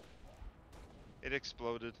 It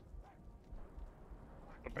exploded.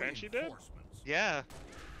 The Banshee did? Reinforcements. Yeah,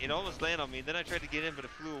 it almost landed on me. Then I tried to get in, but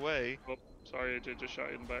it flew away. Oh, sorry, AJ just shot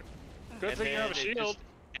you in the back. Good And thing you have a then it shield. just-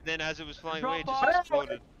 and then as it was flying Drop away, it just off.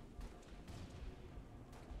 exploded.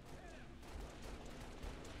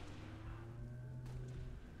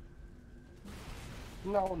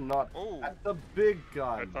 No, not Oh. at the big I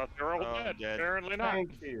gun. thought they were all Oh, dead. dead. Apparently not.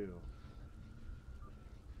 Thank you.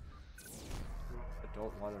 I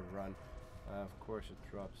don't want to run. Of course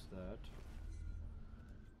it drops that.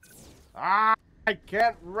 Ah! I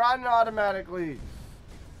can't run automatically!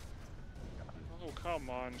 Oh, come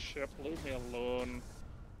on, ship. Leave me alone.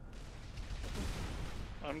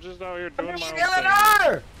 I'm just out here doing my own thing.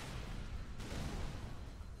 Eleanor!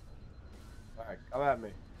 Alright, come at me.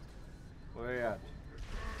 Where you at?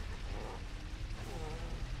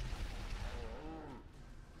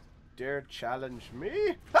 Dare challenge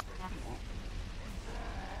me?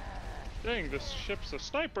 Dang, this ship's a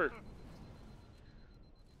sniper.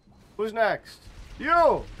 Who's next?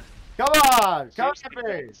 You! Come on! Come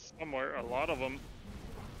Seriously, at me! somewhere, a lot of them.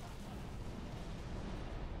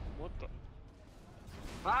 What the?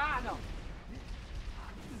 Ah, no.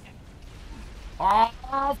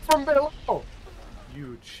 Ah, from below!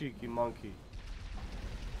 You cheeky monkey.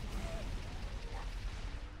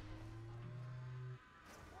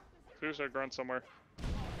 Suicide grunt somewhere.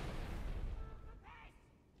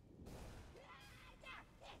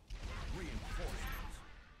 Reinforcements.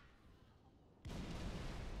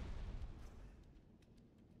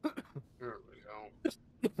 There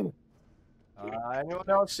we go. Anyone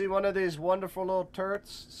else see one of these wonderful little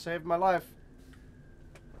turrets? Saved my life.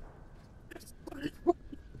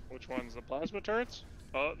 Which one's the plasma turrets?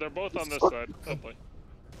 Oh, they're both on this side. Lovely.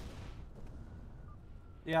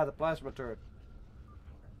 Yeah, the plasma turret.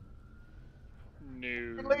 No.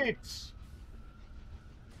 Elites!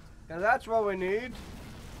 Yeah, that's what we need.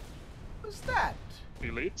 What's that?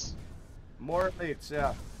 Elites? More elites,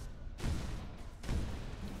 yeah.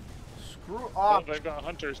 Screw Oh, off. they've got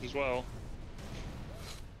hunters as well.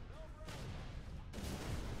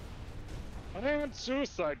 And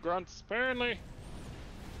suicide grunts, apparently.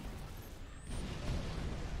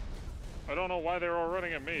 I don't know why they're all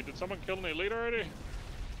running at me. Did someone kill an elite already?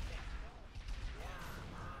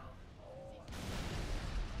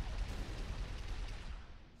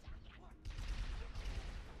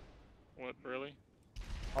 What, really?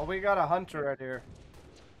 Oh, we got a hunter right here.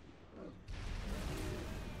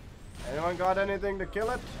 Anyone got anything to kill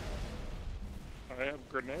it? I have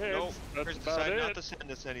grenades. No, That's Chris about decided it. not to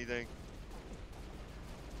send us anything.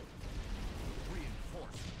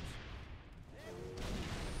 Reinforcements.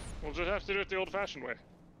 We'll just have to do it the old-fashioned way.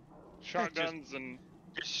 Shotguns and...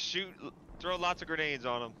 Just shoot, throw lots of grenades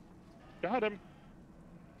on them. Got him.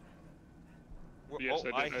 Yes, Oh,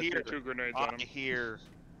 I did. I threw hear. 2 grenades I on him. hear.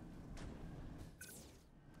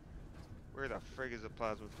 Where the frig is the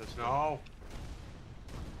plasma pistol? No.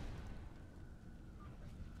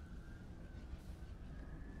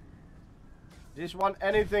 Just want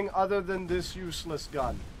anything other than this useless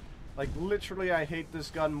gun. Like, literally, I hate this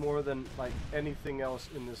gun more than, like, anything else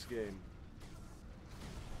in this game.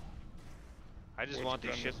 I just Which want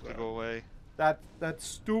these gun ships is to that? go away. That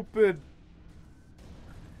stupid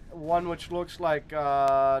one which looks like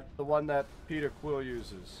the one that Peter Quill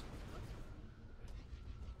uses.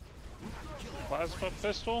 Plasma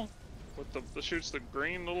pistol? With the shoots the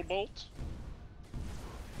green little bolt?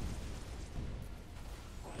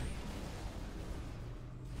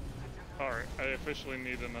 Alright, I officially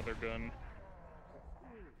need another gun.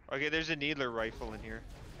 Okay, there's a needler rifle in here.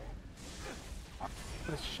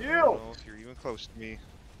 The I shield! don't know if you're even close to me.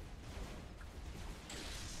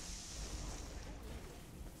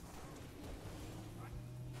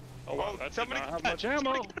 Oh wow, Oh, that did somebody not have got- much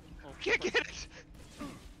ammo. somebody Oh, Can't get it!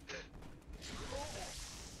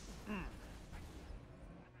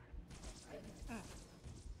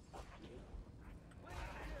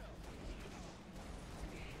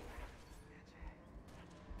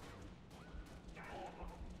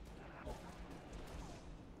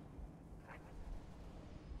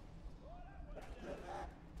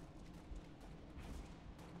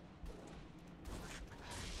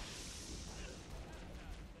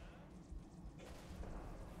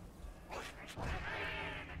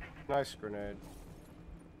 Nice grenade.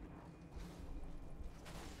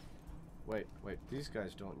 Wait, these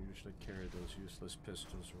guys don't usually carry those useless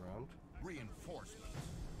pistols around. Reinforcements.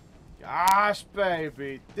 Gosh,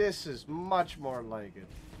 baby, this is much more like it.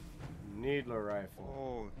 Needler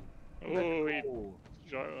rifle. Oh, Oh,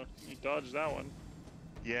 Oh, he dodged that one.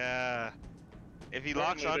 yeah. If he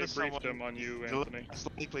locks Apparently onto they briefed someone, him on you, he's Anthony. less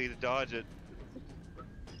likely to dodge it.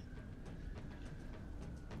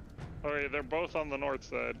 Alright, they're both on the north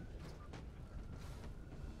side.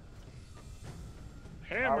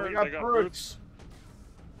 Hammer, we got they got brutes. brutes.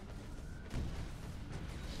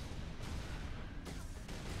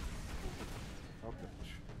 Okay.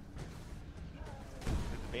 Did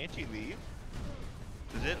the Banshee leave?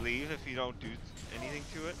 Does it leave if you don't do anything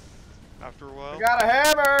to it after a while? We got a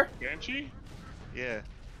hammer! Banshee? Yeah.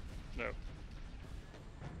 No.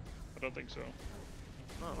 I don't think so.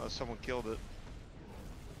 Oh, unless someone killed it.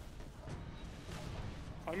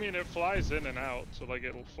 I mean, it flies in and out, so like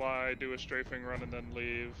it'll fly, do a strafing run, and then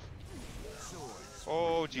leave.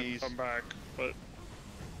 Oh, And jeez. come back, but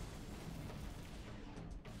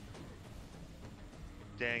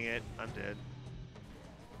Dang it, I'm dead.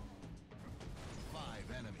 5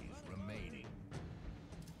 enemies remaining.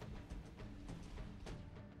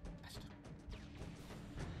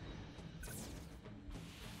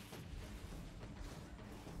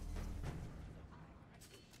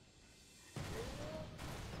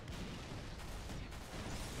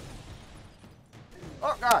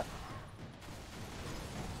 Oh, God!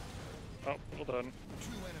 oh, well done. 2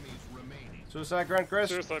 enemies remaining. Suicide grunt, Chris.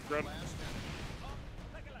 Suicide grunt. Last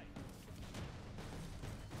enemy.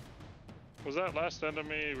 Was that last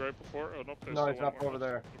enemy right before? Oh nope, there's No, still he's one up more. over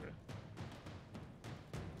there. Okay.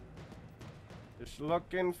 Just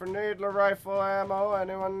looking for needler rifle ammo.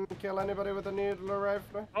 Anyone kill anybody with a needler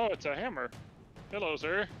rifle? Oh, it's a hammer. Hello,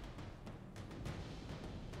 sir.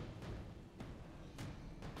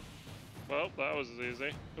 Well, that was easy.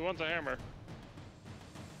 Who wants a hammer?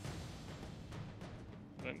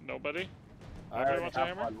 Nobody? I Nobody already wants a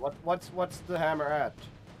have hammer? one. What's the hammer at?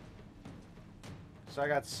 So I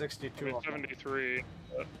got 62 I mean, of them. 73.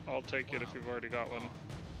 But I'll take it if you've already got one.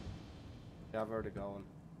 Yeah, I've already got one.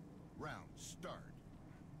 Round start.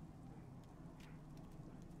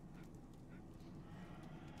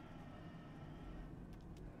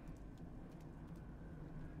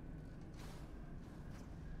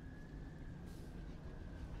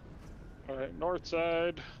 Alright, north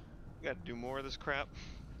side. We gotta do more of this crap.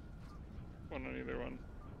 One on either one.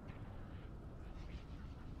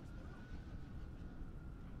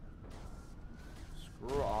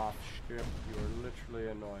 Screw off, ship. You are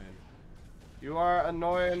literally annoying. You are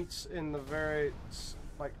annoyance in the very,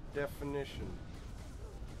 like, definition.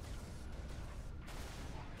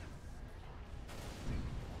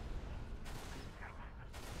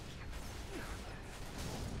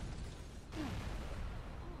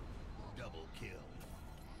 Double kill.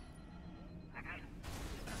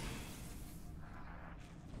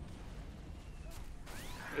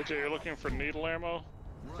 AJ, you're looking for needle ammo?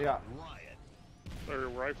 Yeah. Riot. Or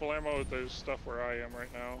rifle ammo? There's stuff where I am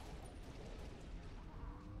right now.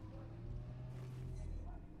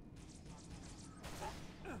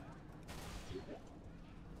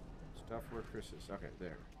 Stuff where Chris is. Okay,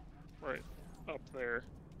 there. Right up there.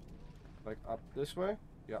 Like, up this way?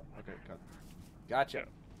 Yep, okay, got Gotcha.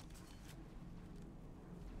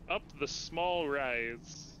 Up the small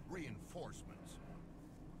rise. Reinforcements.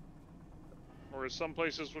 Or as some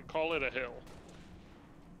places would call it, a hill.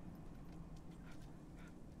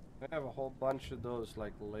 I have a whole bunch of those,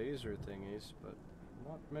 like, laser thingies, but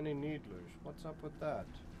not many needlers. What's up with that?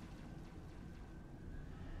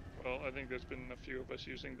 Well, I think there's been a few of us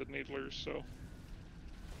using the needlers, so...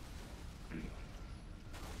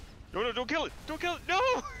 No, no, don't kill it! Don't kill it! No!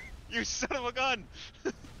 You son of a gun!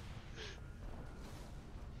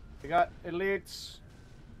 We got elites.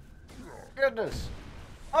 Goodness.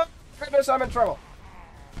 Oh, goodness, I'm in trouble.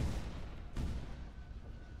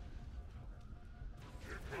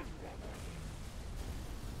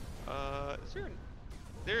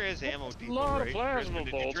 There is ammo That's a depot, lot of right? plasma Chris, or did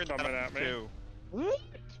you bolts turn that coming off at me. too? What?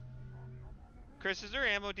 Chris, is there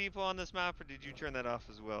ammo depot on this map, or did you turn that off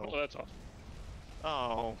as well? Oh, that's off.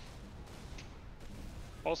 Oh.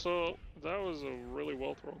 Also, that was a really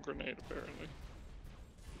well thrown grenade, apparently.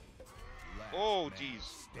 Last Oh, man jeez.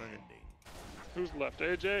 standing. Who's left?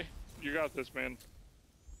 AJ? You got this, man.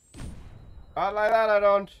 Not like that, I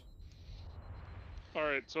don't.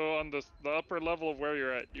 Alright, so on the upper level of where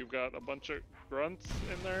you're at, you've got a bunch of grunts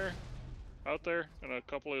in there, out there, and a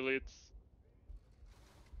couple elites.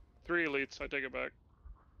 3 elites, I take it back.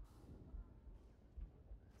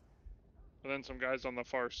 And then some guys on the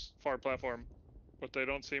far platform, but they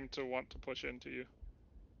don't seem to want to push into you.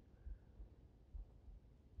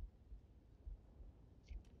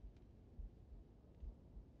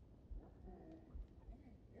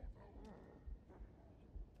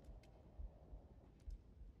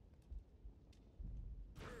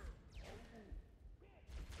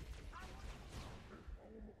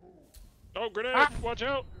 Oh, grenade! Ah! Watch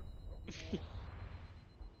out!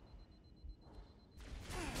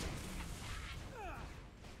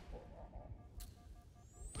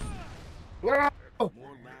 No! More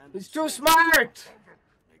land He's is too safe. smart!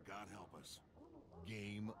 May God help us.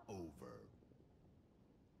 Game over.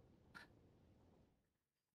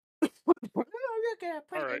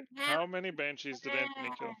 Alright, how many banshees did Anthony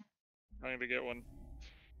kill? I need to get one.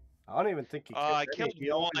 I don't even think he killed I any. killed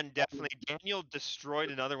He only- one, definitely. Daniel destroyed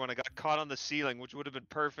another one. I got caught on the ceiling, which would have been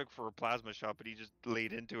perfect for a plasma shot, but he just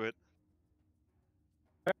laid into it.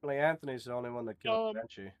 Apparently Anthony's the only one that killed Um,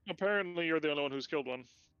 Benchy. Apparently you're the only one who's killed one.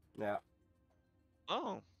 Yeah.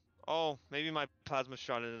 Oh. Oh, maybe my plasma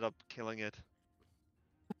shot ended up killing it.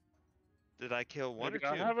 Did I kill one Maybe or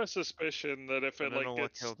I two? have a suspicion that if I it don't know like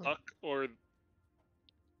what gets killed them. stuck or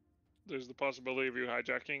there's the possibility of you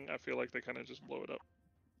hijacking, I feel like they kind of just blow it up.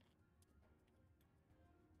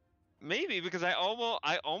 Maybe, because I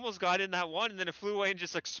almost got in that one, and then it flew away and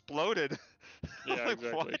just exploded. I'm Yeah, like,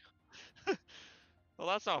 exactly. what? Well,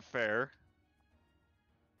 that's not fair.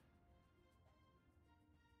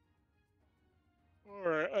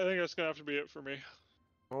 Alright, I think that's gonna have to be it for me.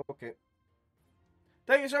 Okay.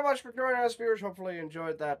 Thank you so much for joining us, viewers. Hopefully you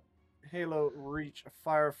enjoyed that Halo Reach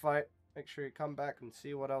firefight. Make sure you come back and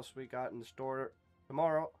see what else we got in store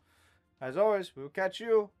tomorrow. As always, we'll catch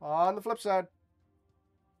you on the flip side.